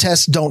most of the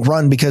tests don't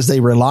run because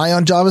they rely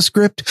on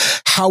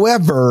JavaScript.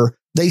 However,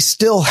 they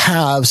still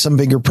have some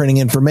fingerprinting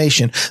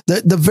information.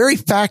 The very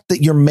fact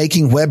that you're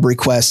making web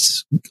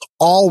requests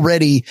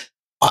already,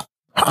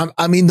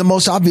 the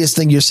most obvious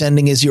thing you're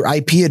sending is your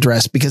IP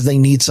address because they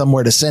need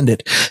somewhere to send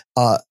it.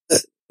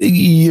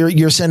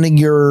 You're sending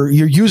your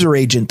user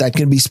agent that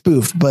can be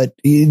spoofed, but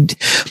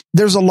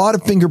there's a lot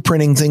of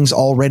fingerprinting things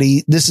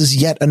already. This is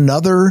yet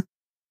another.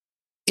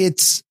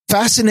 It's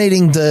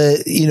fascinating.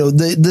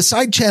 The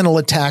side channel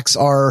attacks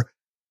are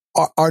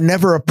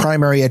never a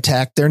primary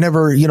attack. They're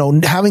never,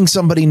 having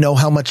somebody know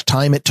how much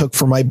time it took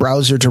for my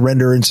browser to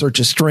render and search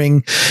a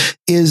string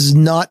is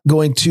not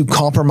going to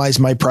compromise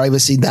my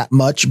privacy that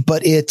much,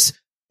 but it's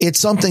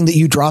something that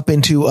you drop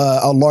into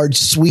a large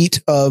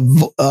suite of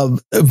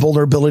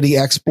vulnerability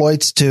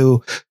exploits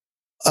to,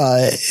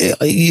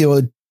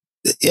 an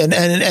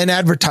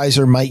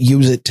advertiser might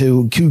use it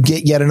to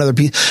get yet another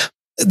piece.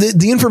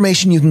 The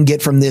information you can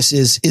get from this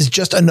is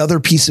just another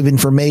piece of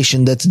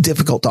information that's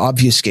difficult to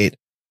obfuscate.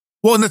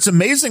 Well, and it's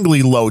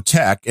amazingly low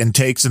tech and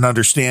takes an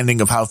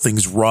understanding of how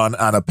things run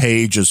on a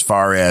page as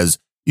far as,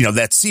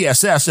 that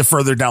CSS, if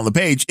further down the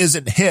page,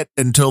 isn't hit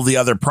until the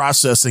other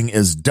processing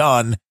is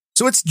done.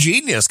 So it's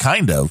genius,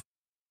 kind of.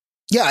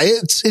 Yeah,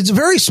 it's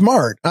very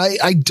smart.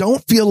 I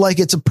don't feel like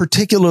it's a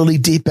particularly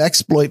deep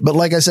exploit, but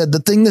like I said, the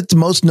thing that's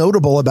most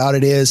notable about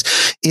it is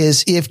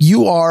if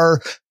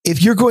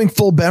you're going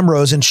full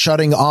Bemrose and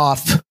shutting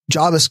off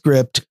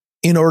JavaScript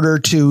in order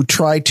to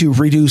try to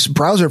reduce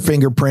browser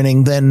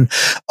fingerprinting, then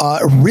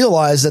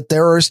realize that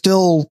there are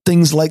still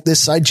things like this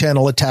side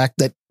channel attack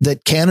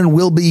that can and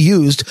will be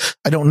used.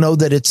 I don't know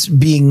that it's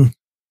being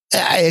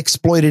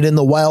exploited in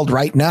the wild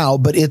right now,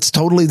 but it's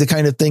totally the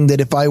kind of thing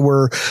that if I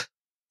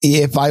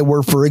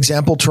were, for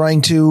example,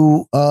 trying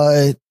to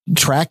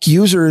track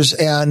users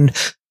and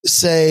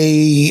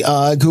say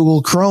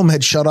Google Chrome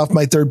had shut off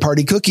my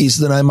third-party cookies,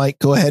 then I might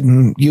go ahead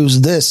and use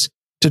this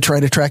to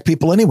try to track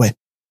people anyway.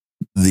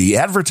 The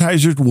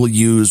advertisers will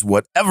use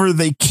whatever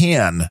they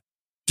can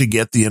to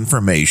get the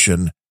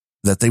information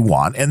that they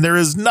want. And there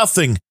is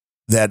nothing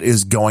that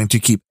is going to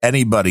keep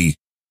anybody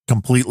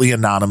completely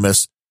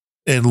anonymous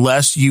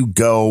unless you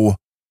go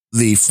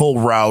the full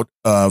route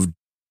of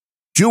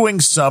doing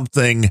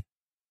something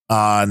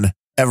on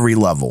every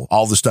level.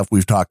 All the stuff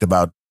we've talked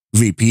about,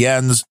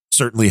 VPNs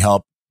certainly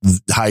help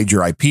hide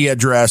your IP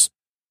address.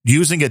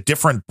 Using a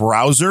different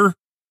browser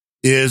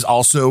is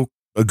also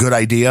a good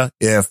idea.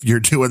 If you're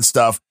doing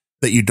stuff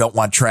that you don't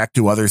want tracked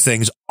to other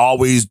things,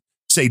 always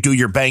say do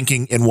your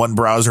banking in one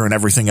browser and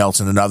everything else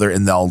in another,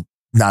 and they'll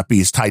not be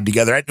as tied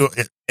together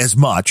as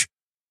much.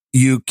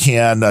 You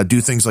can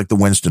do things like the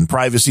Winston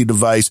privacy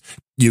device.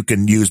 You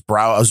can use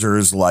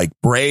browsers like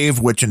Brave,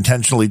 which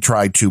intentionally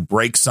try to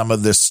break some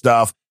of this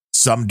stuff.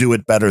 Some do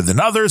it better than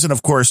others. And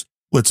of course,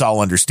 let's all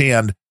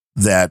understand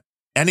that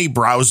any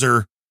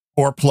browser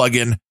or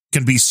plugin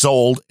can be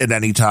sold at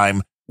any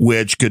time,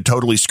 which could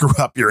totally screw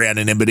up your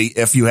anonymity.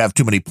 If you have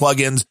too many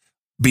plugins,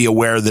 be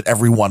aware that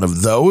every one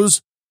of those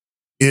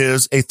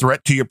is a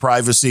threat to your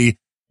privacy.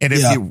 And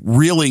if you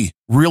really,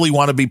 really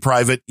want to be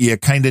private, you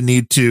kind of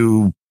need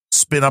to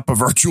spin up a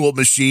virtual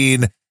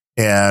machine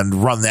and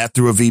run that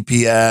through a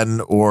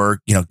VPN, or,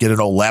 get an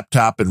old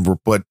laptop and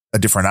put a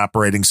different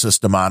operating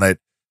system on it,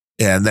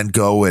 and then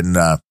go and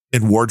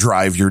war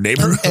drive your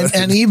neighborhood.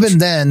 And even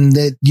then,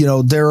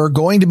 that there are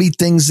going to be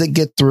things that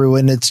get through,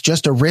 and it's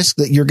just a risk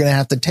that you're going to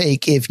have to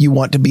take if you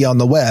want to be on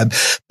the web,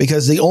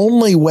 because the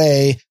only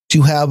way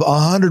to have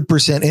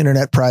 100%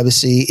 internet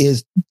privacy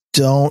is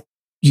don't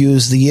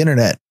use the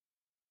internet.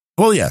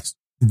 Well, yes.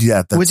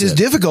 Yeah, which is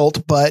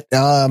difficult, but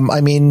there's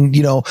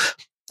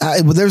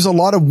a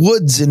lot of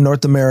woods in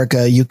North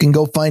America. You can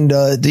go find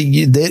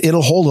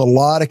it'll hold a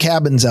lot of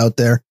cabins out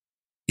there.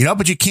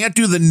 But you can't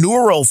do the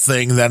neural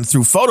thing then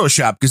through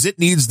Photoshop because it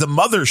needs the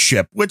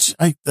mothership, which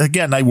I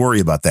worry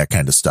about that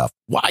kind of stuff.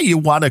 Why you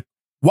want to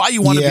be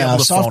able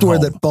to software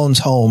phone home. that phones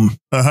home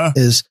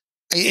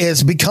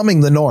is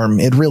becoming the norm.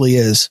 It really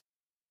is.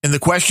 And the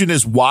question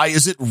is, why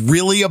is it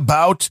really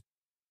about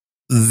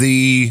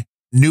the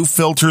new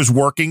filters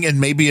working? And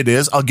maybe it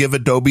is. I'll give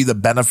Adobe the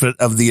benefit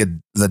of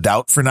the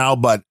doubt for now,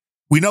 but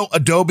we know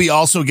Adobe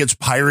also gets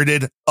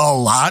pirated a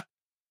lot.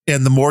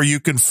 And the more you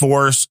can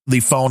force the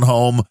phone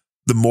home,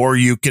 the more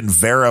you can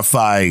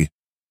verify,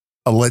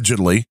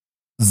 allegedly,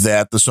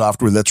 that the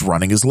software that's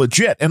running is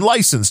legit and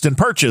licensed and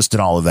purchased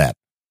and all of that.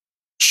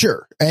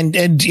 Sure. And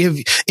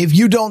if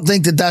you don't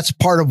think that that's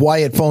part of why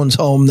it phones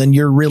home, then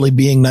you're really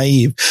being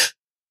naive.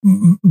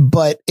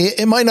 But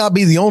it might not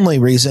be the only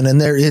reason.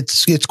 And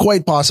it's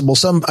quite possible.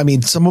 Some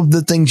of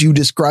the things you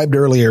described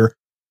earlier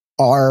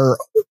are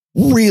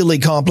really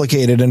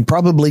complicated and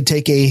probably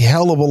take a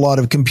hell of a lot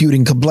of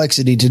computing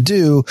complexity to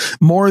do,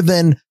 more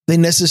than they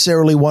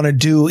necessarily want to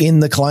do in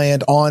the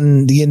client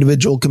on the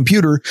individual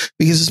computer,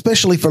 because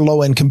especially for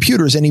low end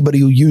computers, anybody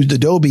who used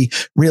Adobe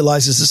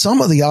realizes that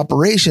some of the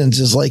operations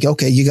is like,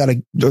 okay, you got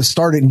to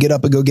start it and get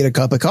up and go get a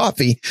cup of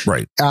coffee.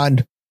 Right.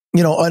 And,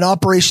 you know, an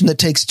operation that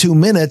takes 2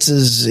 minutes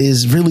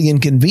is really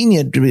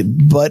inconvenient,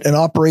 but an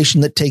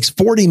operation that takes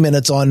 40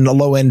 minutes on a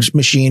low end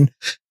machine,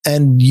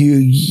 and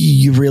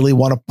you really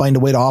want to find a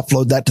way to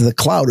offload that to the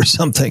cloud or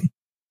something.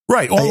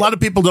 Right. Well, a lot of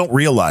people don't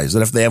realize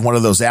that if they have one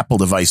of those Apple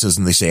devices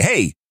and they say,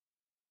 hey,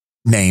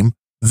 name,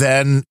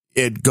 then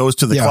it goes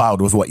to the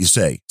cloud with what you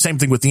say. Same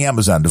thing with the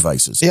Amazon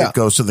devices. Yeah. It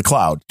goes to the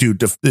cloud to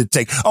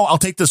take, I'll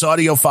take this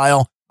audio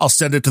file, I'll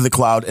send it to the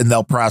cloud, and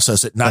they'll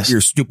process it, not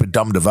your stupid,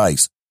 dumb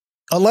device.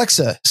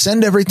 Alexa,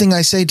 send everything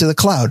I say to the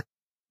cloud.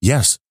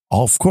 Yes,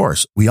 of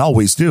course. We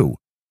always do.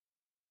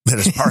 That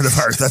is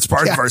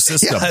part of our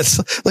system. Yeah,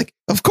 it's like,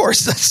 of course,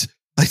 that's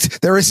like,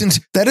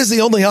 that is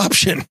the only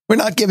option. We're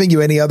not giving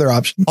you any other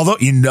option. Although,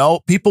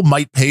 people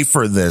might pay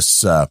for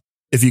this.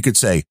 If you could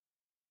say,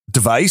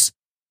 device,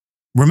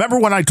 remember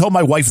when I told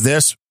my wife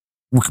this?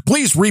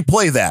 Please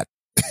replay that.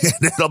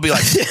 And it'll be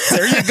like,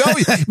 there you go.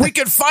 We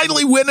can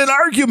finally win an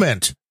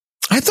argument.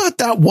 I thought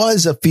that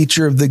was a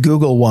feature of the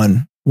Google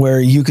one where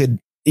you could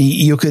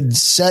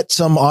set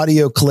some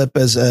audio clip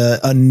as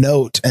a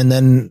note and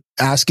then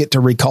ask it to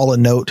recall a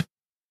note.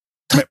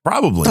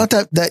 Probably.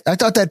 I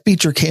thought that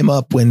feature came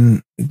up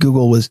when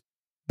Google was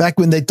back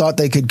when they thought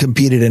they could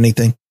compete at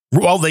anything.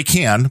 Well, they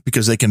can,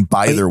 because they can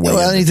buy their way in.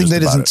 Anything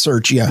that isn't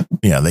search. Yeah.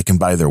 Yeah. They can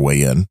buy their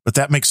way in, but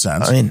that makes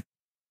sense.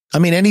 I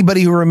mean,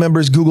 anybody who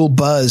remembers Google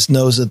Buzz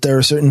knows that there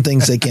are certain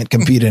things they can't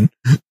compete in.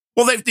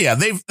 Well,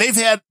 they've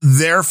had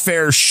their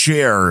fair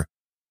share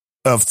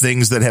of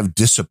things that have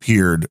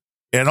disappeared,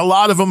 and a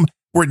lot of them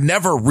were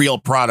never real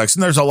products.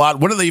 And there's a lot.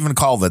 What do they even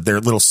call that? Their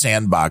little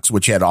sandbox,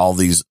 which had all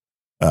these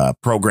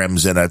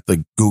programs in it,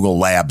 the Google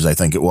Labs, I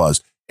think it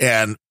was.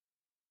 And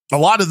a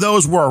lot of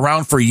those were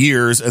around for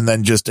years and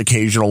then just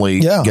occasionally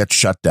get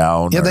shut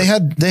down. Yeah,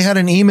 they had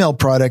an email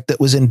product that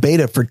was in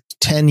beta for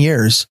 10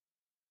 years.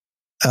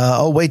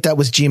 That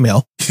was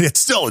Gmail. It's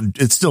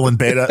still in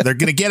beta. They're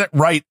going to get it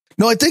right.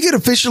 No, I think it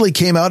officially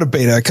came out of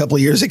beta a couple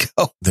of years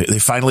ago. They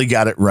finally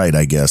got it right,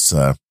 I guess.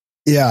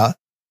 Yeah.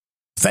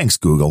 Thanks,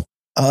 Google.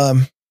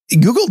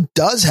 Google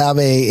does have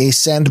a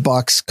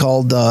sandbox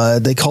called,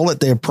 they call it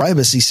their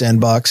privacy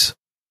sandbox.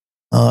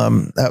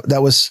 That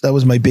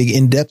was my big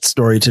in-depth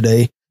story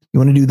today. You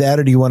want to do that,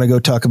 or do you want to go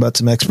talk about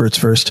some experts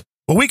first?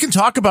 Well, we can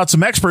talk about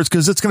some experts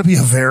because it's going to be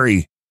a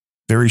very,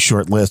 very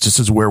short list. This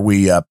is where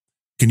we,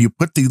 can you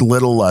put the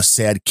little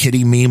sad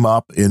kitty meme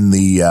up in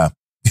the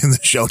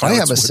show notes? I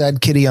have a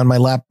sad kitty on my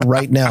lap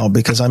right now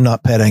because I'm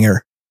not petting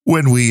her.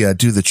 When we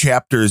do the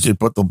chapters, you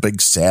put the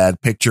big sad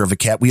picture of a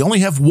cat. We only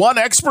have one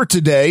expert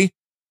today.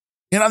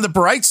 And on the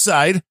bright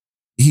side,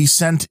 he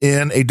sent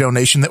in a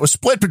donation that was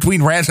split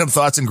between Random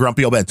Thoughts and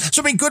Grumpy Old Ben.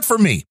 So, I mean, good for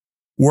me.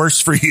 Worse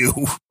for you.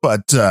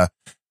 But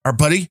our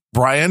buddy,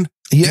 Brian.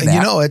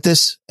 Yeah, at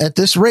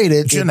this rate,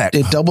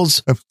 it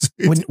doubles.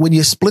 when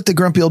you split the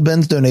Grumpy Old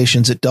Ben's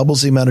donations, it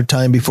doubles the amount of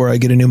time before I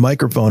get a new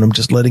microphone. I'm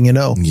just letting you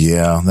know.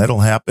 Yeah,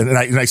 that'll happen. And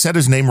I said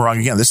his name wrong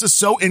again. This is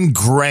so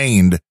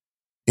ingrained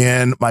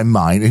in my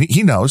mind. And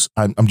he knows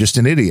I'm just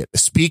an idiot.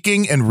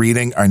 Speaking and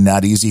reading are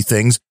not easy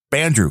things.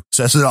 Bandrew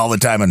says it all the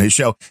time on his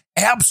show.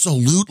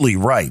 Absolutely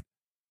right.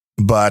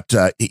 But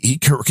he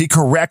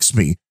corrects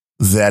me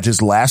that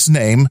his last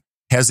name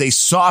has a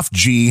soft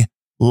G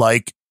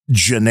like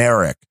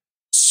generic.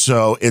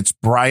 So it's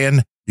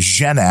Brian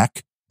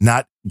Genak,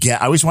 not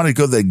I always wanted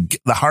to go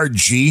the hard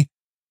G.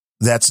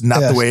 That's not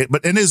the way.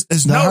 But in his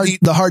note,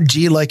 the hard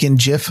G like in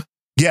GIF.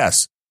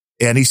 Yes.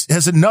 And he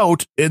has a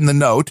note in the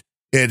note.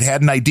 It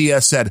had an idea,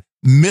 said,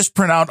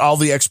 mispronounce all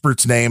the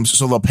experts' names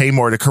so they'll pay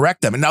more to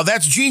correct them. And now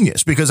that's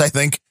genius, because I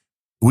think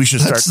we should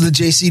start. That's the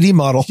JCD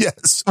model.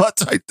 Yes.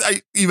 But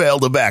I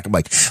emailed him back. I'm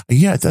like,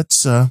 yeah,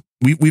 that's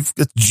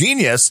it's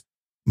genius.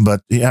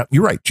 But yeah,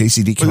 you're right.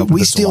 JCD came up with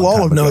we steal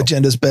all of No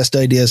Agenda's best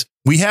ideas.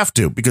 We have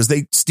to, because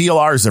they steal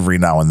ours every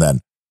now and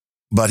then.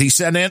 But he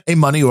sent in a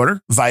money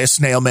order via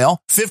snail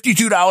mail,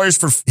 $52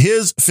 for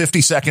his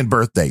 52nd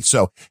birthday.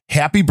 So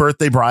happy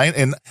birthday, Brian.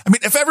 And I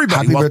mean, if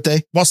everybody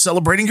while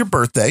celebrating your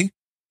birthday,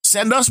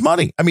 send us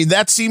money. I mean,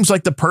 that seems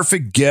like the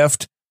perfect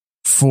gift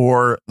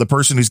for the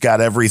person who's got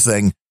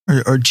everything.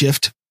 Or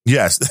gift.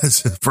 Yes.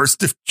 That's the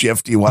first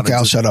gift you want. Okay,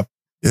 I'll shut up.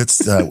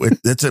 It's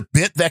it's a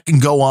bit that can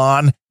go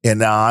on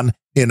and on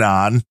and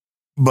on.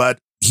 But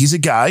he's a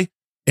guy,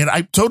 and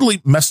I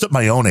totally messed up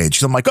my own age.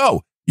 So I'm like,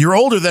 oh, you're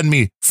older than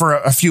me for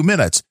a few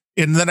minutes.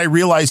 And then I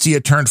realized he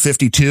had turned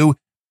 52,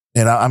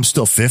 and I'm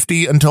still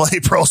 50 until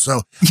April.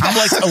 So I'm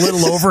like a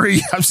little over.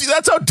 See,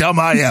 that's how dumb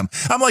I am.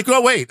 I'm like,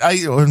 oh, wait,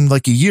 I'm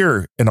like a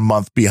year and a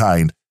month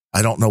behind.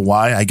 I don't know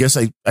why. I guess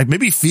I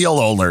maybe feel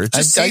older. It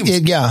just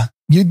seems. Yeah.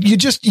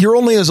 You're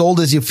only as old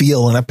as you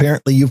feel. And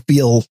apparently you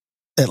feel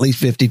at least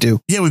 52.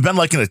 Yeah. We've been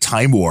like in a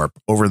time warp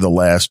over the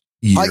last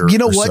year. You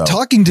know what? So.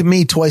 Talking to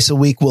me twice a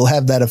week will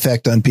have that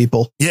effect on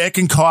people. Yeah, it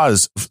can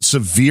cause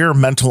severe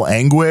mental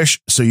anguish.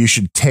 So you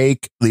should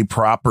take the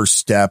proper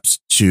steps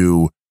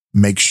to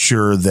make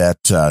sure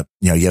that,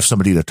 you have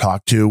somebody to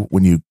talk to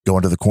when you go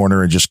into the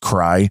corner and just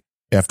cry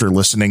after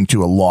listening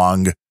to a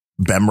long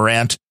Bem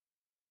rant.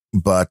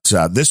 But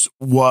this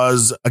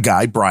was a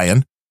guy,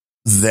 Brian,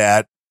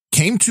 that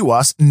came to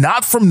us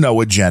not from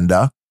No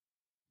Agenda,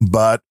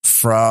 but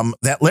from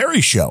That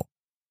Larry Show.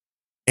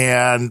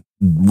 And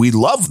we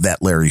love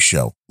That Larry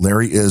Show.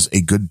 Larry is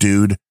a good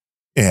dude,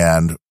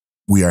 and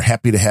we are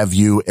happy to have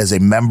you as a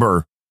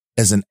member,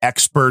 as an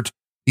expert.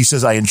 He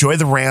says, I enjoy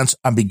the rants.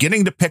 I'm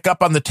beginning to pick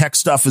up on the tech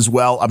stuff as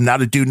well. I'm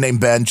not a dude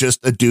named Ben, just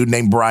a dude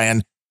named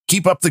Brian.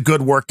 Keep up the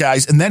good work,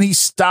 guys. And then he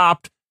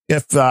stopped.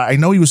 If I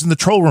know he was in the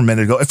troll room a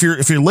minute ago. If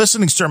you're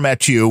listening, Sir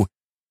Matthew,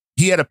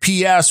 he had a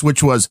PS,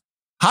 which was,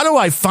 how do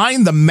I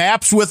find the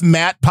Maps with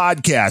Matt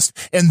podcast?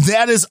 And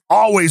that is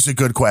always a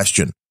good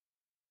question.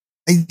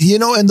 And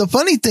the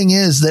funny thing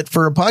is that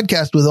for a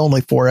podcast with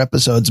only 4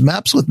 episodes,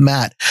 Maps with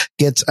Matt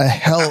gets a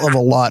hell of a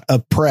lot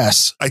of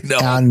press I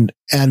know.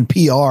 and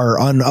PR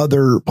on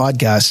other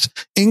podcasts,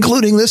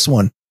 including this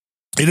one.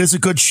 It is a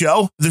good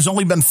show. There's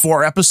only been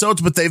 4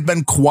 episodes, but they've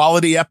been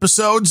quality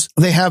episodes.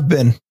 They have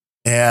been.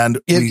 And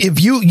if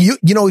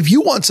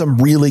you want some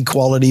really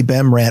quality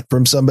Bem rant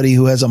from somebody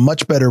who has a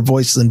much better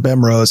voice than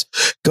Bem Rose,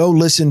 go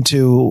listen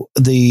to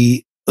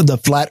the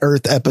Flat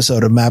Earth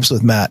episode of Maps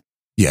with Matt.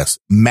 Yes.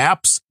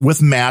 Maps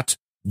with Matt,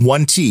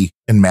 1T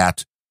in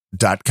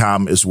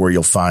Matt.com is where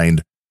you'll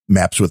find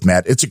Maps with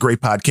Matt. It's a great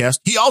podcast.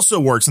 He also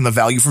works in the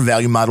value for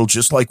value model,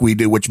 just like we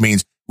do, which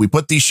means we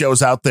put these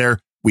shows out there.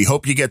 We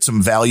hope you get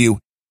some value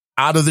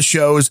out of the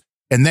shows.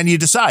 And then you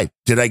decide,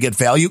 did I get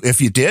value?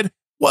 If you did,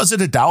 was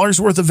it $1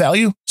 worth of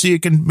value? So you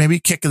can maybe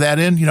kick that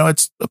in.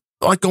 It's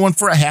like going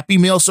for a Happy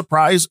Meal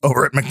surprise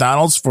over at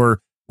McDonald's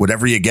for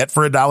whatever you get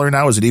for $1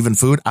 now. Is it even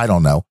food? I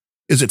don't know.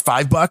 Is it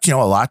 $5?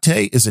 A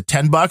latte? Is it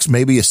 $10?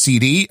 Maybe a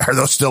CD? Are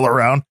those still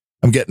around?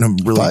 I'm getting them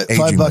really.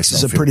 $5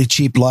 is a pretty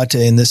cheap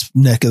latte in this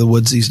neck of the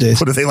woods these days.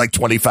 What are they, like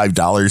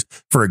 $25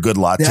 for a good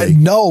latte?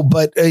 No,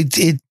 but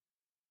it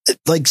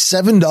like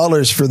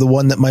 $7 for the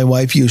one that my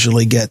wife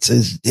usually gets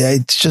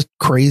it's just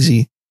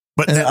crazy.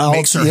 But that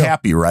makes her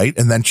happy, right?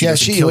 And then she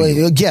kill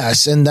you.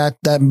 Yes, and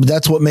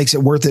that's what makes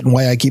it worth it, and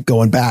why I keep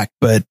going back.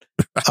 But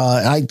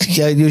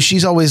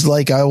she's always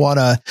like, I want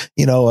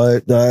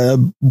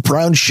a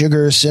brown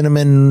sugar,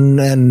 cinnamon,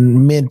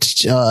 and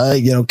mint,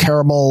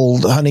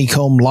 caramel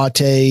honeycomb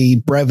latte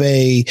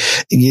breve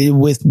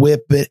with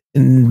whip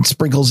and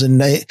sprinkles,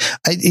 and a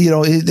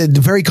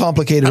very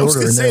complicated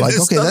order. And they're like,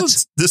 okay,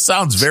 this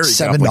sounds very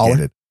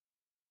complicated.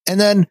 And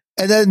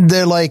then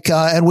they're like,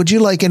 and would you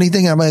like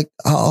anything? I'm like,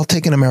 I'll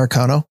take an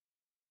Americano.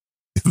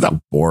 That's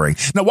boring.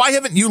 Now, why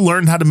haven't you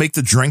learned how to make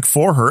the drink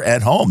for her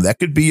at home? That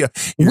could be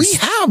we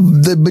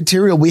have the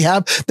material.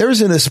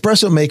 There's an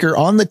espresso maker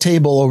on the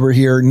table over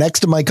here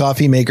next to my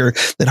coffee maker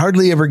that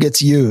hardly ever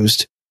gets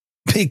used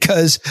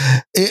because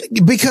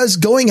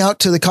going out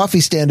to the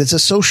coffee stand, it's a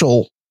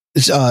social,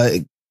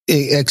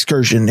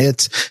 excursion.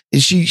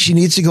 She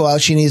needs to go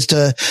out. She needs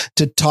to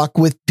talk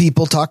with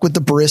people, talk with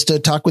the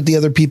barista, talk with the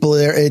other people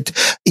there.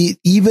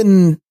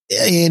 Even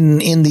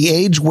in the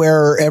age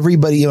where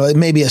everybody,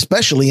 maybe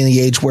especially in the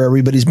age where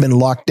everybody's been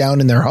locked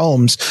down in their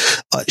homes,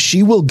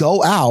 she will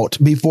go out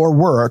before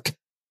work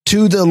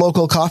to the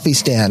local coffee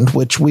stand,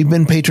 which we've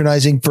been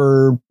patronizing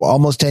for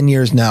almost 10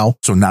 years now.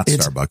 So not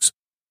Starbucks.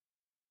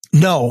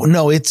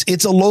 No,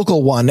 it's a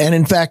local one. And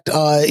in fact,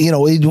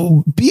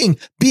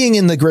 being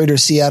in the greater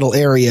Seattle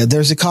area,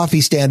 there's a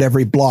coffee stand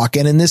every block.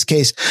 And in this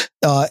case,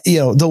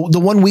 the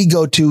one we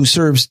go to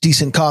serves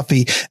decent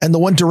coffee, and the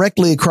one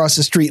directly across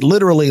the street,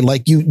 literally,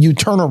 like you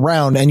turn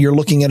around and you're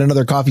looking at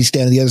another coffee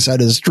stand on the other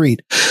side of the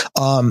street.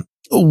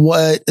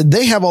 What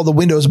they have all the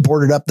windows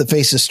boarded up that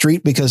face the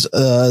street because,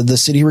 the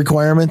city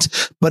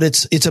requirements, but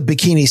it's a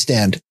bikini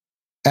stand.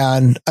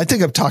 And I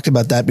think I've talked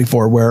about that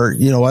before where,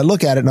 I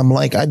look at it and I'm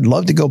like, I'd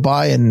love to go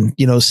by and,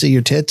 see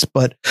your tits,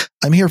 but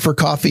I'm here for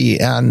coffee.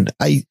 And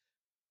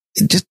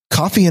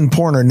coffee and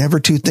porn are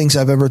never two things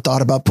I've ever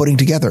thought about putting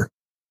together.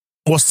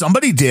 Well,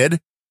 somebody did,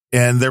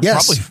 and they're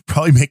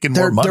probably making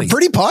more money. They're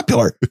pretty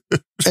popular.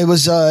 It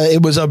was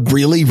a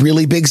really,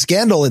 really big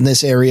scandal in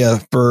this area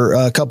for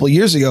a couple of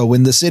years ago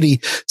when the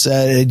city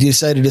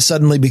decided to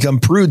suddenly become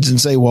prudes and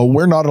say, well,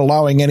 we're not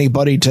allowing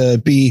anybody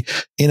to be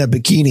in a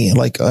bikini.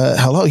 Like,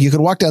 hello, you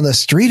could walk down the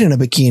street in a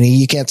bikini.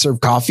 You can't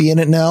serve coffee in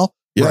it now.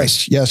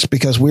 Yes. Yes,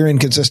 because we're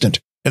inconsistent.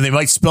 And they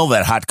might spill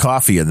that hot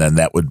coffee, and then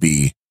that would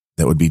be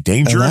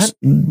dangerous.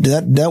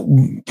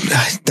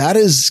 That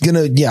is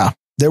gonna,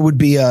 there would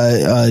be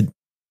a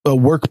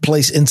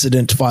workplace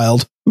incident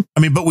filed.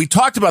 I mean, but we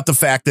talked about the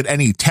fact that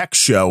any tech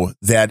show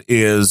that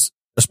is,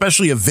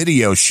 especially a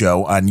video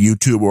show on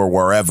YouTube or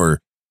wherever,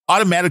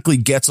 automatically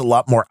gets a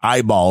lot more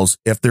eyeballs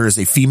if there is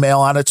a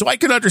female on it. So I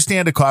could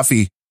understand a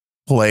coffee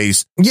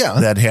place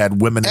that had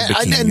women in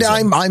bikinis. And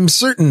I'm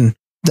certain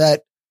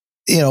that,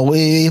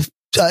 if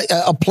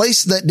a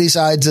place that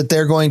decides that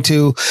they're going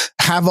to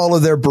have all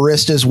of their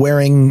baristas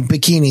wearing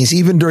bikinis,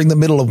 even during the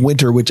middle of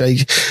winter, which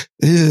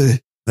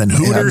Then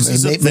Hooters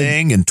is a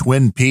thing, and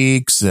Twin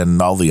Peaks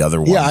and all the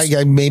other ones.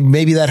 Yeah,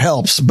 maybe that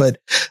helps. But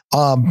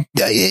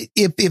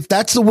if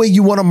that's the way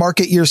you want to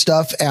market your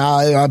stuff,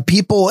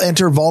 people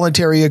enter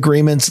voluntary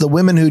agreements. The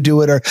women who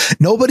do it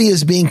nobody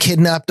is being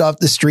kidnapped off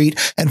the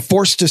street and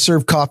forced to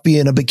serve coffee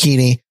in a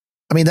bikini.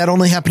 I mean, that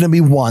only happened to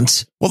me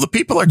once. Well, the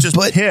people are just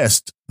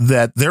pissed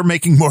that they're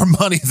making more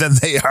money than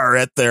they are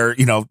at their,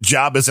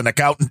 job as an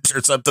accountant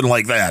or something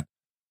like that.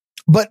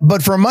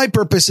 But for my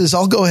purposes,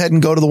 I'll go ahead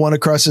and go to the one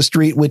across the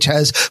street, which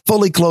has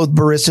fully clothed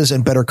baristas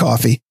and better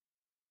coffee.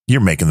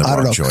 You're making the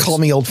wrong choice. Call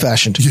me old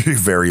fashioned. You're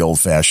very old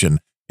fashioned.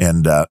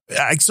 And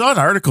I saw an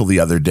article the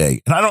other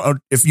day, and I don't know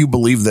if you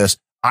believe this.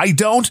 I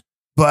don't.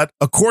 But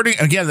I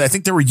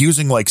think they were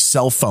using like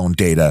cell phone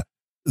data,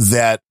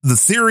 that the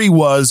theory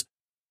was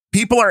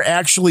people are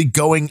actually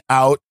going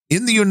out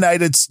in the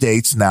United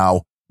States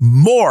now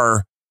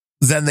more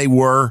than they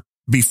were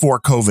before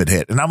COVID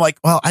hit. And I'm like,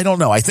 well, I don't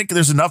know. I think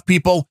there's enough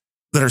people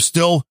that are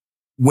still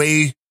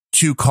way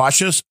too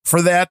cautious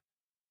for that.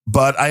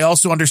 But I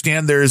also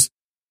understand there's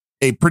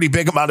a pretty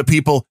big amount of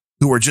people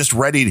who are just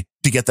ready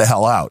to get the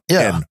hell out.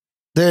 Yeah.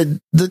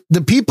 And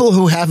the people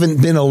who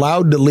haven't been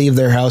allowed to leave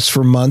their house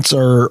for months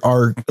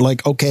are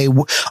like, okay,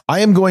 I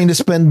am going to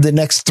spend the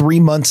next 3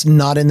 months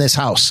not in this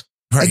house.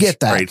 Right, I get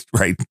that.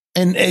 Right.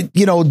 And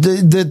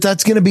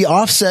that's going to be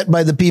offset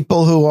by the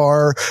people who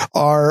are,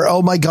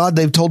 oh my God,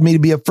 they've told me to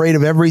be afraid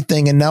of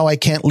everything. And now I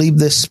can't leave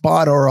this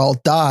spot or I'll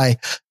die.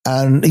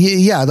 And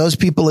yeah, those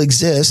people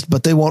exist,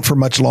 but they won't for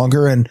much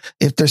longer. And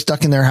if they're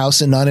stuck in their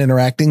house and not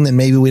interacting, then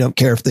maybe we don't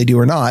care if they do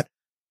or not.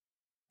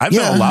 I've been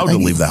allowed to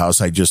leave the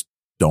house. I just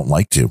don't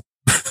like to.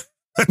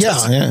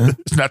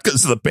 It's not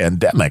because of the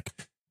pandemic.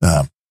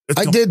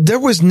 There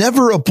was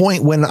never a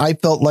point when I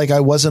felt like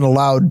I wasn't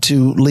allowed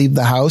to leave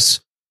the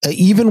house.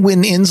 Even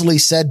when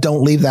Inslee said,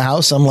 don't leave the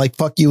house, I'm like,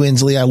 fuck you,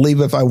 Inslee. I'll leave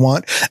if I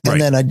want.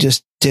 And then I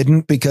just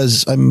didn't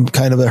because I'm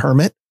kind of a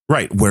hermit.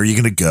 Right. Where are you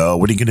going to go?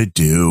 What are you going to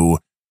do?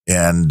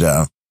 And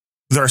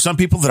there are some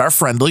people that are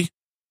friendly.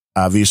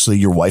 Obviously,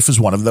 your wife is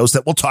one of those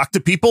that will talk to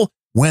people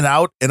when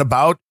out and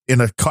about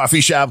in a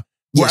coffee shop.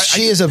 Yes,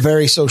 she is a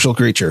very social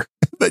creature.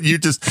 That you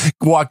just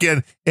walk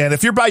in. And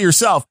if you're by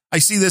yourself, I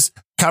see this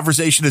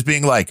conversation as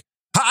being like,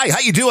 hi, how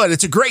you doing?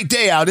 It's a great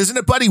day out, isn't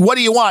it, buddy? What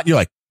do you want? You're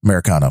like,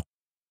 Americano.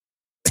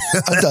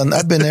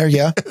 I've been there.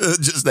 Yeah.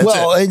 That's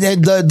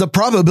and the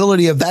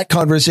probability of that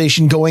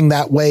conversation going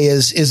that way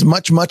is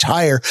much, much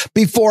higher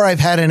before I've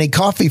had any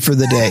coffee for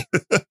the day.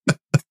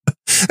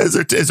 As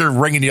they're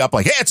ringing you up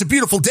like, hey, it's a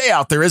beautiful day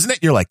out there, isn't it?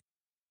 You're like,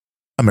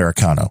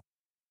 Americano.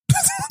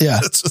 Yeah.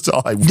 That's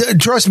all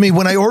trust me.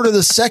 When I order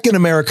the second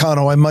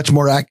Americano, I'm much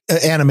more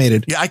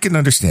animated. Yeah, I can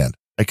understand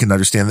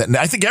that. And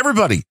I think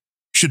everybody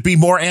should be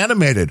more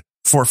animated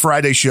for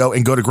Friday's show,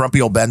 and go to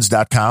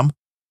grumpyoldbens.com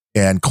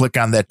and click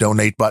on that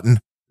donate button.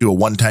 Do a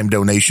one-time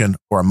donation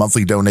or a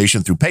monthly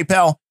donation through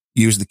PayPal.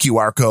 Use the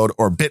QR code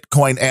or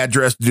Bitcoin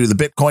address to do the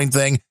Bitcoin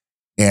thing.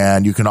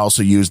 And you can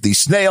also use the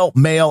snail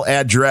mail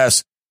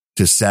address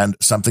to send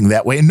something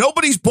that way. And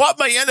nobody's bought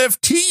my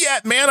NFT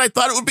yet, man. I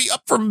thought it would be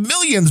up for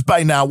millions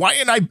by now. Why?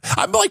 And I'm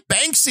like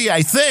Banksy,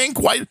 I think.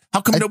 Why?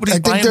 How come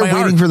nobody's buying my art? I think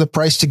they're waiting for the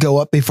price to go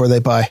up before they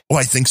buy. Oh,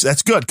 I think so.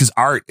 That's good, because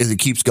art, it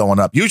keeps going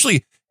up.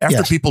 Usually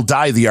after people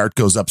die, the art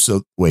goes up.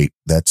 So wait,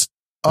 that's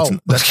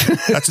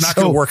not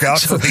going to work out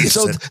for me.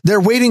 So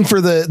they're waiting for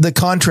the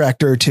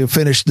contractor to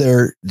finish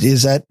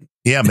is that?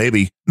 Yeah,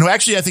 maybe. No,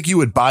 actually, I think you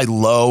would buy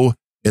low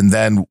and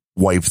then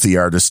wipe the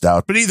artist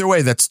out. But either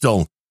way, that's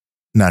still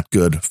not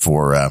good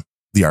for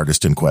the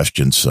artist in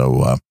question.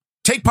 So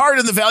take part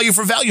in the value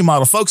for value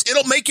model, folks.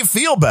 It'll make you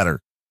feel better.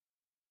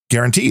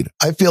 Guaranteed.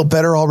 I feel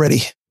better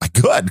already.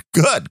 Good.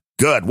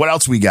 What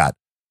else we got?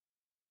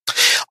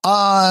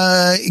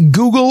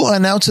 Google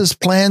announces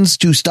plans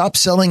to stop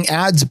selling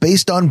ads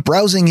based on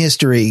browsing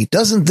history.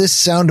 Doesn't this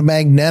sound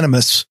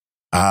magnanimous?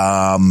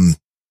 No,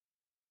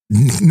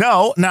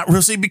 not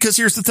really, because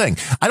here's the thing.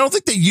 I don't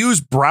think they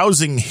use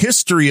browsing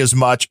history as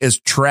much as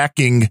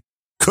tracking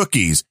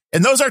cookies.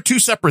 And those are two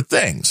separate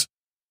things.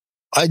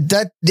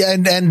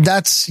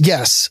 That's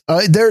yes.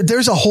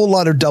 There's a whole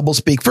lot of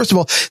doublespeak. First of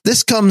all,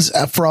 this comes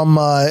from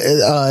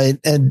a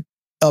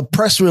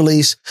press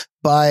release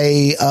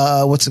by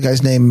what's the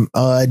guy's name?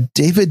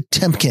 David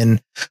Temkin,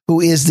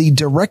 who is the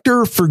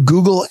director for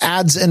Google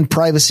Ads and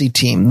Privacy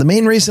team. The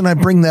main reason I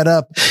bring that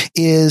up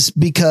is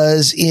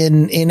because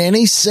in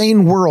any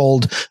sane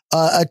world,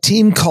 a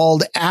team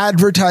called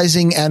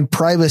Advertising and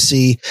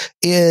Privacy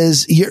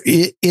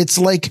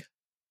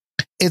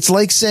it's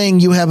like saying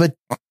you have a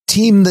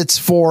team that's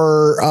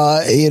for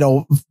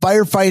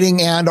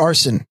firefighting and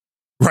arson.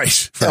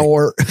 Right.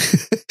 Or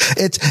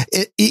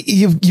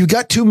you've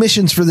got two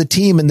missions for the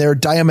team and they're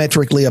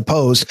diametrically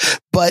opposed.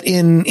 But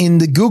in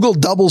the Google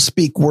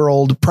doublespeak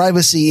world,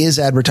 privacy is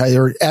advertising,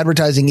 or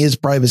advertising is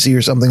privacy,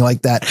 or something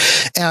like that.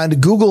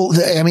 And Google,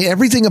 I mean,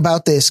 everything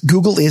about this,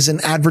 Google is an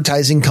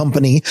advertising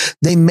company.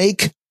 They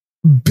make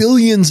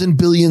billions and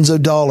billions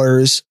of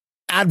dollars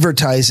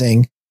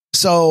advertising.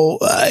 So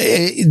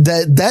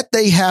that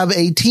they have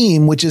a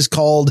team which is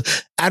called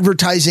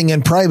Advertising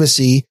and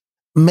Privacy.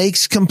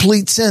 makes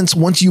complete sense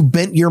once you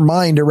bent your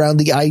mind around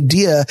the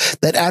idea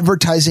that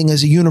advertising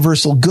is a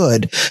universal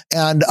good.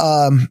 And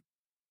I've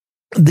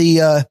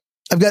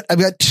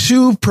got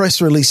two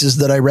press releases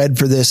that I read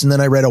for this, and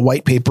then I read a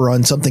white paper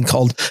on something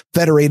called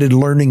Federated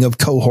Learning of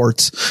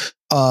Cohorts.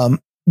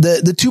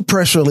 The two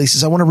press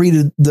releases, I want to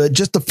read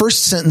just the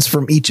first sentence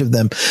from each of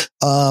them.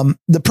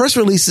 The press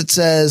release that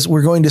says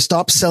we're going to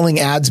stop selling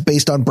ads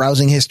based on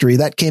browsing history,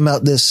 that came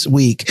out this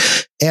week.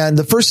 And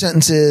the first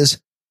sentence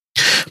is,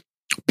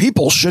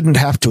 people shouldn't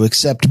have to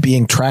accept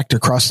being tracked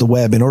across the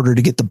web in order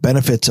to get the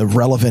benefits of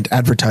relevant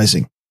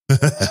advertising.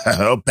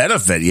 Oh,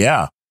 benefit.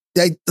 Yeah.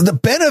 The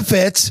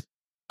benefits.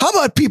 How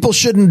about people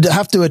shouldn't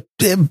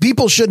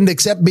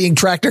accept being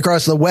tracked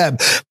across the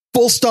web?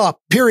 Full stop,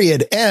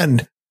 period,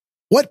 end.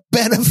 What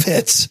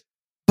benefits?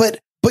 But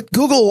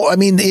Google, I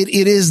mean, it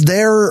is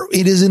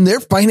in their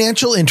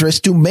financial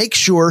interest to make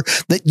sure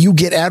that you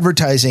get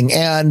advertising.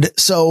 And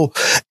so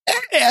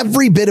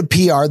every bit of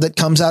PR that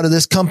comes out of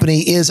this company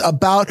is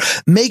about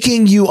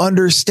making you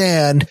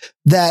understand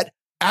that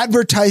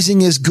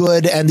advertising is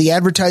good and the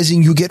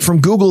advertising you get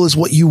from Google is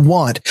what you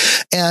want.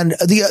 And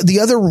the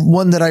other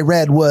one that I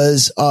read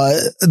was,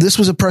 this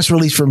was a press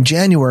release from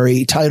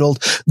January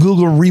titled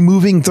Google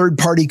removing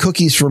third-party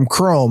cookies from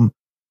Chrome.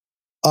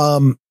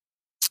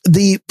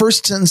 The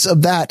first sentence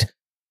of that,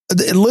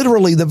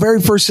 literally the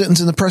very first sentence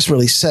in the press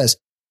release says,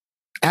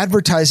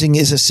 advertising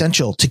is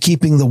essential to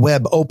keeping the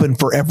web open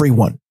for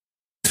everyone.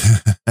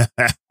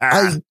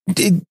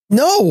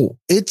 No,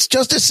 it's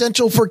just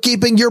essential for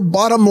keeping your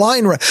bottom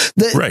line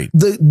right.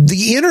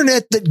 The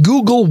internet that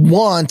Google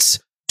wants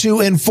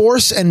to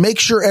enforce and make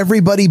sure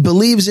everybody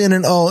believes in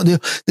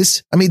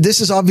this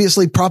is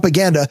obviously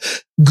propaganda.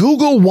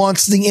 Google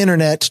wants the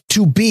internet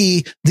to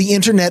be the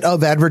internet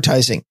of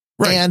advertising.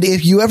 Right. And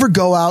if you ever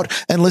go out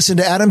and listen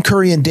to Adam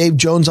Curry and Dave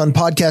Jones on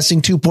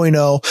Podcasting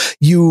 2.0,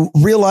 you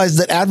realize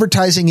that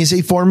advertising is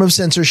a form of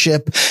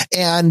censorship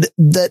and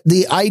that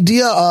the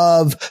idea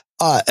of,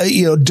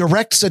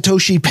 direct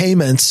Satoshi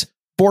payments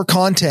for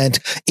content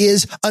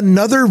is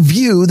another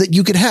view that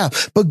you could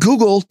have. But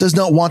Google does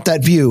not want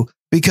that view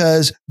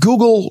because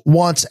Google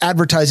wants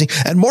advertising.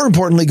 And more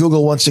importantly,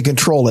 Google wants to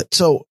control it.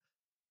 So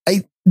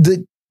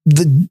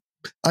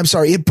I'm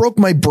sorry, it broke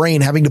my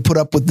brain having to put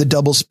up with the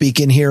double speak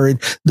in here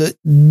and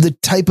the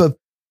type of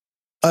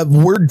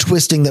word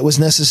twisting that was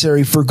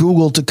necessary for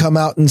Google to come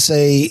out and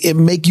say it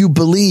make you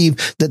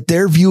believe that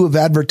their view of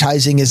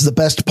advertising is the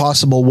best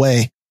possible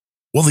way.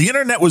 Well, the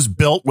internet was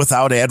built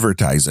without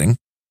advertising.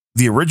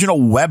 The original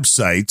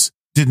websites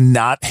did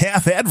not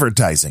have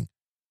advertising.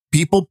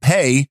 People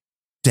pay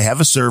to have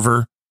a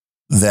server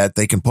that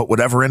they can put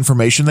whatever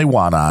information they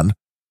want on.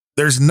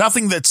 There's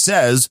nothing that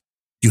says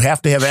you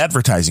have to have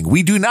advertising.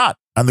 We do not,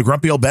 on the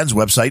Grumpy Old Ben's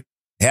website,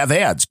 have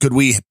ads. Could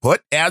we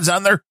put ads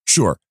on there?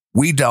 Sure.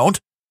 We don't,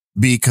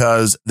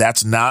 because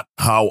that's not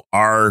how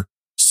our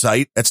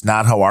site, that's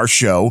not how our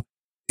show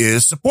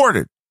is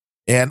supported.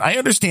 And I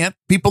understand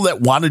people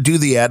that want to do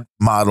the ad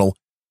model,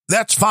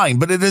 that's fine,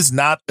 but it is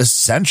not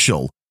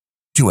essential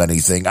to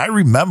anything. I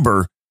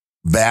remember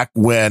back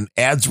when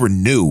ads were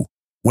new,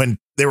 when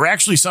they were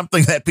actually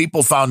something that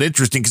people found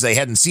interesting because they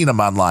hadn't seen them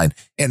online,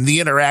 and the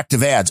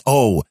interactive ads.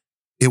 Oh,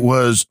 it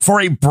was for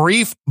a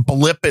brief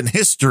blip in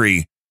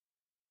history.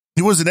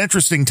 It was an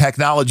interesting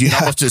technology. And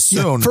almost as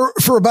soon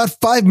for about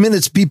 5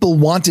 minutes, people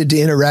wanted to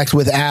interact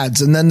with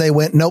ads, and then they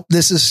went, "Nope,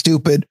 this is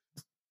stupid."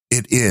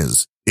 It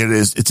is.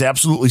 It's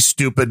absolutely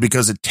stupid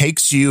because it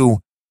takes you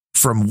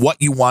from what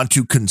you want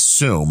to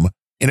consume.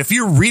 And if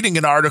you're reading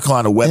an article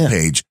on a web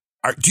page,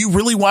 do you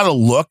really want to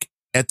look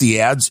at the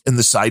ads in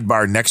the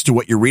sidebar next to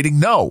what you're reading?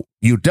 No,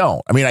 you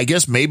don't. I mean, I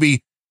guess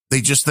maybe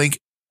they just think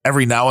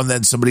every now and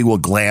then somebody will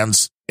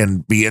glance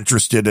and be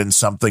interested in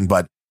something.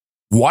 But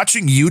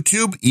watching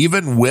YouTube,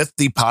 even with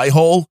the pie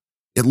hole,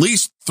 at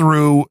least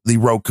through the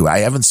Roku, I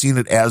haven't seen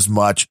it as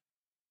much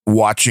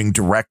watching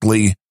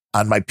directly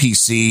on my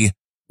PC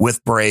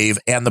with Brave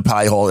and the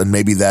pie hole. And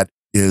maybe that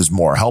is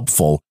more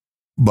helpful.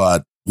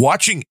 But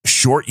watching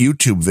short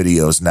YouTube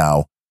videos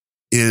now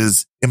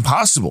is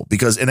impossible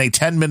because in a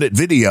 10-minute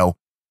video,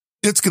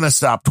 it's going to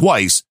stop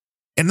twice.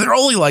 And they're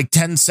only like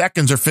 10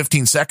 seconds or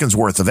 15 seconds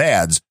worth of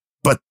ads.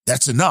 But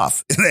that's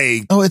enough.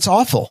 It's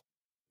awful.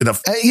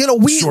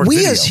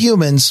 We as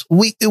humans,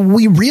 we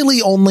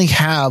really only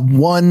have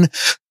one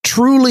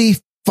truly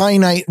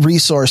finite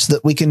resource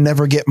that we can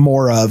never get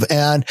more of.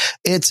 And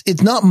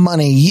it's not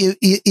money.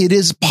 It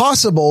is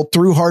possible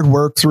through hard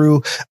work,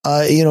 through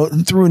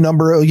a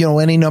number of,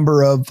 any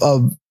number of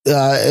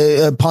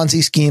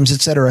Ponzi schemes,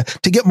 etc.,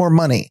 to get more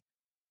money.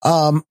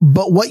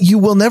 But what you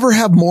will never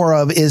have more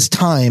of is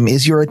time,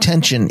 is your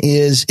attention,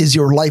 is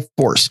your life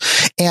force.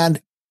 And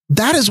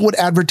that is what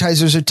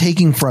advertisers are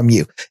taking from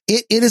you.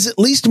 It is at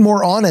least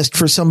more honest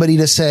for somebody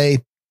to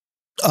say,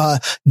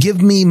 give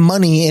me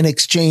money in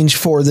exchange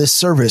for this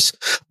service.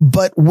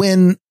 But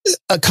when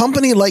a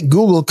company like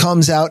Google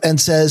comes out and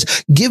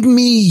says, give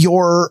me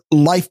your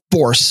life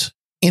force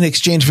in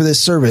exchange for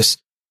this service,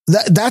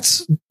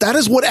 that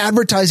is what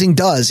advertising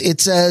does. It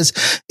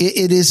says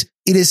it is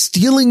It is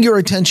stealing your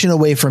attention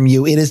away from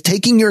you. It is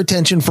taking your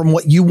attention from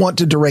what you want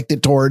to direct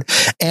it toward,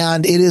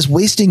 and it is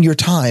wasting your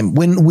time.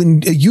 When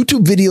a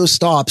YouTube video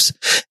stops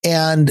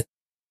and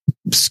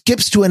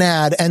skips to an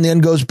ad and then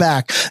goes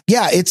back,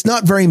 yeah, it's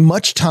not very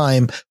much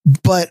time,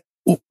 but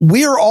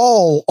we're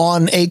all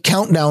on a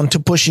countdown to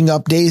pushing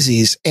up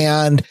daisies,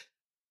 and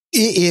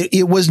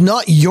it was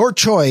not your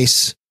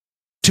choice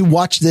to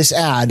watch this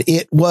ad.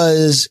 It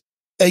was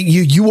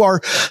you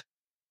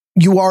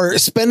are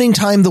spending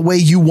time the way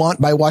you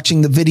want by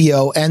watching the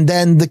video, and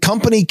then the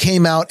company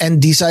came out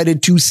and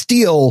decided to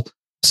steal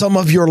some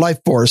of your life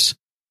force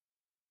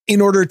in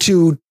order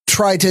to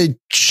try to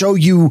show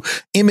you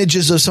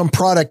images of some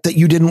product that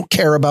you didn't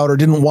care about or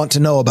didn't want to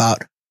know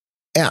about.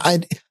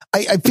 And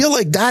I feel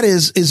like that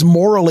is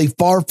morally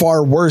far,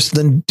 far worse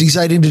than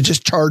deciding to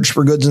just charge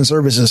for goods and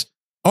services.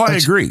 Oh, I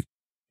agree.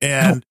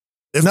 And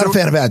if not a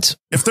fan of ads.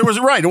 If there was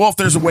if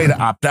there's a way to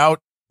opt out,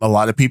 a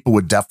lot of people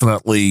would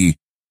definitely.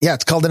 Yeah,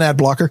 it's called an ad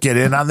blocker. Get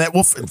in on that.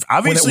 Well,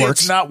 obviously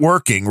it's not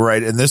working,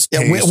 right? In this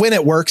case, when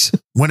it works,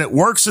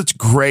 it's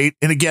great.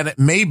 And again, it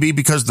may be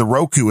because the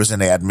Roku is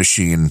an ad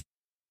machine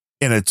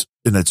in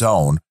its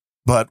own.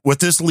 But what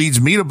this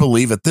leads me to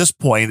believe at this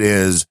point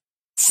is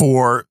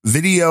for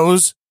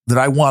videos that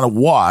I want to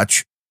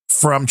watch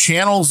from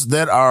channels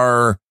that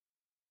are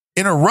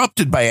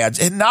interrupted by ads,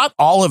 and not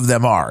all of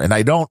them are. And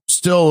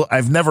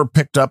I've never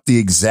picked up the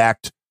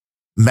exact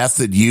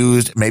method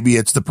used. Maybe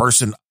it's the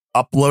person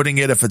uploading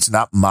it. If it's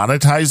not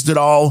monetized at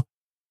all,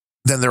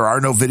 then there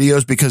are no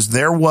videos, because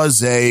there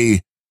was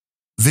a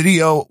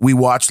video we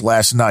watched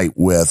last night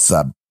with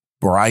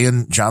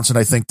Brian Johnson,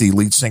 I think the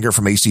lead singer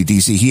from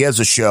AC/DC. He has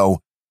a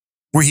show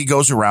where he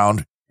goes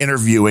around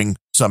interviewing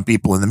some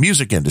people in the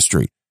music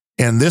industry.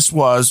 And this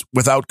was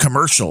without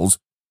commercials,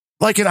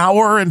 like an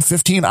hour and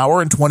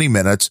 20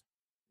 minutes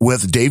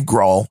with Dave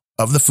Grohl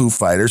of the Foo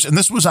Fighters. And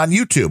this was on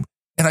YouTube.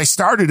 And I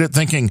started it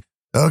thinking,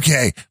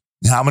 okay,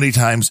 how many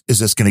times is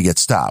this going to get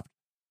stopped?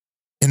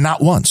 And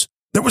not once.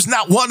 There was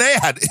not one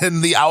ad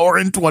in the hour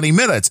and 20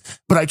 minutes.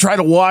 But I try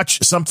to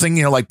watch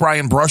something, like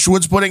Brian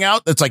Brushwood's putting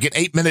out. That's like an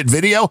 8-minute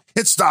video.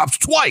 It stops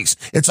twice.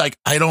 It's like,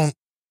 I don't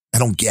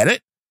get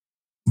it.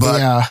 But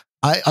yeah,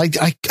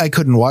 I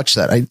couldn't watch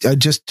that.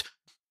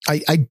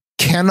 I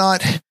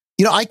cannot,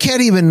 I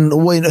can't even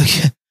wait.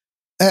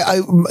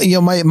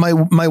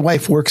 My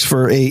wife works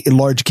for a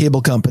large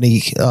cable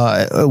company,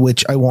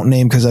 which I won't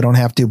name because I don't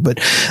have to, but,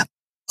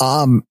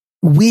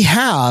 we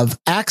have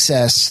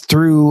access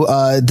through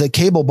the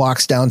cable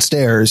box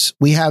downstairs.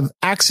 We have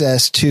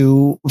access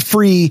to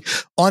free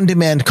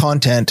on-demand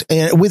content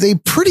with a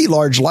pretty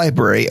large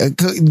library.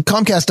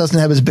 Comcast doesn't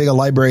have as big a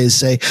library as,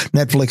 say,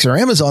 Netflix or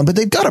Amazon, but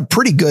they've got a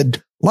pretty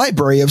good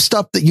library of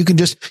stuff that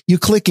you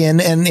click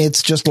in, and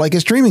it's just like a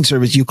streaming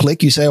service. You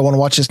click, you say, I want to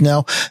watch this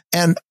now.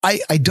 And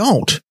I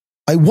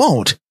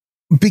won't,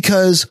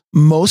 because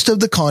most of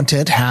the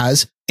content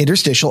has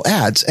interstitial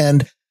ads,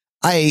 and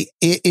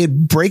it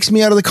breaks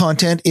me out of the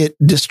content. It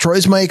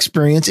destroys my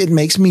experience. It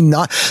makes me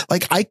not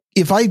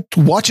if I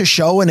watch a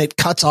show and it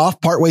cuts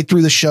off partway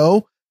through the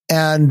show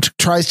and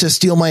tries to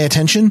steal my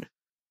attention,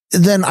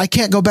 then I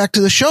can't go back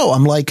to the show.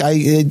 I'm like,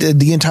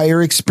 the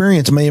entire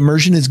experience, my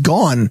immersion is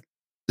gone.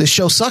 This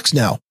show sucks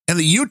now. And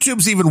the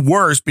YouTube's even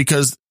worse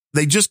because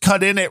they just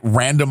cut in at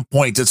random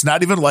points. It's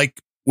not even like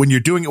when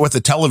you're doing it with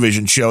a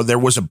television show, there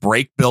was a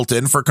break built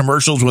in for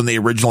commercials when they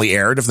originally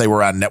aired, if they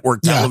were on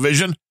network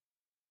television.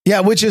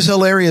 Yeah, which is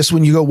hilarious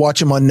when you go watch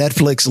them on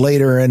Netflix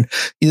later, and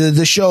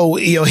the show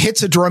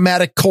hits a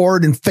dramatic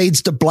chord and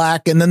fades to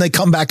black, and then they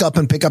come back up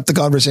and pick up the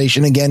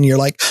conversation again. You're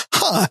like,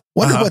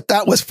 wonder what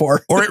that was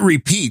for. Or it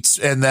repeats,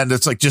 and then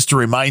it's like just to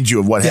remind you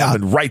of what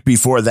happened right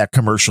before that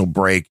commercial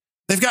break.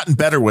 They've gotten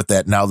better with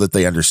that now that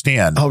they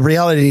understand. Oh,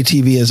 reality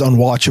TV is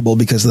unwatchable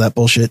because of that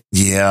bullshit.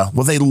 Yeah,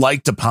 well, they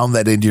like to pound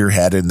that into your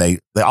head, and they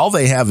all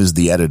they have is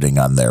the editing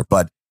on there.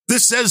 But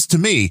this says to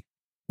me,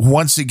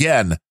 once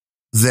again,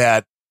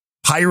 that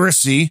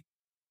piracy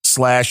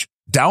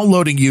 /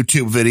 downloading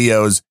YouTube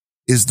videos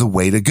is the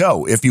way to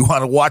go if you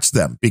want to watch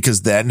them,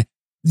 because then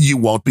you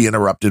won't be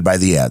interrupted by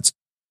the ads.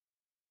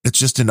 It's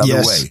just another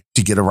way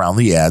to get around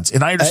the ads.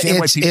 And I understand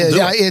why people do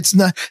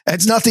it.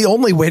 It's not the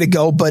only way to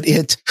go, but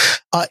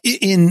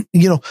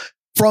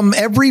from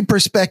every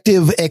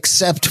perspective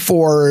except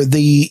for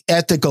the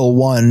ethical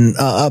one,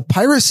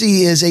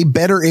 piracy is a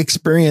better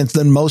experience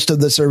than most of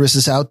the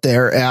services out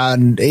there.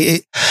 And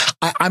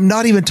I'm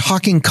not even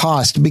talking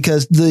cost,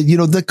 because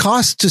the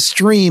cost to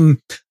stream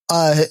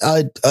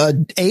a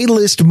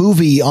A-list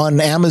movie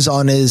on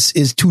Amazon is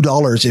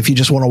 $2 if you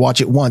just want to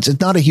watch it once. It's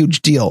not a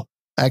huge deal.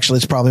 Actually,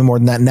 it's probably more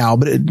than that now,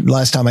 but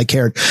last time I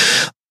cared.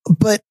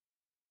 But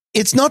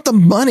it's not the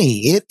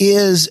money. It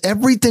is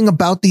everything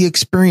about the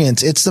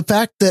experience. It's the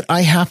fact that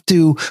I have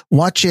to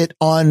watch it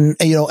on,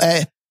 with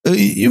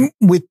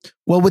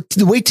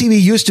the way TV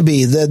used to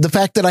be, the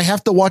fact that I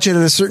have to watch it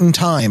at a certain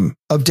time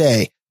of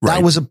day. Right.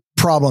 That was a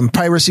problem.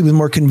 Piracy was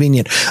more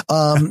convenient.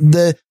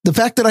 The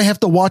fact that I have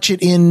to watch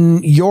it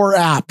in your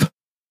app.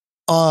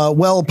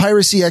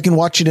 Piracy, I can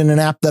watch it in an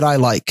app that I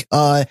like.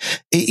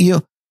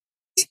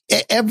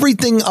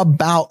 everything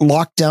about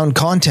lockdown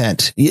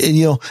content,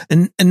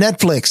 and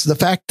Netflix, the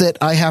fact that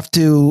I have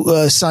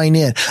to sign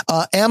in,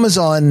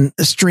 Amazon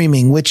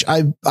streaming, which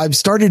I've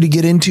started to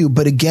get into,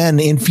 but again,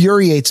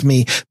 infuriates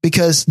me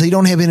because they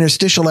don't have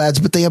interstitial ads,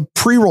 but they have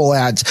pre-roll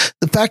ads.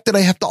 The fact that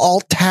I have to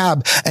alt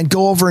tab and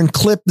go over and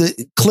skip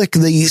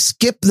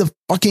the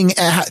fucking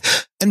ad.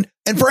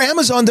 And for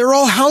Amazon, they're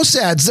all house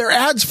ads. They're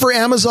ads for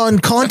Amazon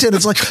content.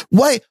 It's like,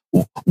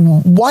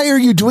 why are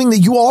you doing that?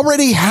 You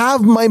already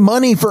have my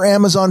money for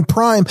Amazon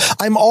Prime.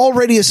 I'm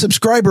already a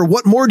subscriber.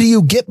 What more do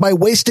you get by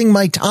wasting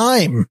my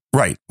time?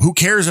 Right. Who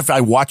cares if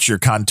I watch your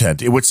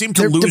content? It would seem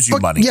to lose you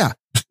money. Yeah.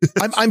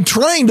 I'm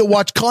trying to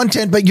watch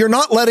content, but you're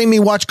not letting me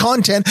watch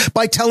content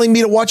by telling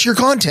me to watch your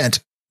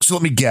content. So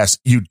let me guess.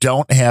 You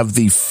don't have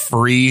the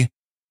free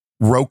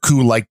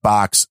Roku-like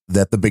box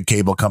that the big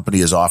cable company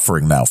is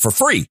offering now for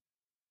free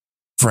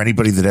for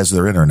anybody that has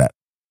their internet.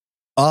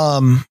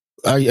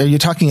 Are you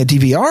talking a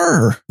DVR?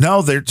 Or?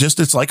 No,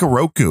 it's like a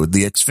Roku.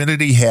 The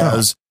Xfinity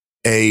has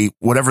a,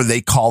 whatever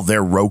they call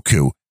their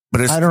Roku,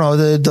 but it's, I don't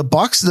know. The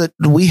box that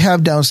we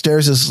have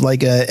downstairs is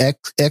like a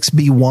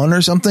XB1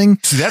 or something.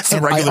 See, that's the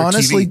regular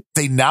TV.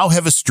 They now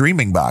have a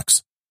streaming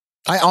box.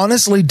 I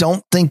honestly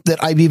don't think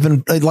that I've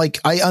even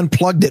I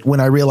unplugged it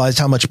when I realized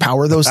how much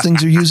power those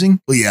things are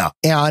using. Well, yeah.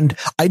 And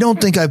I don't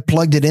think I've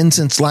plugged it in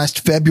since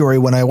last February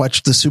when I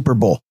watched the Super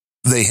Bowl.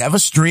 They have a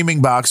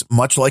streaming box,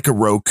 much like a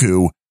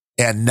Roku.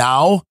 And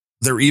now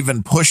they're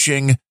even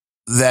pushing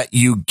that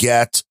you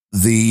get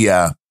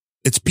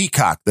it's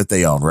Peacock that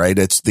they own, right?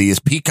 It's the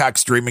Peacock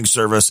streaming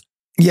service.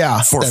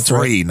 Yeah. For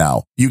free right.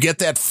 Now. You get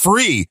that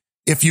free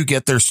if you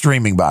get their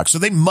streaming box. So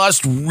they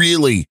must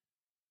really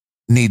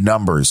need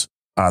numbers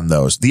on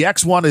those. The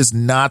X1 is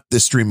not the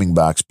streaming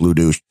box, Blue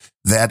Douche.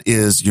 That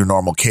is your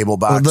normal cable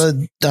box.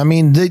 Well,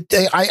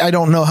 I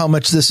don't know how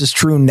much this is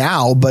true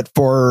now, but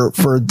for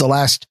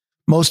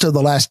most of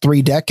the last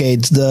 3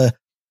 decades, the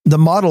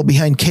model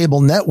behind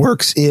cable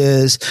networks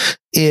is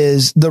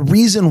the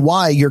reason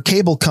why your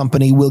cable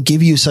company will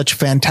give you such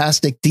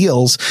fantastic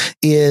deals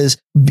is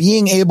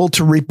being able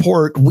to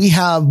report we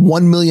have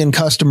 1 million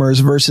customers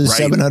versus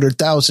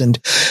 700,000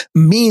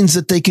 means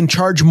that they can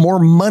charge more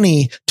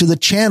money to the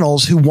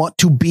channels who want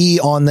to be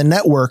on the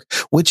network,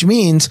 which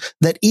means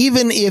that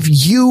even if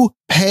you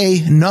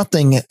pay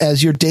nothing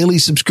as your daily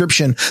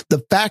subscription,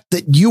 the fact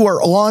that you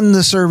are on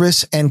the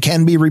service and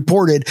can be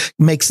reported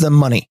makes them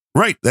money.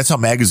 Right. That's how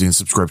magazine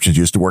subscriptions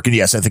used to work. And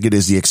yes, I think it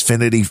is the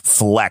Xfinity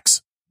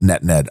Flex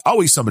NetNed.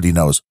 Always somebody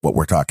knows what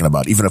we're talking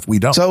about, even if we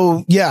don't.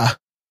 So, yeah,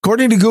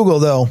 according to Google,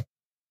 though,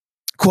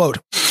 quote,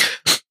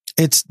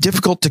 it's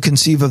difficult to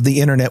conceive of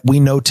the internet we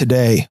know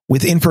today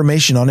with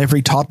information on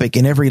every topic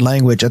in every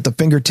language at the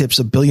fingertips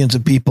of billions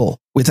of people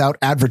without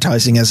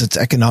advertising as its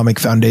economic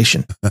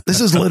foundation.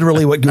 This is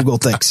literally what Google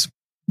thinks.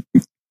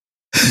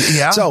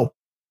 Yeah. So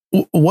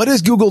what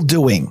is Google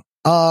doing?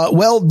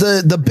 Well,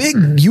 the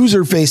big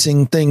user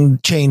facing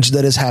change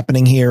that is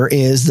happening here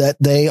is that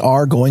they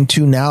are going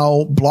to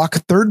now block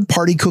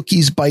third-party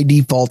cookies by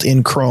default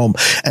in Chrome.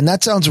 And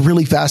that sounds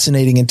really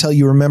fascinating until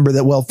you remember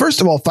that, well, first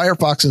of all,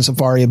 Firefox and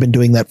Safari have been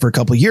doing that for a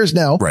couple of years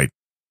now. Right.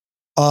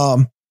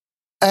 In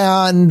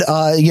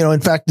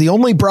fact, the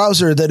only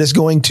browser that is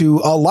going to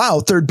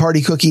allow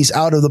third-party cookies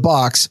out of the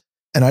box,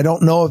 and I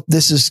don't know if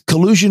this is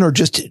collusion or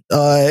just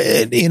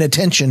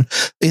inattention,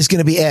 is going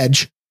to be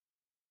Edge.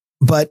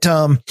 But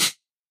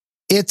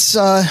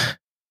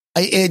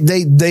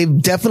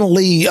they've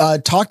definitely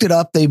talked it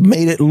up. They've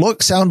made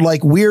it sound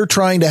like we're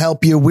trying to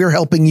help you. We're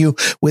helping you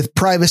with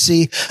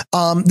privacy.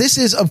 This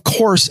is, of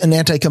course, an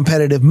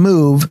anti-competitive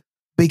move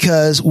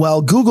because,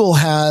 well, Google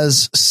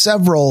has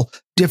several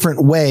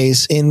different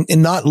ways, in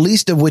not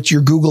least of which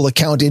your Google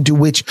account into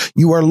which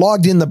you are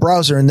logged in the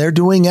browser, and they're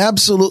doing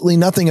absolutely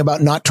nothing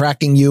about not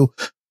tracking you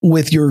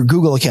with your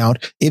Google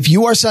account. If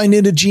you are signed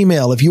into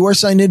Gmail, if you are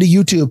signed into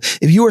YouTube,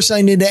 if you are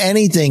signed into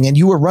anything and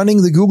you are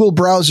running the Google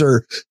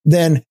browser,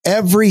 then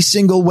every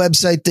single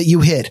website that you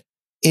hit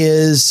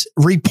is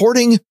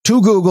reporting to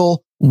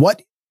Google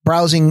what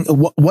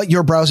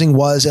your browsing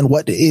was and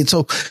what it's.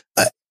 So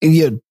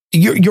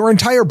your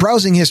entire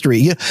browsing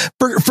history.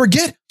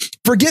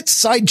 Forget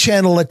side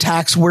channel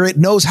attacks where it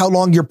knows how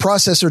long your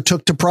processor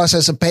took to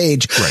process a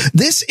page. Right.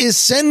 This is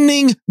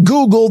sending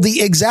Google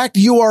the exact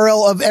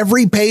URL of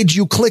every page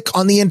you click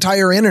on the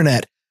entire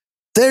internet.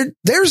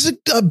 There's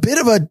a bit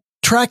of a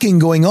tracking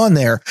going on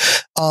there.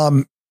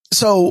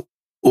 So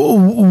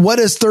what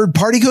is third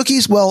party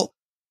cookies? Well,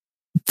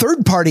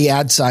 third party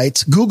ad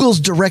sites, Google's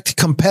direct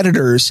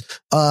competitors,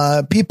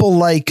 people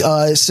like,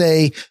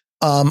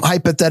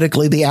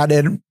 hypothetically,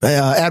 the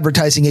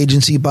advertising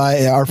agency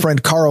by our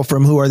friend Carl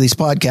from Who Are These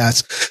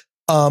Podcasts,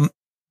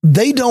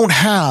 they don't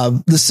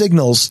have the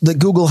signals that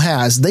Google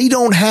has. They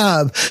don't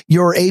have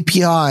your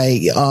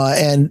API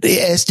and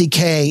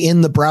SDK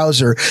in the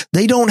browser.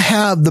 They don't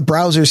have the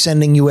browser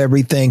sending you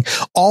everything.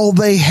 All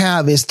they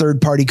have is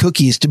third-party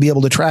cookies to be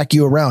able to track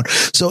you around.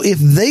 So if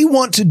they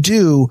want to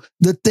do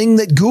the thing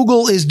that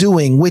Google is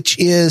doing, which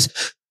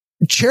is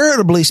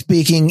charitably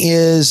speaking,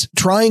 is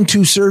trying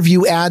to serve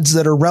you ads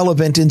that are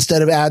relevant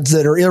instead of ads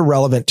that are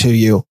irrelevant to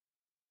you,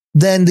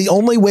 then the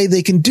only way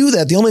they can do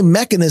that, the only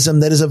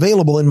mechanism that is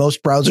available in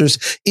most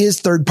browsers is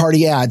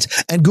third-party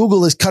ads. And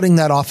Google is cutting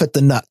that off at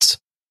the nuts.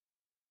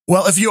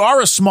 Well, if you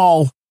are a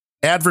small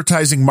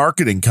advertising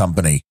marketing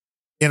company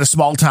in a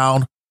small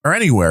town or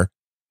anywhere,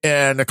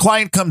 and a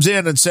client comes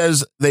in and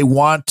says they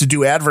want to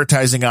do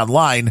advertising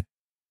online,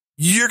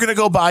 you're going to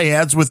go buy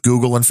ads with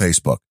Google and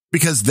Facebook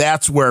because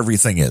that's where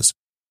everything is.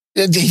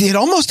 It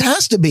almost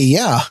has to be.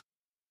 Yeah.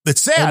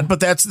 It's sad, but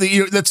that's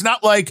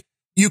not like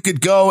you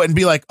could go and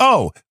be like,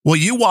 oh, well,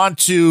 you want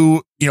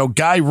to,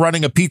 guy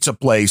running a pizza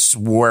place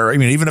where,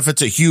 even if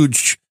it's a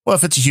huge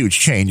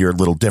chain, you're a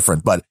little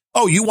different, but,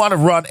 oh, you want to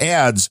run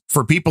ads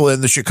for people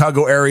in the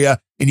Chicago area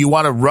and you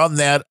want to run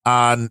that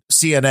on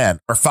CNN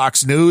or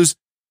Fox News.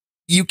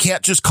 You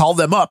can't just call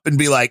them up and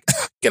be like,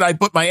 can I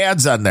put my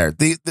ads on there?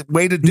 The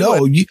way to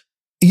do it.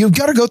 You've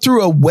got to go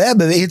through a web.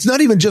 It's not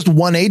even just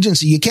one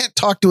agency. You can't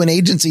talk to an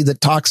agency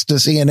that talks to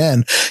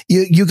CNN.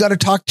 You got to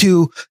talk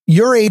to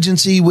your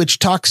agency, which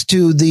talks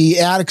to the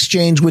ad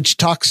exchange, which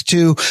talks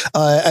to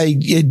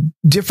a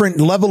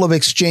different level of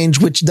exchange,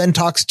 which then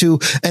talks to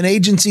an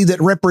agency that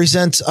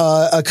represents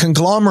a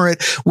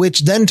conglomerate,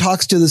 which then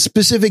talks to the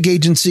specific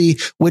agency,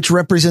 which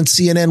represents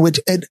CNN,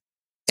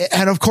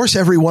 and of course,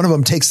 every one of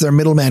them takes their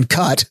middleman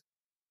cut.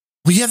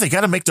 Well, yeah, they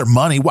got to make their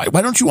money. Why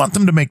don't you want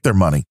them to make their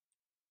money?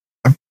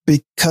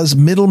 Because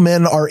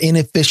middlemen are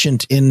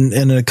inefficient in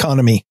an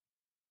economy.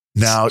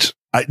 Now,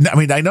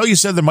 I know you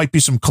said there might be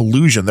some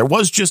collusion. There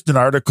was just an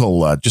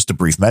article, just a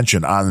brief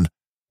mention on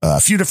a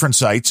few different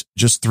sites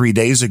just 3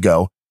 days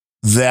ago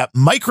that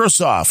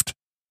Microsoft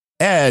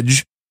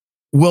Edge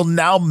will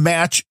now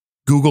match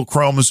Google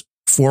Chrome's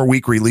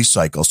 4-week release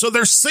cycle. So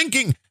they're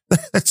syncing.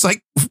 It's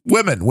like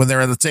women when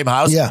they're in the same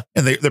house, yeah,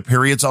 and their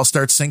periods all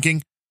start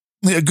syncing.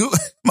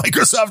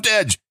 Microsoft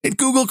Edge and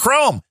Google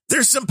Chrome,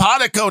 they're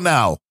simpatico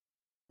now.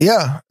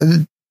 Yeah,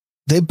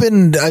 they've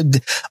been.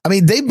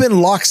 They've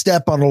been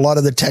lockstep on a lot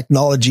of the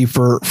technology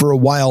for a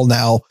while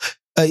now,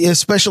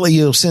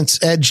 especially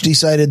since Edge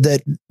decided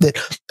that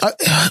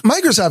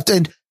Microsoft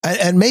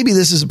and maybe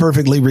this is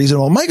perfectly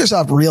reasonable.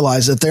 Microsoft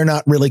realized that they're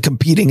not really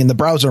competing in the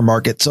browser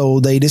market, so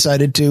they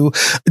decided to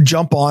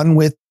jump on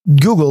with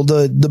Google,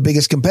 the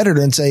biggest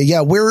competitor, and say,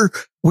 yeah, we're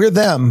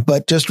them,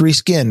 but just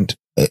reskinned.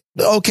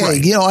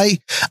 Okay, right.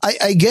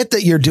 I get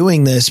that you're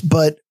doing this,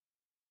 but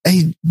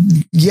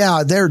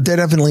they're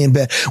definitely in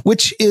bed,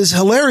 which is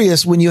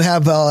hilarious when you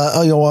have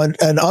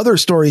and other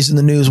stories in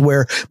the news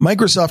where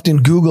Microsoft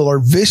and Google are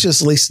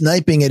viciously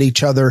sniping at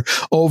each other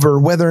over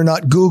whether or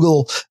not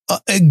Google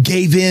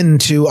gave in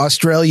to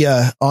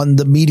Australia on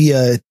the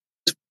media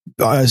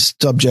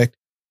subject.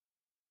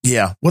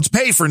 Yeah, let's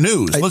pay for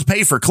news. Let's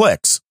pay for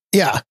clicks.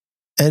 Yeah.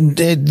 I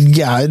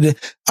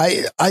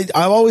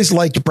always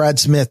liked Brad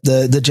Smith,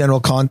 the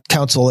general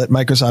counsel at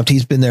Microsoft.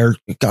 He's been there.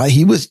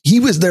 He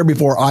was there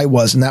before I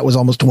was, and that was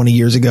almost 20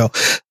 years ago.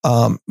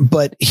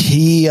 But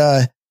he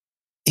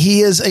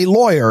is a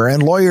lawyer,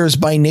 and lawyers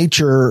by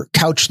nature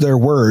couch their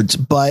words.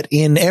 But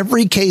in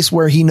every case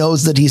where he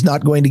knows that he's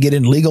not going to get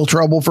in legal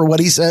trouble for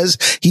what he says,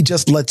 he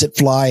just lets it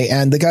fly.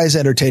 And the guy's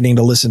entertaining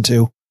to listen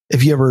to.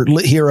 If you ever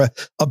hear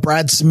a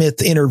Brad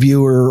Smith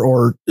interview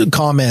or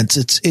comments,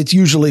 it's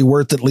usually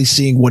worth at least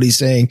seeing what he's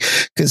saying,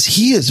 because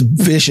he is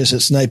vicious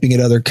at sniping at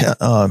other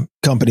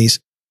companies.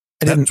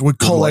 I didn't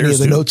pull any of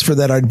the notes for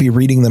that. I'd be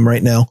reading them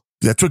right now.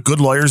 That's what good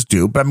lawyers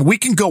do. But we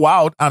can go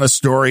out on a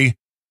story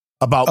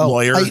about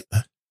lawyers.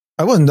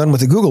 I wasn't done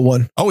with the Google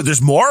one. Oh,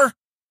 there's more?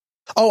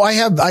 Oh, I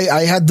had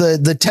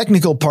the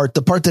technical part,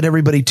 the part that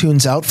everybody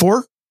tunes out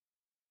for.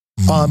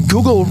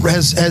 Google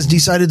has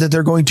decided that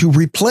they're going to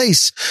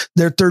replace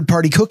their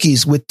third-party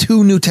cookies with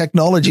 2 new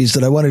technologies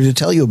that I wanted to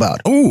tell you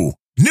about. Ooh,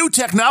 new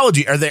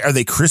technology. Are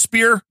they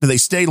crispier? Do they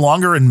stay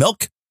longer in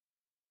milk?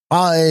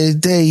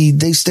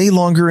 They stay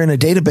longer in a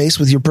database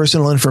with your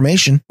personal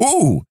information.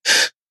 Ooh.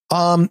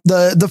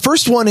 The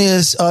first one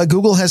is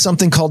Google has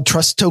something called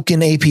Trust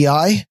Token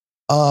API.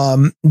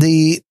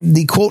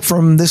 The quote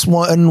from this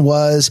one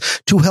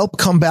was to help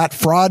combat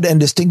fraud and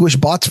distinguish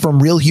bots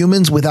from real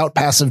humans without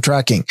passive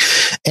tracking.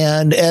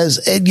 And as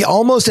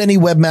almost any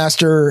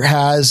webmaster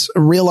has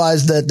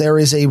realized that there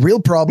is a real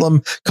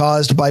problem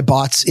caused by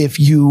bots. If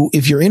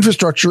your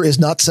infrastructure is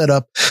not set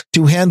up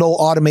to handle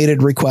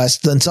automated requests,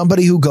 then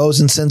somebody who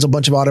goes and sends a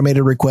bunch of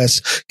automated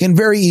requests can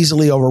very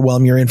easily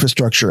overwhelm your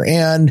infrastructure.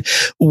 And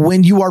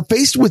when you are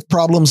faced with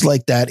problems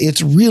like that,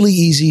 it's really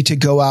easy to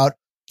go out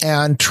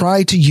and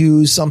try to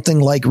use something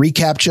like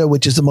reCAPTCHA,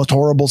 which is the most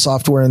horrible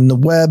software in the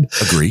web.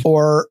 Agree.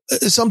 Or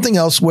something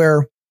else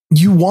where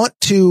you want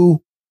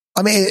to,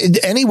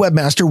 any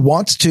webmaster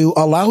wants to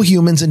allow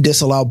humans and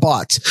disallow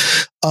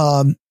bots.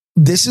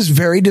 This is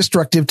very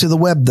destructive to the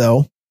web,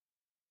 though.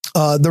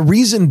 The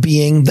reason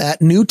being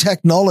that new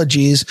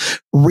technologies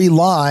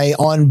rely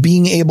on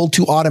being able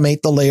to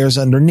automate the layers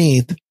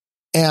underneath.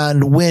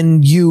 And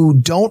when you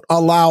don't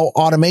allow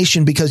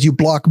automation because you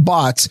block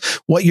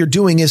bots, what you're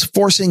doing is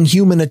forcing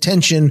human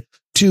attention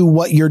to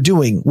what you're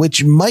doing,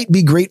 which might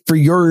be great for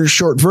your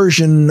short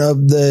version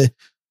of the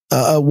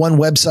one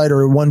website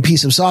or one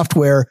piece of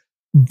software,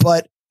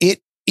 but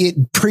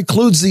it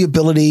precludes the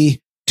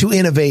ability to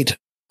innovate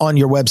on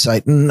your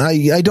website. And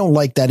I don't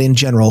like that in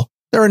general.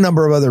 There are a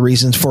number of other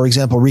reasons. For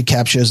example,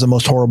 reCAPTCHA is the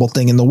most horrible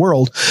thing in the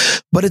world,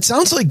 but it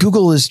sounds like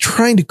Google is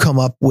trying to come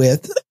up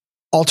with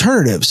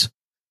alternatives.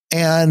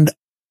 And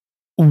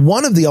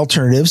one of the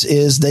alternatives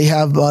is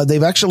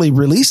they've actually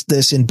released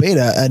this in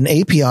beta, an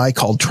API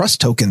called Trust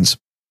Tokens.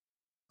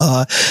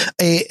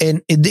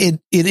 And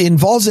it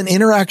involves an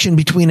interaction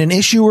between an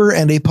issuer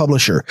and a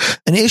publisher.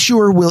 An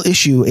issuer will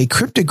issue a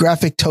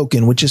cryptographic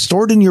token, which is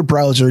stored in your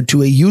browser,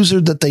 to a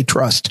user that they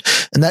trust.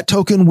 And that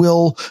token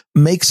will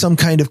make some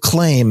kind of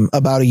claim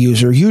about a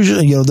user.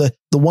 Usually, the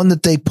one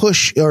that they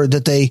push or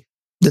that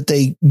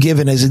they give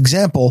in as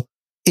example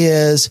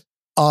is,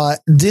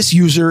 this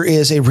user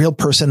is a real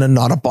person and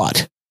not a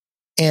bot.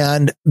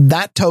 And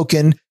that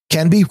token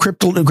can be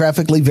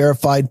cryptographically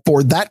verified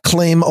for that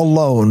claim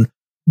alone.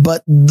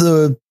 But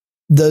the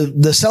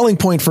selling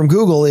point from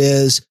Google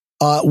is,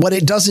 what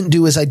it doesn't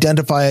do is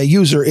identify a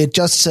user. It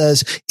just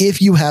says,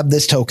 if you have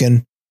this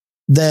token,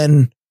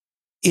 then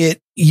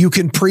you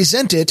can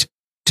present it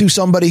to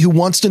somebody who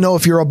wants to know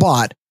if you're a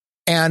bot,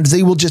 and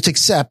they will just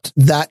accept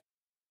that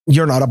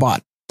you're not a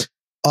bot.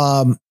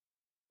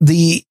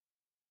 They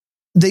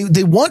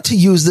want to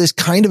use this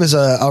kind of as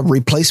a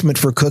replacement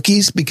for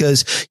cookies,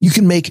 because you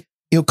can make,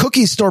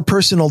 cookies store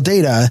personal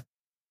data.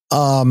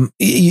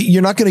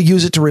 You're not going to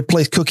use it to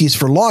replace cookies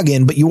for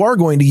login, but you are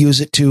going to use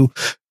it to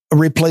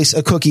replace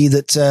a cookie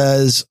that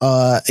says,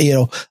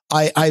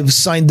 I've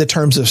signed the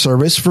terms of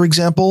service, for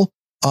example.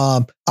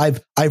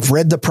 I've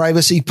read the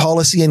privacy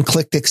policy and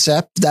clicked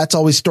accept. That's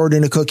always stored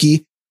in a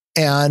cookie,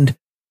 and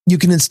you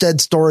can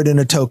instead store it in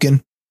a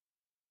token.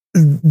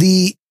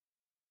 The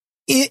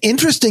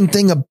interesting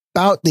thing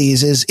about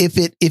these is if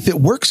it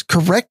works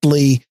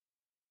correctly,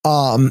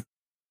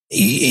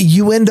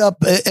 you end up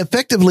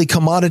effectively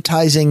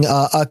commoditizing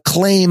a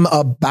claim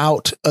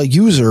about a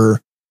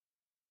user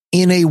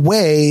in a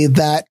way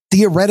that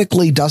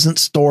theoretically doesn't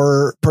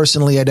store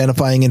personally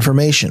identifying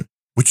information,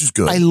 which is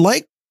good.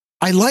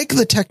 I like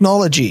the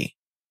technology.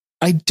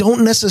 I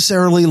don't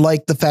necessarily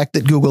like the fact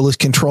that Google is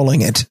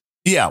controlling it.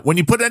 Yeah. When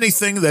you put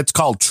anything that's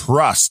called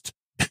trust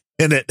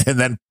in it and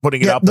then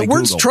putting it out by the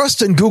words Google,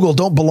 trust and Google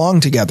don't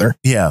belong together.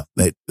 Yeah.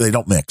 They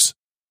don't mix.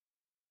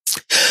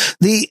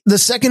 The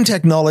second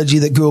technology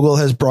that Google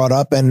has brought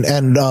up,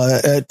 and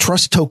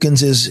trust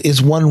tokens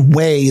is one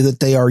way that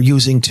they are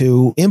using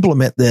to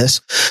implement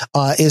this,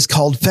 is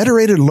called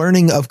federated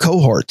learning of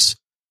cohorts,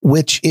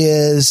 which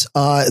is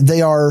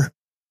they're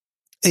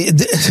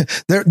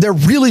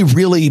really,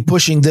 really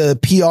pushing the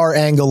PR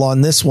angle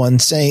on this one,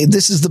 saying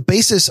this is the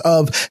basis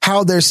of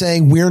how they're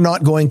saying we're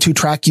not going to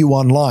track you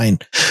online,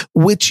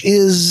 which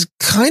is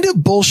kind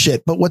of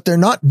bullshit. But what they're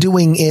not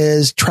doing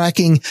is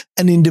tracking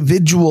an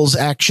individual's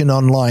action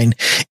online.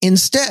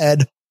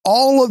 Instead,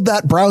 all of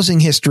that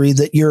browsing history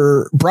that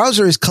your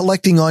browser is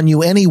collecting on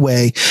you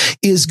anyway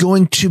is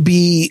going to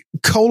be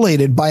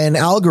collated by an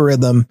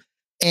algorithm,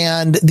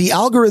 and the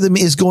algorithm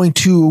is going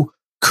to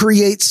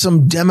create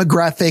some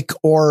demographic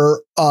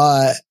or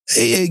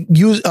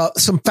use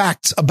some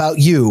facts about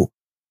you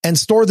and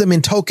store them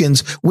in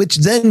tokens, which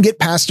then get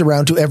passed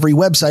around to every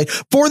website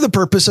for the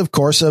purpose, of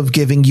course, of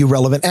giving you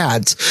relevant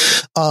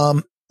ads.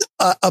 A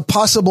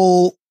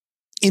possible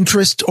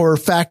interest or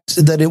fact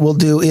that it will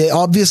do,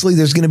 obviously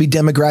there's going to be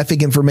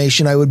demographic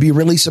information. I would be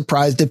really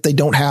surprised if they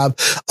don't have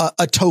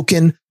a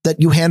token that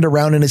you hand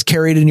around and is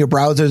carried in your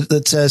browser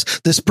that says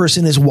this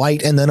person is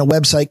white, and then a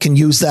website can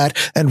use that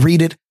and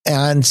read it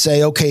and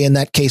say, okay, in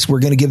that case, we're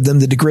going to give them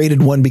the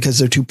degraded one because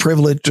they're too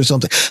privileged or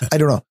something. I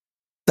don't know.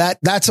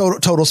 That's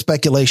total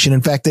speculation.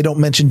 In fact, they don't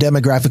mention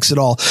demographics at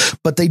all,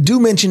 but they do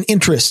mention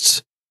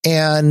interests.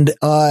 And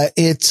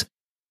do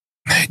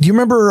you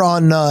remember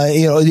on,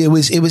 it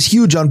was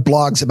huge on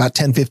blogs about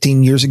 10,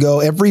 15 years ago.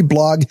 Every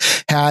blog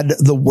had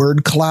the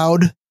word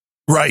cloud.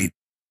 Right.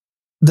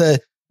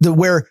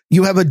 Where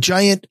you have a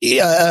giant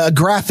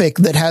graphic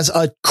that has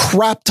a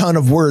crap ton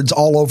of words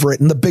all over it,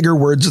 and the bigger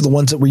words are the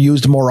ones that were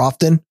used more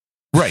often.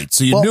 Right.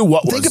 So you knew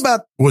what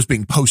was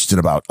being posted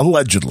about,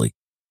 allegedly.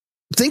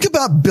 Think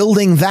about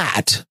building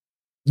that.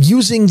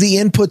 Using the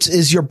inputs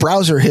is your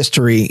browser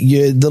history,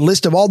 the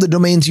list of all the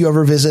domains you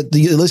ever visit,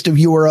 the list of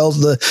URLs,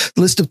 the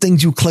list of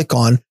things you click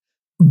on.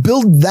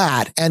 Build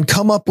that and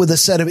come up with a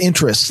set of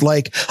interests.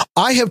 Like,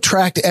 I have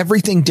tracked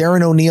everything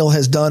Darren O'Neill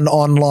has done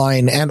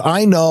online, and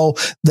I know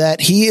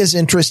that he is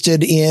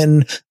interested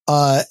in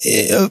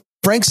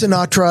Frank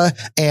Sinatra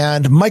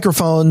and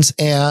microphones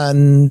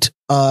and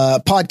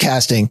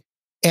podcasting.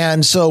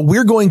 And so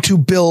we're going to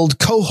build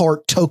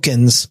cohort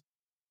tokens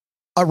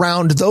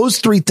around those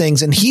three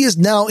things. And he is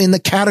now in the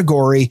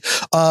category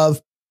of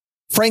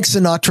Frank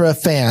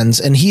Sinatra fans.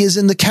 And he is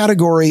in the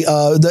category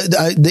of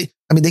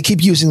they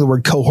keep using the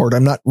word cohort.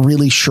 I'm not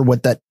really sure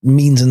what that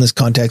means in this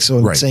context. So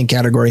I'm saying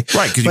category.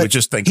 Right. Because you would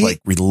just think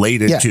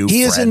related to.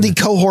 He is in the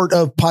cohort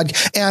of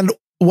podcast. And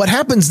what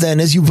happens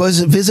then is you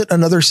visit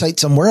another site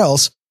somewhere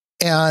else,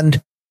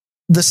 and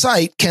the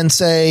site can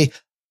say,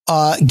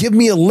 give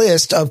me a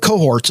list of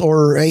cohorts,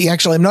 or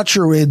actually, I'm not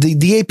sure.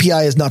 The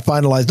API is not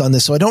finalized on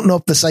this, so I don't know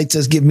if the site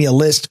says give me a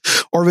list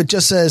or if it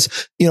just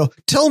says,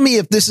 tell me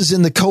if this is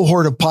in the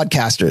cohort of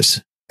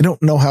podcasters. I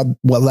don't know how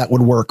well that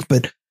would work,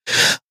 but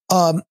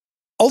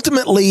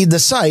ultimately, the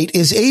site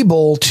is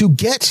able to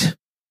get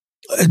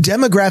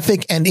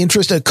demographic and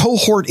interest,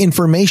 cohort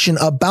information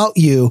about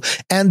you,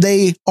 and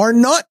they are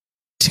not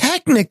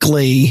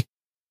technically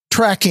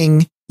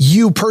tracking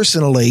you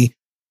personally.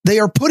 They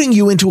are putting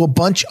you into a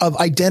bunch of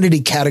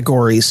identity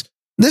categories.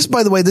 This,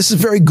 by the way, this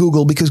is very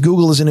Google, because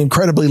Google is an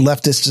incredibly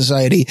leftist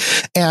society,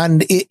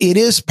 and it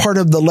is part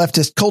of the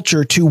leftist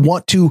culture to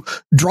want to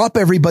drop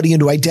everybody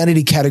into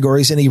identity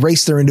categories and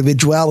erase their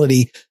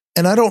individuality.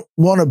 And I don't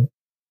want to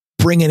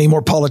bring any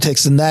more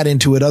politics than that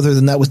into it, other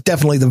than that was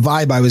definitely the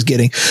vibe I was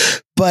getting.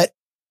 But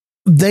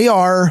they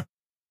are,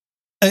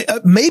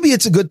 maybe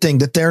it's a good thing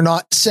that they're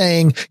not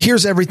saying,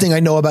 here's everything I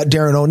know about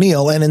Darren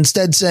O'Neill, and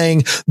instead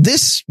saying,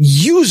 this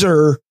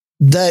user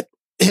that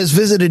has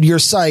visited your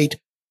site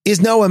is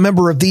now a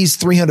member of these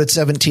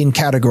 317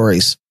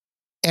 categories,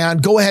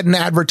 and go ahead and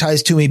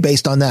advertise to me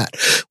based on that.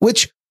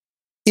 Which,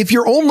 if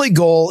your only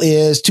goal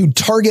is to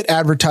target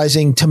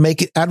advertising to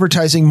make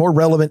advertising more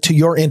relevant to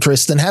your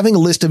interests, then having a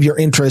list of your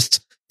interests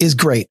is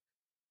great.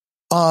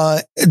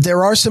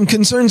 There are some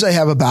concerns I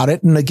have about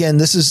it. And again,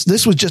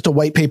 this was just a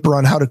white paper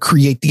on how to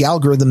create the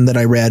algorithm that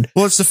I read.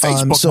 Well, it's the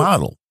Facebook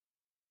model.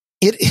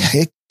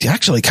 It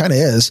actually kind of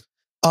is.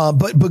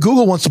 But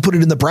Google wants to put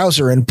it in the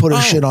browser and put a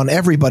shit on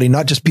everybody,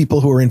 not just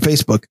people who are in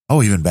Facebook.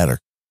 Oh, even better.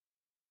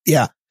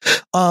 Yeah.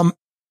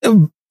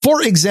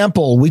 For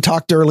example, we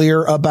talked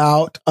earlier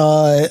about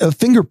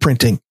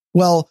fingerprinting.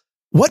 Well,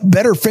 what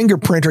better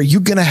fingerprint are you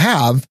going to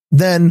have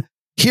than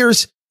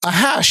here's a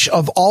hash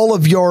of all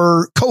of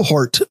your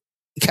cohort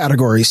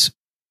categories?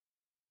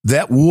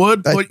 That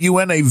would put you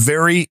in a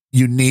very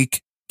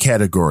unique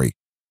category.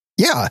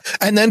 Yeah.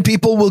 And then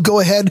people will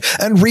go ahead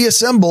and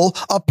reassemble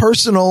a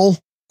personal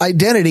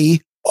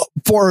identity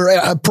for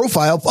a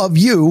profile of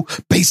you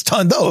based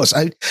on those.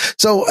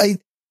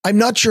 I'm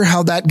not sure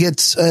how that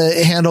gets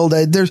handled.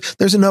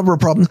 There's a number of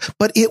problems,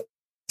 but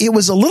it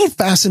was a little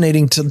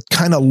fascinating to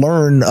kind of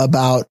learn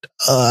about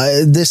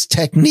this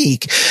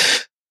technique.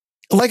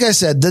 Like I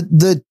said,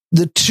 the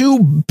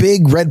two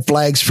big red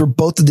flags for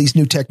both of these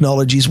new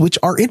technologies, which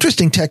are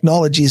interesting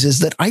technologies, is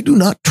that I do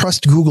not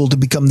trust Google to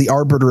become the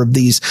arbiter of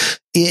these,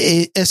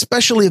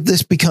 especially if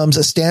this becomes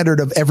a standard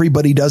of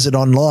everybody does it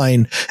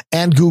online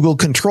and Google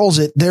controls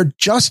it. They're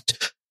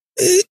just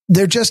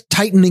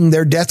tightening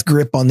their death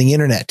grip on the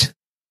internet.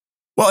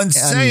 Well, and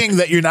saying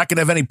that you're not going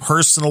to have any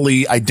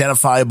personally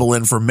identifiable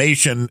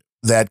information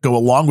that go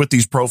along with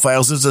these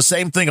profiles is the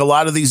same thing a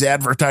lot of these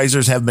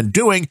advertisers have been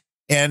doing.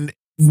 And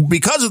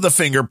because of the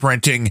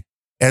fingerprinting,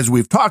 as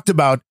we've talked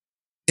about,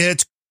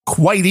 it's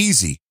quite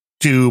easy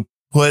to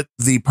put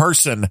the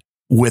person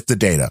with the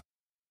data.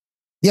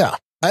 Yeah.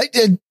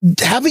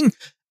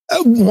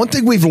 One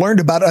thing we've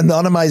learned about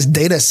anonymized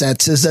data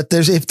sets is that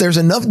if there's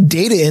enough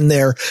data in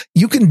there,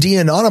 you can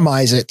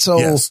de-anonymize it. So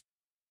yes.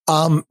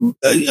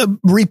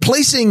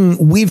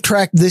 Replacing we've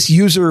tracked this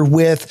user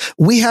with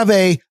we have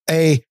an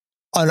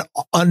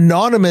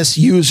anonymous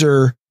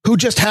user who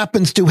just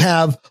happens to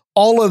have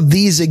all of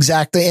these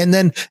exact things. And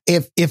then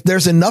if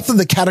there's enough of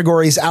the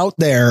categories out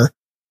there,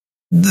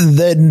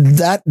 then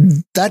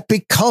that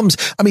becomes,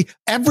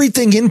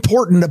 everything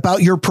important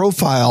about your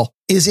profile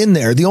is in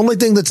there. The only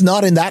thing that's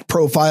not in that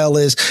profile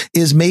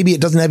is maybe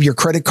it doesn't have your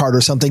credit card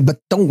or something,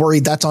 but don't worry,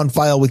 that's on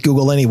file with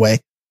Google anyway.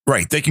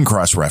 Right. They can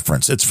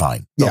cross-reference. It's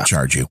fine. They'll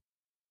charge you.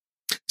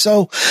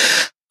 So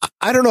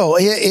I don't know.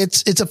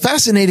 It's a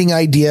fascinating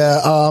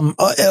idea.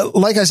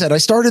 Like I said, I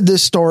started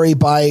this story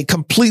by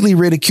completely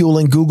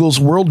ridiculing Google's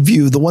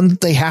worldview, the one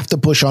that they have to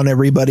push on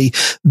everybody,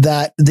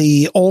 that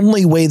the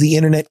only way the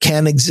internet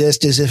can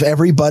exist is if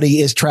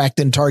everybody is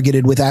tracked and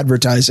targeted with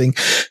advertising,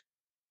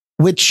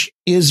 which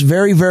is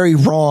very, very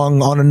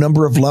wrong on a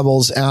number of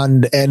levels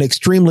and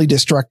extremely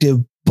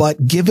destructive.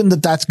 But given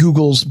that that's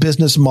Google's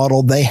business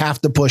model, they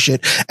have to push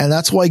it. And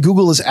that's why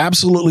Google is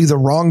absolutely the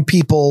wrong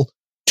people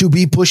to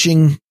be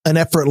pushing an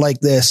effort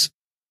like this.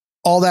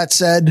 All that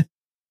said,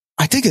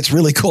 I think it's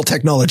really cool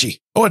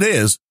technology. Oh, it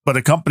is. But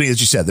a company, as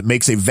you said, that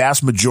makes a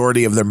vast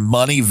majority of their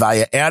money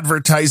via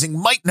advertising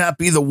might not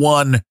be the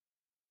one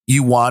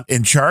you want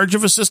in charge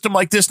of a system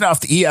like this. Now, if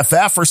the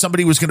EFF or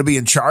somebody was going to be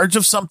in charge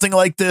of something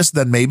like this,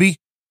 then maybe.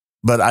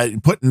 But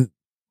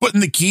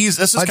putting the keys,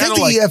 this is kind of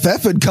like... I think the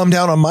EFF would come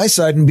down on my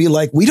side and be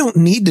like, we don't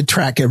need to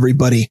track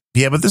everybody.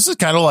 Yeah, but this is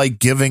kind of like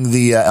giving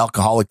the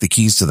alcoholic the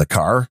keys to the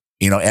car,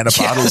 and a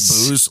bottle of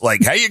booze.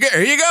 Like,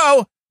 here you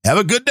go. Have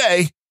a good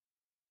day.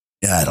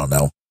 Yeah, I don't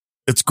know.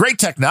 It's great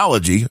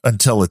technology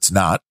until it's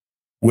not,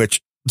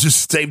 which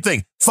just same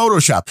thing.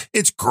 Photoshop.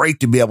 It's great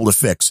to be able to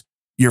fix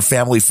your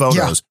family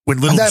photos. Yeah.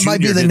 That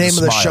might be the name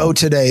of the show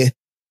today.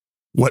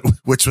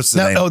 Which was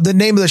the name? Oh, the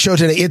name of the show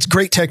today. It's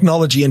great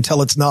technology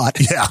until it's not.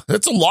 Yeah,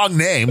 it's a long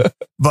name,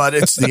 but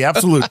it's the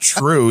absolute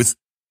truth.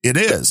 It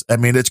is.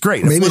 It's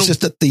great. Maybe it's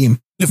just a theme.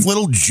 If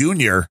little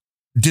Junior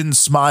didn't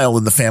smile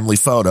in the family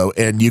photo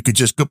and you could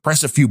just go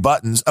press a few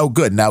buttons. Oh,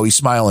 good. Now he's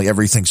smiling.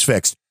 Everything's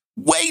fixed.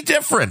 Way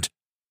different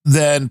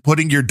than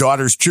putting your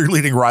daughter's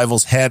cheerleading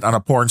rival's head on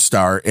a porn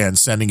star and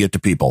sending it to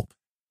people.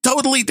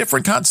 Totally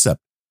different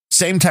concept.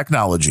 Same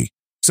technology.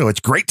 So it's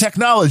great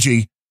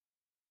technology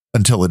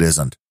until it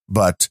isn't.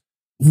 But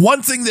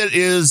one thing that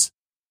is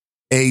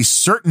a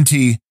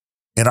certainty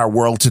in our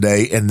world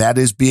today, and that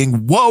is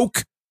being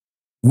woke,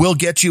 will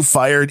get you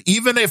fired,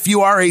 even if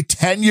you are a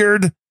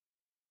tenured,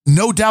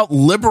 no doubt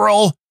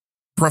liberal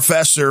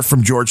professor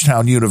from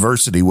Georgetown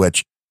University,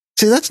 which...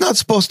 See, that's not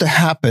supposed to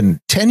happen.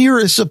 Tenure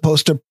is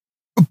supposed to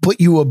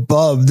put you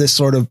above this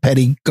sort of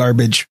petty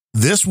garbage.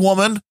 This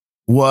woman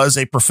was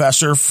a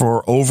professor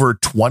for over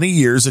 20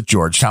 years at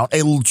Georgetown,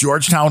 a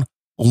Georgetown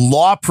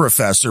law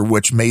professor,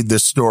 which made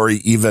this story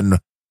even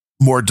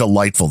more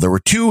delightful. There were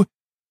two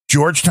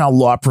Georgetown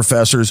law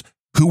professors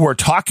who were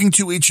talking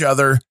to each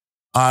other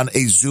on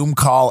a Zoom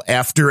call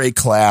after a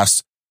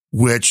class,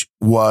 which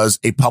was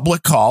a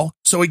public call.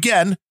 So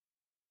again,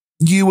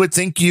 you would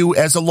think you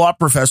as a law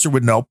professor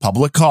would know,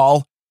 public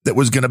call that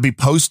was going to be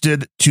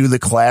posted to the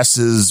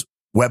class's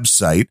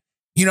website.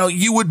 You know,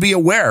 you would be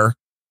aware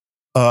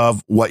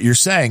of what you're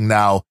saying.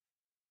 Now,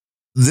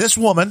 this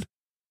woman,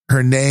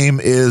 her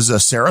name is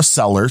Sandra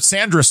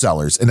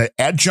Sellers, an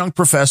adjunct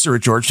professor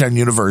at Georgetown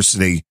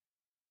University,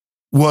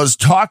 was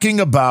talking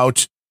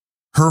about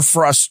her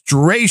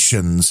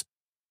frustrations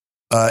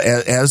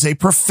as a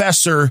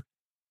professor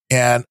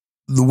and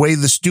the way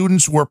the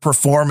students were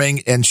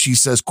performing. And she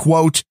says,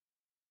 quote,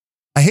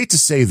 "I hate to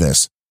say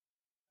this.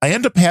 I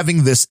end up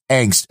having this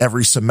angst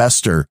every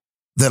semester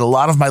that a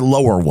lot of my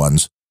lower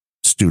ones,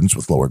 students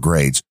with lower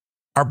grades,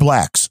 are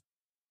blacks.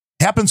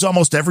 Happens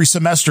almost every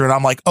semester." And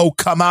I'm like, oh,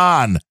 come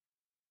on.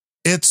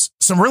 It's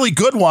some really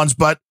good ones,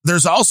 but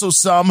there's also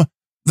some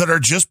that are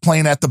just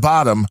plain at the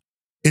bottom.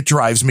 It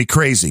drives me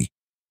crazy.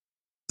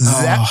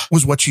 That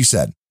was what she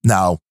said.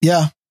 Now,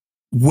 yeah,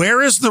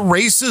 where is the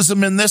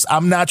racism in this?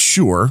 I'm not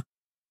sure.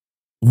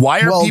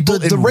 Why are people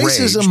the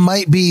racism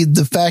might be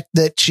the fact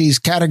that she's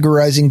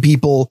categorizing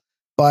people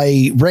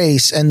by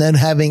race and then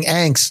having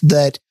angst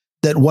that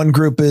one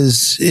group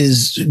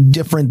is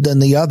different than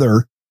the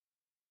other.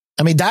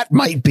 I mean, that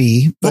might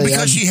be. Well,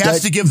 because she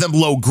has to give them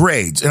low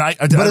grades. And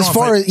but as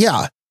far as,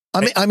 yeah,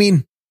 I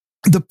mean,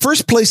 the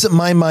first place that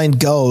my mind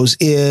goes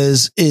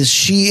is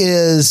she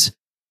has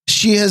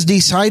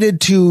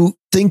decided to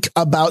think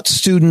about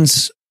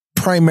students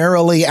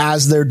primarily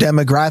as their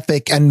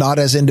demographic and not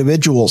as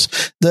individuals.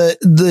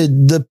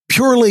 The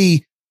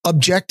purely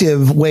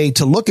objective way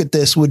to look at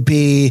this would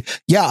be,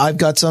 yeah, I've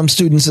got some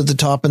students at the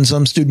top and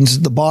some students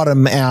at the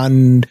bottom,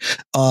 and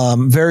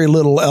very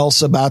little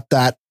else about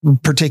that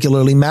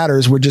particularly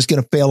matters. We're just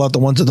going to fail out the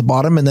ones at the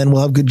bottom, and then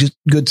we'll have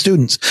good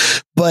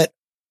students. But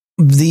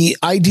the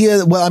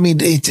idea, well, I mean,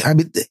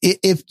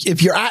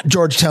 if you're at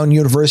Georgetown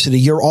University,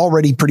 you're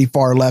already pretty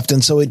far left,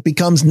 and so it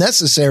becomes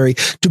necessary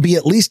to be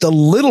at least a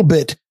little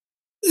bit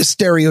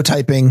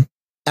stereotyping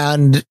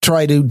and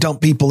try to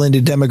dump people into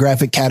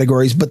demographic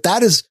categories. But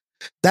that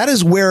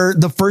is where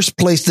the first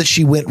place that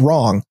she went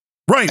wrong.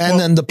 Right. And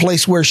then the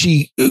place where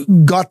she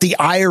got the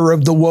ire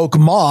of the woke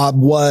mob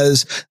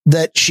was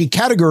that she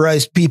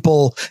categorized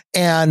people,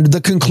 and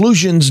the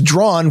conclusions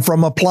drawn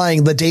from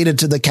applying the data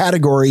to the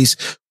categories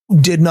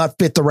did not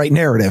fit the right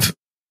narrative.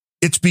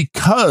 It's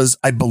because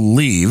I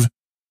believe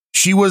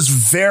she was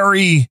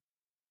very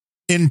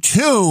in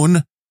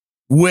tune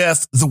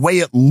with the way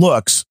it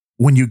looks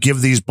when you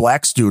give these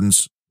black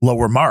students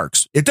lower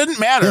marks. It didn't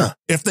matter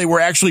if they were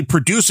actually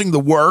producing the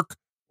work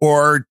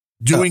or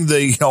doing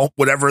the,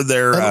 whatever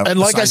their and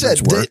like I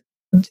said, were.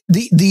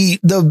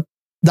 the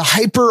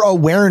hyper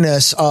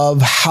awareness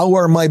of how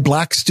are my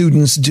black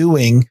students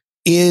doing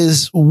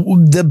is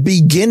the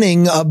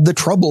beginning of the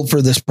trouble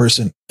for this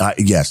person.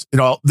 Yes.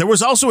 There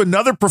was also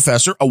another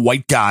professor, a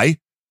white guy,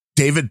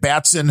 David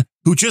Batson,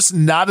 who just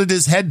nodded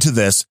his head to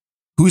this,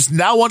 who's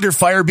now under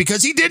fire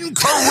because he didn't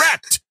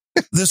correct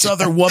this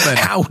other woman.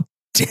 How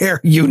dare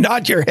you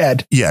nod your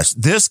head? Yes,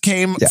 this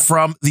came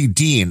from the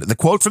dean. The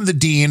quote from the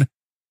dean: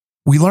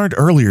 "We learned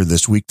earlier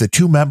this week that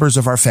two members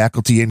of our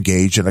faculty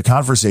engaged in a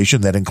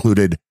conversation that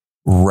included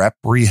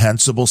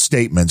reprehensible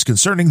statements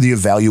concerning the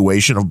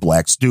evaluation of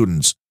black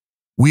students.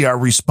 We are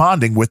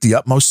responding with the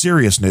utmost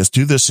seriousness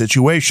to this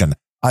situation.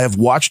 I have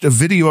watched a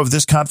video of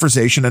this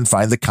conversation and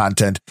find the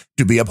content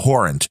to be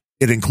abhorrent.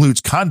 It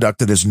includes conduct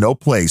that has no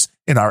place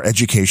in our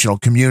educational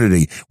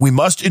community. We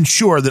must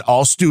ensure that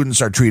all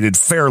students are treated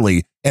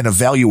fairly and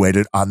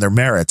evaluated on their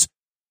merits."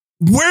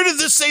 Where did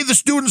this say the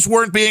students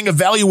weren't being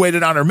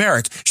evaluated on their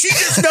merits? She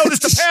just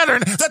noticed a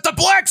pattern that the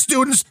black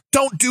students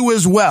don't do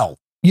as well.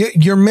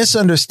 You're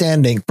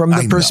misunderstanding from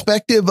the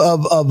perspective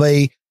of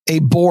a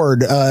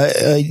board,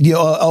 a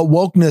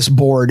wokeness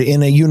board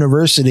in a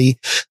university.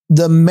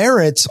 The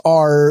merits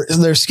are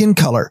their skin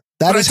color.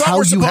 That is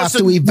how you have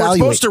to evaluate. We're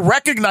supposed to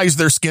recognize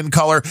their skin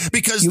color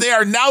because they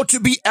are now to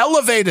be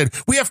elevated.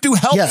 We have to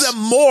help them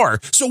more.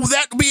 So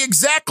that would be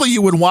exactly,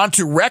 you would want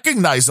to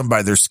recognize them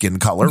by their skin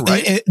color,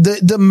 right?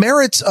 The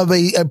merits of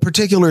a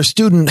particular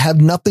student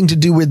have nothing to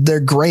do with their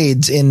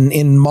grades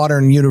in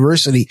modern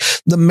university.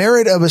 The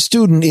merit of a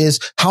student is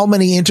how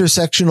many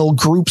intersectional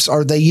groups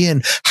are they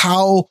in?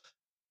 How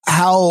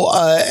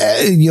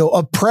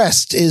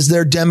oppressed is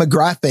their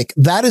demographic?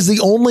 That is the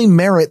only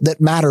merit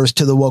that matters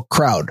to the woke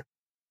crowd.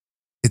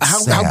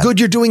 How good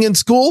you're doing in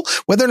school,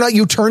 whether or not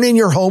you turn in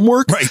your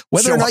homework,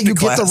 whether or not you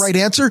get the right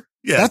answer.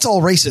 Yeah. That's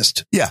all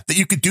racist. Yeah. That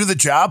you could do the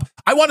job.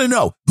 I want to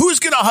know who's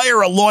going to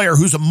hire a lawyer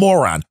who's a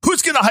moron?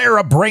 Who's going to hire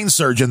a brain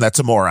surgeon that's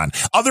a moron?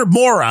 Other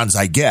morons,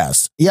 I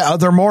guess. Yeah.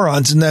 Other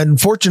morons. And then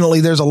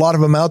fortunately, there's a lot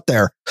of them out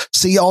there.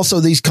 See also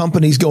these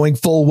companies going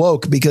full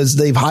woke because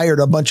they've hired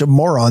a bunch of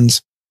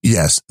morons.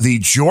 Yes. The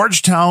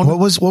Georgetown. What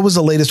was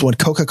the latest one?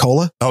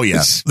 Coca-Cola? Oh,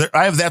 yeah.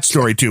 I have that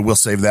story too. We'll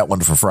save that one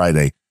for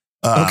Friday.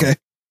 Okay.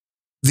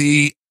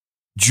 The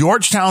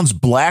Georgetown's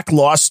Black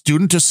Law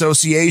Student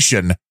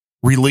Association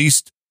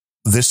released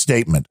this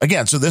statement.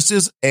 Again, so this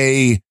is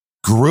a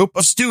group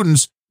of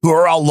students who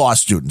are all law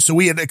students. So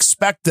we'd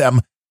expect them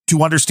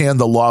to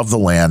understand the law of the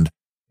land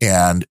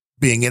and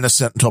being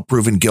innocent until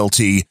proven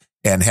guilty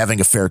and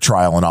having a fair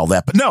trial and all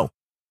that. But no,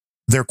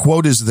 their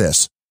quote is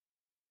this: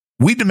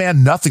 "We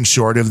demand nothing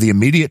short of the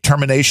immediate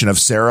termination of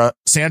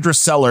Sandra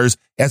Sellers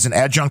as an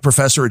adjunct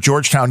professor at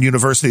Georgetown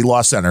University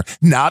Law Center.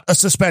 Not a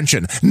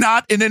suspension,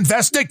 not an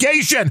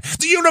investigation.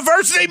 The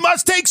university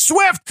must take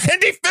swift and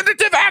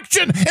definitive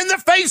action in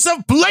the face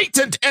of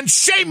blatant and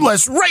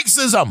shameless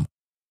racism."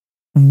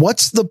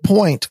 What's the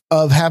point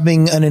of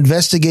having an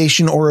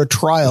investigation or a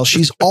trial?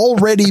 She's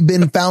already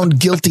been found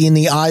guilty in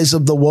the eyes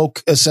of the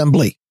woke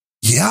assembly.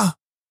 Yeah.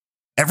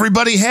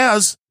 Everybody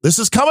has. This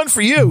is coming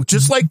for you.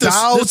 Just like this.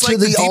 Bow just to like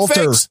the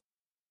altar.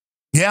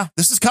 Yeah,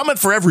 this is coming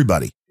for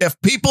everybody. If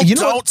people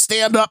don't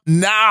stand up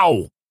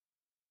now.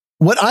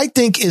 What I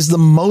think is the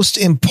most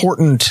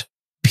important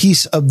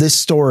piece of this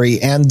story,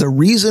 and the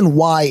reason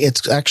why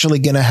it's actually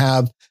going to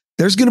have,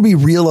 there's going to be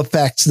real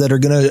effects that are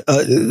going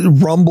to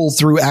rumble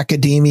through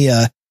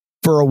academia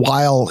for a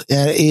while,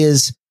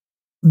 is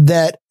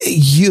that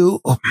the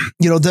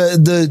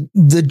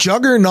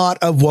juggernaut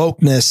of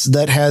wokeness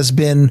that has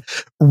been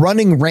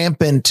running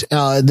rampant,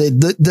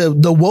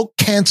 the woke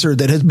cancer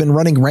that has been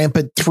running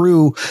rampant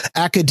through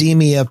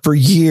academia for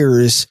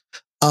years,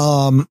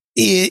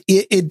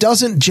 it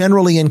doesn't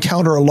generally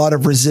encounter a lot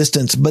of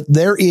resistance, but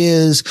there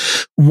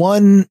is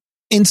one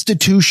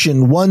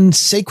institution, one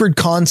sacred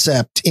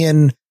concept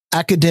in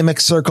academic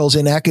circles,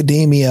 in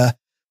academia,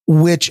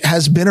 which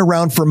has been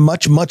around for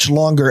much, much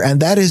longer.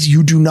 And that is,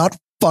 you do not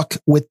fuck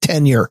with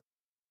tenure.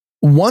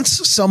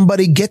 Once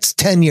somebody gets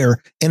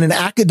tenure in an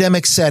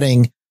academic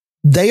setting,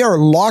 they are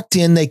locked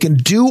in. They can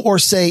do or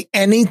say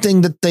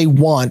anything that they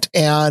want.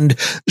 And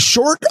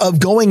short of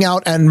going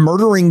out and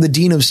murdering the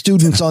dean of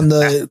students on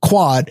the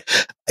quad,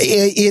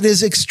 it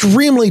is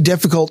extremely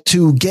difficult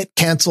to get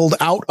canceled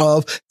out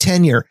of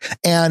tenure.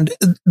 And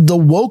the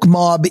woke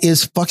mob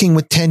is fucking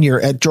with tenure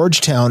at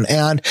Georgetown.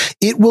 And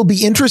it will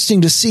be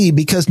interesting to see,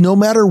 because no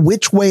matter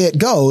which way it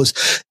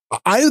goes,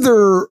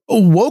 either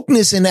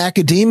wokeness in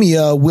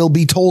academia will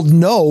be told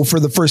no for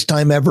the first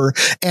time ever.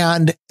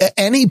 And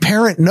any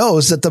parent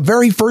knows that the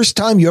very first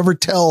time you ever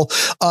tell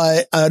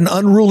an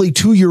unruly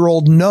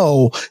 2-year-old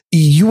no,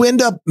 you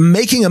end up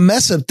making a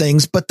mess of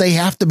things, but they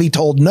have to be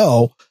told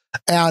no.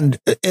 And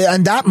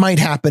that might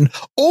happen.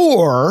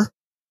 Or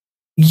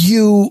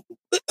you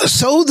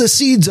sow the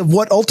seeds of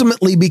what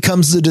ultimately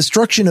becomes the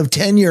destruction of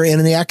tenure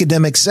in the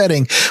academic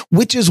setting,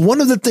 which is one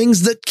of the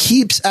things that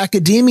keeps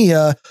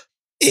academia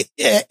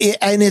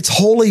and its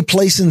holy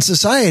place in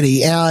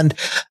society. And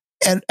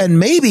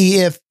maybe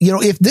if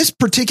this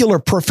particular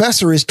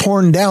professor is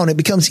torn down, it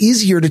becomes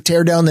easier to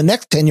tear down the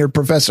next tenured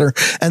professor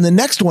and the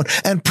next one.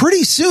 And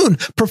pretty soon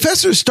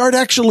professors start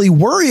actually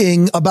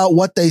worrying about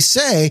what they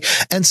say.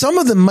 And some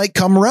of them might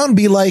come around and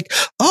be like,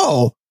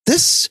 oh,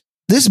 this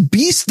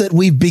beast that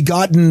we've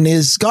begotten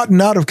is gotten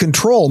out of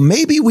control.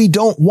 Maybe we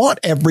don't want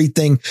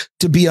everything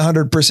to be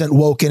 100%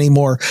 woke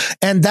anymore.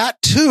 And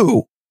that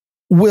too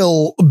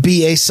will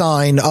be a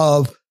sign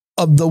of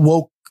the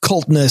woke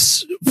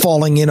cultness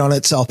falling in on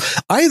itself.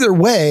 Either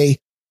way,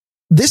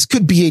 this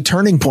could be a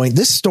turning point.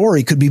 This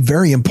story could be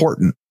very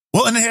important.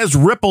 Well, and it has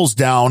ripples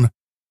down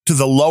to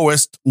the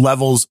lowest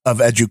levels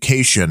of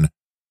education,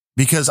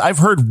 because I've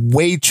heard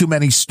way too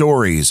many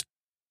stories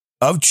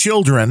of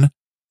children,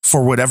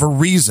 for whatever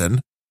reason,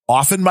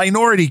 often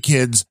minority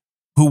kids,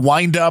 who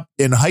wind up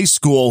in high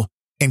school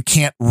and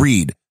can't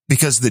read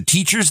because the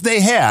teachers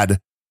they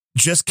had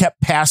just kept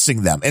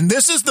passing them. And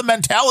this is the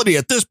mentality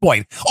at this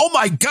point. Oh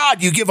my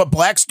God, you give a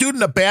black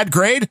student a bad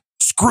grade?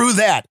 Screw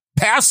that.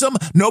 Pass them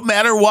no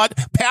matter what.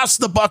 Pass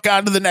the buck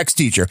on to the next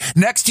teacher.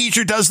 Next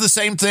teacher does the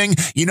same thing.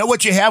 You know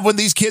what you have when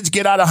these kids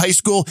get out of high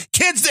school?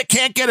 Kids that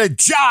can't get a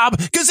job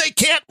because they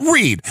can't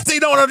read. They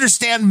don't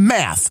understand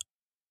math.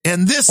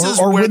 And this is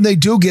or when they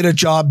do get a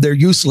job, they're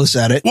useless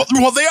at it.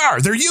 Well, they are.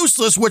 They're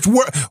useless,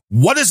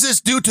 what does this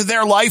do to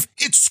their life?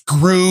 It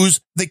screws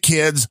the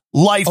kids'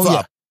 life up.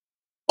 Yeah.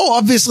 Oh,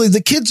 obviously,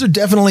 the kids are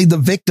definitely the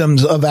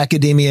victims of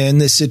academia in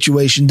this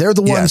situation. They're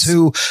the ones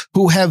who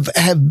have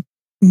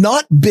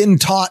not been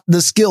taught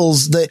the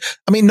skills that,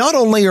 I mean, not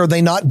only are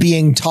they not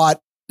being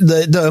taught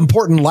the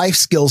important life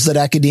skills that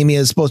academia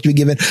is supposed to be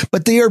given,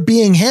 but they are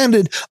being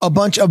handed a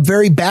bunch of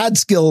very bad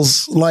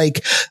skills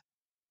like,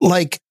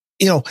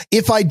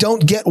 if I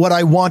don't get what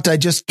I want, I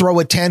just throw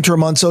a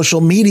tantrum on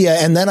social media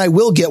and then I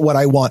will get what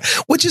I want,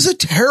 which is a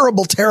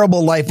terrible,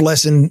 terrible life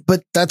lesson.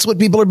 But that's what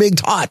people are being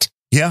taught.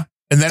 Yeah.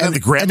 And then at the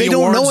Grammy they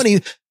don't know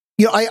any,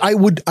 I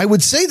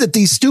would say that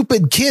these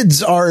stupid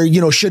kids are,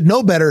 should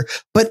know better,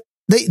 but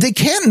they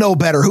can't know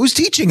better. Who's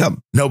teaching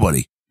them?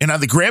 Nobody. And on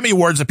the Grammy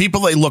Awards, the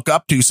people they look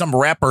up to, some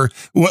rapper,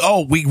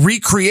 we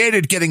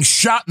recreated getting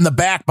shot in the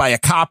back by a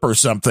cop or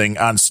something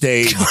on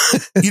stage.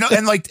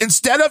 And like,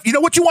 instead of,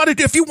 what you want to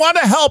do, if you want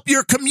to help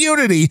your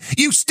community,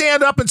 you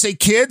stand up and say,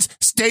 kids,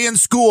 stay in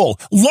school.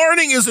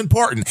 Learning is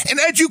important and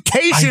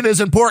education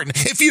is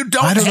important. If you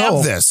don't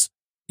have this,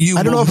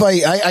 I don't know if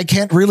I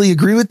can't really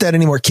agree with that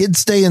anymore. Kids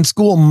stay in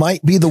school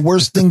might be the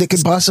worst thing that could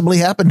possibly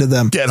happen to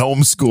them. Get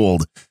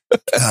homeschooled.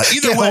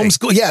 Either way.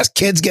 Yes,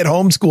 kids get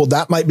homeschooled.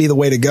 That might be the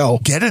way to go.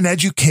 Get an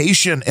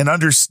education and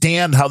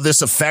understand how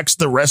this affects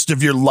the rest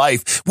of your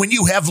life. When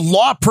you have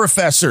law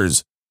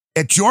professors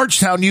at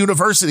Georgetown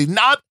University,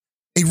 not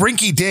a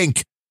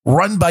rinky-dink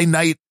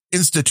run-by-night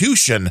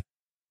institution,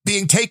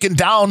 being taken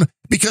down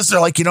because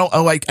they're like,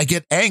 I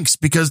get angst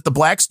because the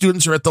black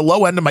students are at the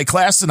low end of my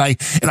class and I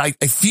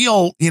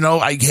feel,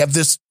 I have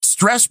this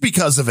stress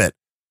because of it.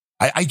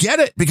 I get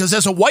it, because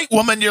as a white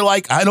woman, you're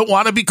like, I don't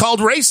want to be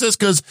called racist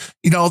because,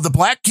 the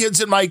black kids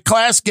in my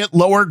class get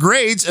lower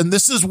grades. And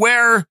this is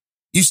where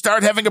you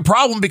start having a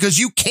problem because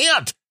you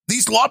can't.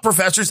 These law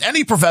professors,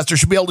 any professor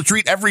should be able to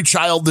treat every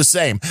child the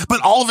same.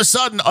 But all of a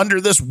sudden, under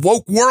this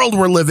woke world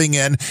we're living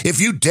in, if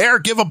you dare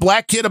give a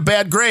black kid a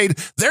bad grade,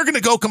 they're going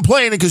to go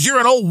complaining because you're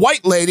an old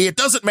white lady. It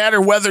doesn't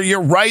matter whether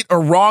you're right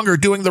or wrong or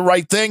doing the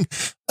right thing.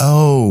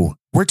 Oh,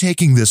 we're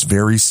taking this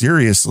very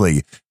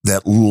seriously.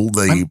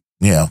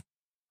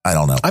 I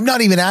don't know. I'm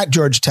not even at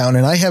Georgetown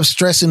and I have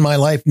stress in my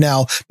life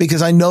now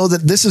because I know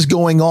that this is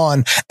going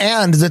on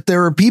and that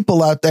there are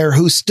people out there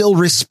who still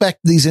respect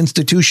these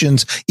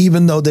institutions,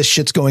 even though this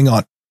shit's going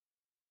on.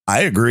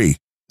 I agree.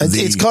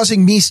 It's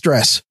causing me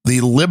stress.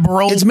 The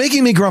liberal, it's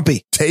making me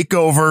grumpy.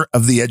 Takeover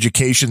of the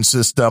education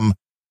system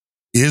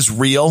is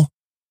real.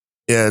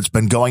 It's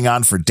been going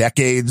on for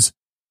decades.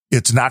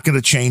 It's not going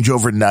to change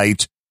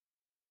overnight,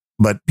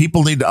 but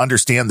people need to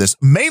understand this,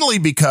 mainly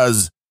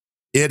because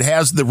it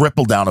has the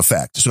ripple down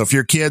effect. So if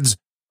your kids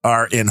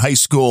are in high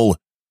school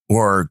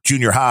or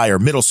junior high or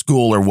middle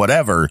school or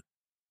whatever,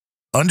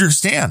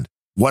 understand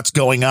what's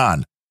going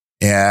on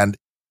and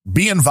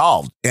be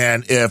involved.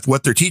 And if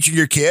what they're teaching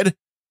your kid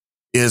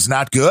is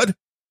not good,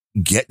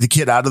 get the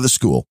kid out of the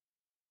school.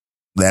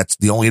 That's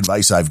the only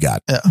advice I've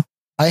got. Yeah.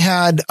 I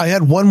had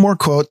one more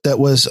quote that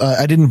was,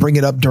 I didn't bring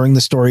it up during the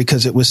story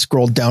because it was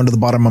scrolled down to the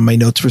bottom of my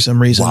notes for some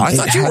reason. Well, I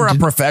thought you were a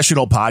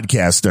professional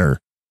podcaster.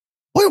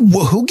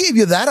 Who gave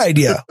you that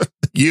idea?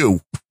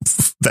 You.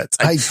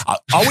 I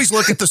always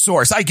look at the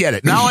source. I get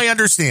it. Now I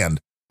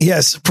understand.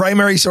 Yes.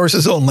 Primary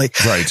sources only.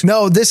 Right.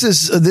 No, this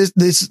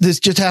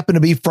just happened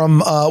to be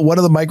from one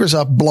of the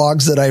Microsoft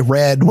blogs that I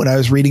read when I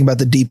was reading about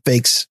the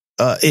deepfakes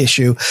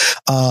issue.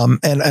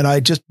 And I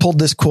just pulled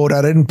this quote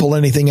out. I didn't pull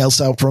anything else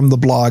out from the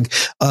blog,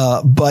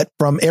 but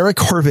from Eric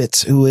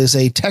Horvitz, who is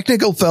a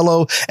technical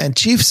fellow and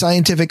chief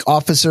scientific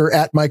officer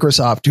at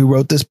Microsoft, who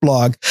wrote this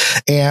blog.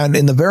 And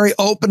in the very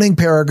opening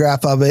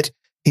paragraph of it,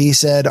 he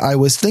said, I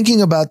was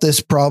thinking about this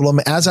problem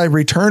as I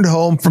returned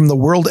home from the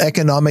World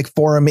Economic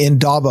Forum in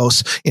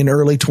Davos in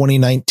early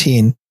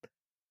 2019.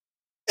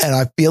 And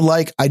I feel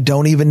like I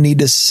don't even need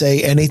to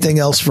say anything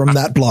else from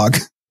that blog.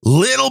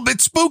 Little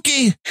bit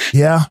spooky.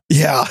 Yeah.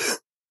 Yeah.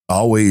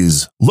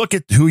 Always look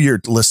at who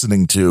you're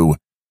listening to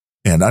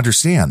and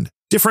understand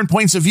different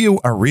points of view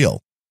are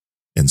real.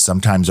 And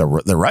sometimes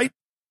they're right.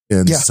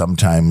 And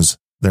sometimes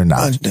they're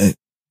not.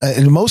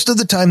 And most of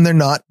the time they're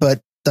not, but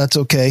that's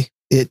okay.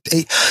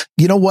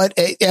 You know what?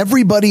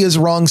 Everybody is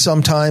wrong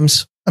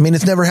sometimes. I mean,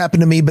 it's never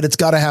happened to me, but it's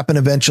got to happen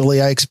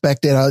eventually. I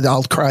expect it.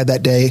 I'll cry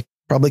that day,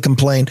 probably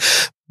complain.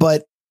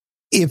 But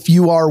if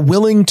you are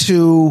willing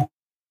to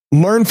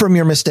learn from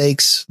your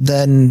mistakes,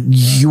 then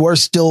you are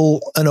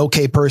still an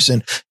okay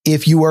person.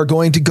 If you are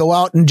going to go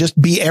out and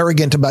just be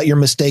arrogant about your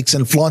mistakes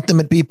and flaunt them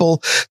at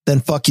people,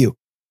 then fuck you.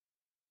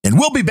 And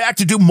we'll be back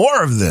to do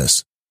more of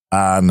this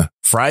on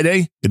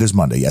Friday. It is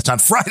Monday. Yes, on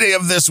Friday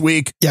of this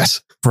week.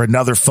 Yes. For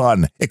another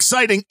fun,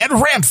 exciting, and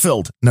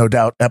rant-filled, no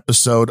doubt,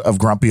 episode of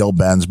Grumpy Old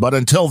Bens. But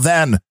until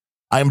then,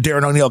 I'm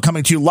Darren O'Neill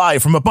coming to you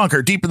live from a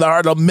bunker deep in the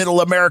heart of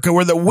middle America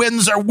where the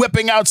winds are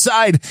whipping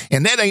outside,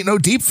 and that ain't no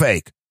deep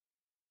fake.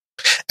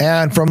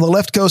 And from the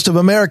left coast of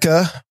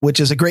America, which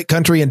is a great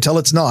country until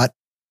it's not,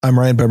 I'm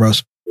Ryan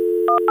Penrose.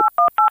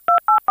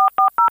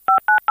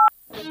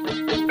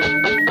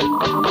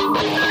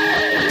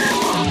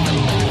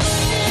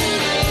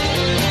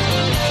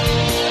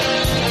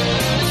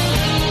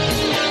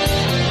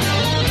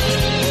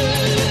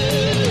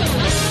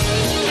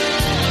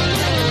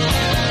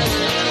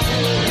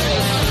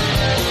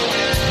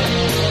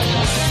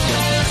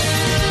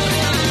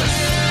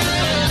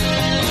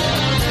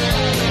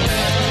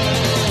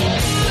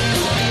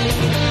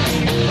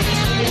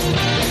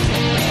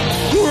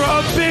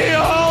 be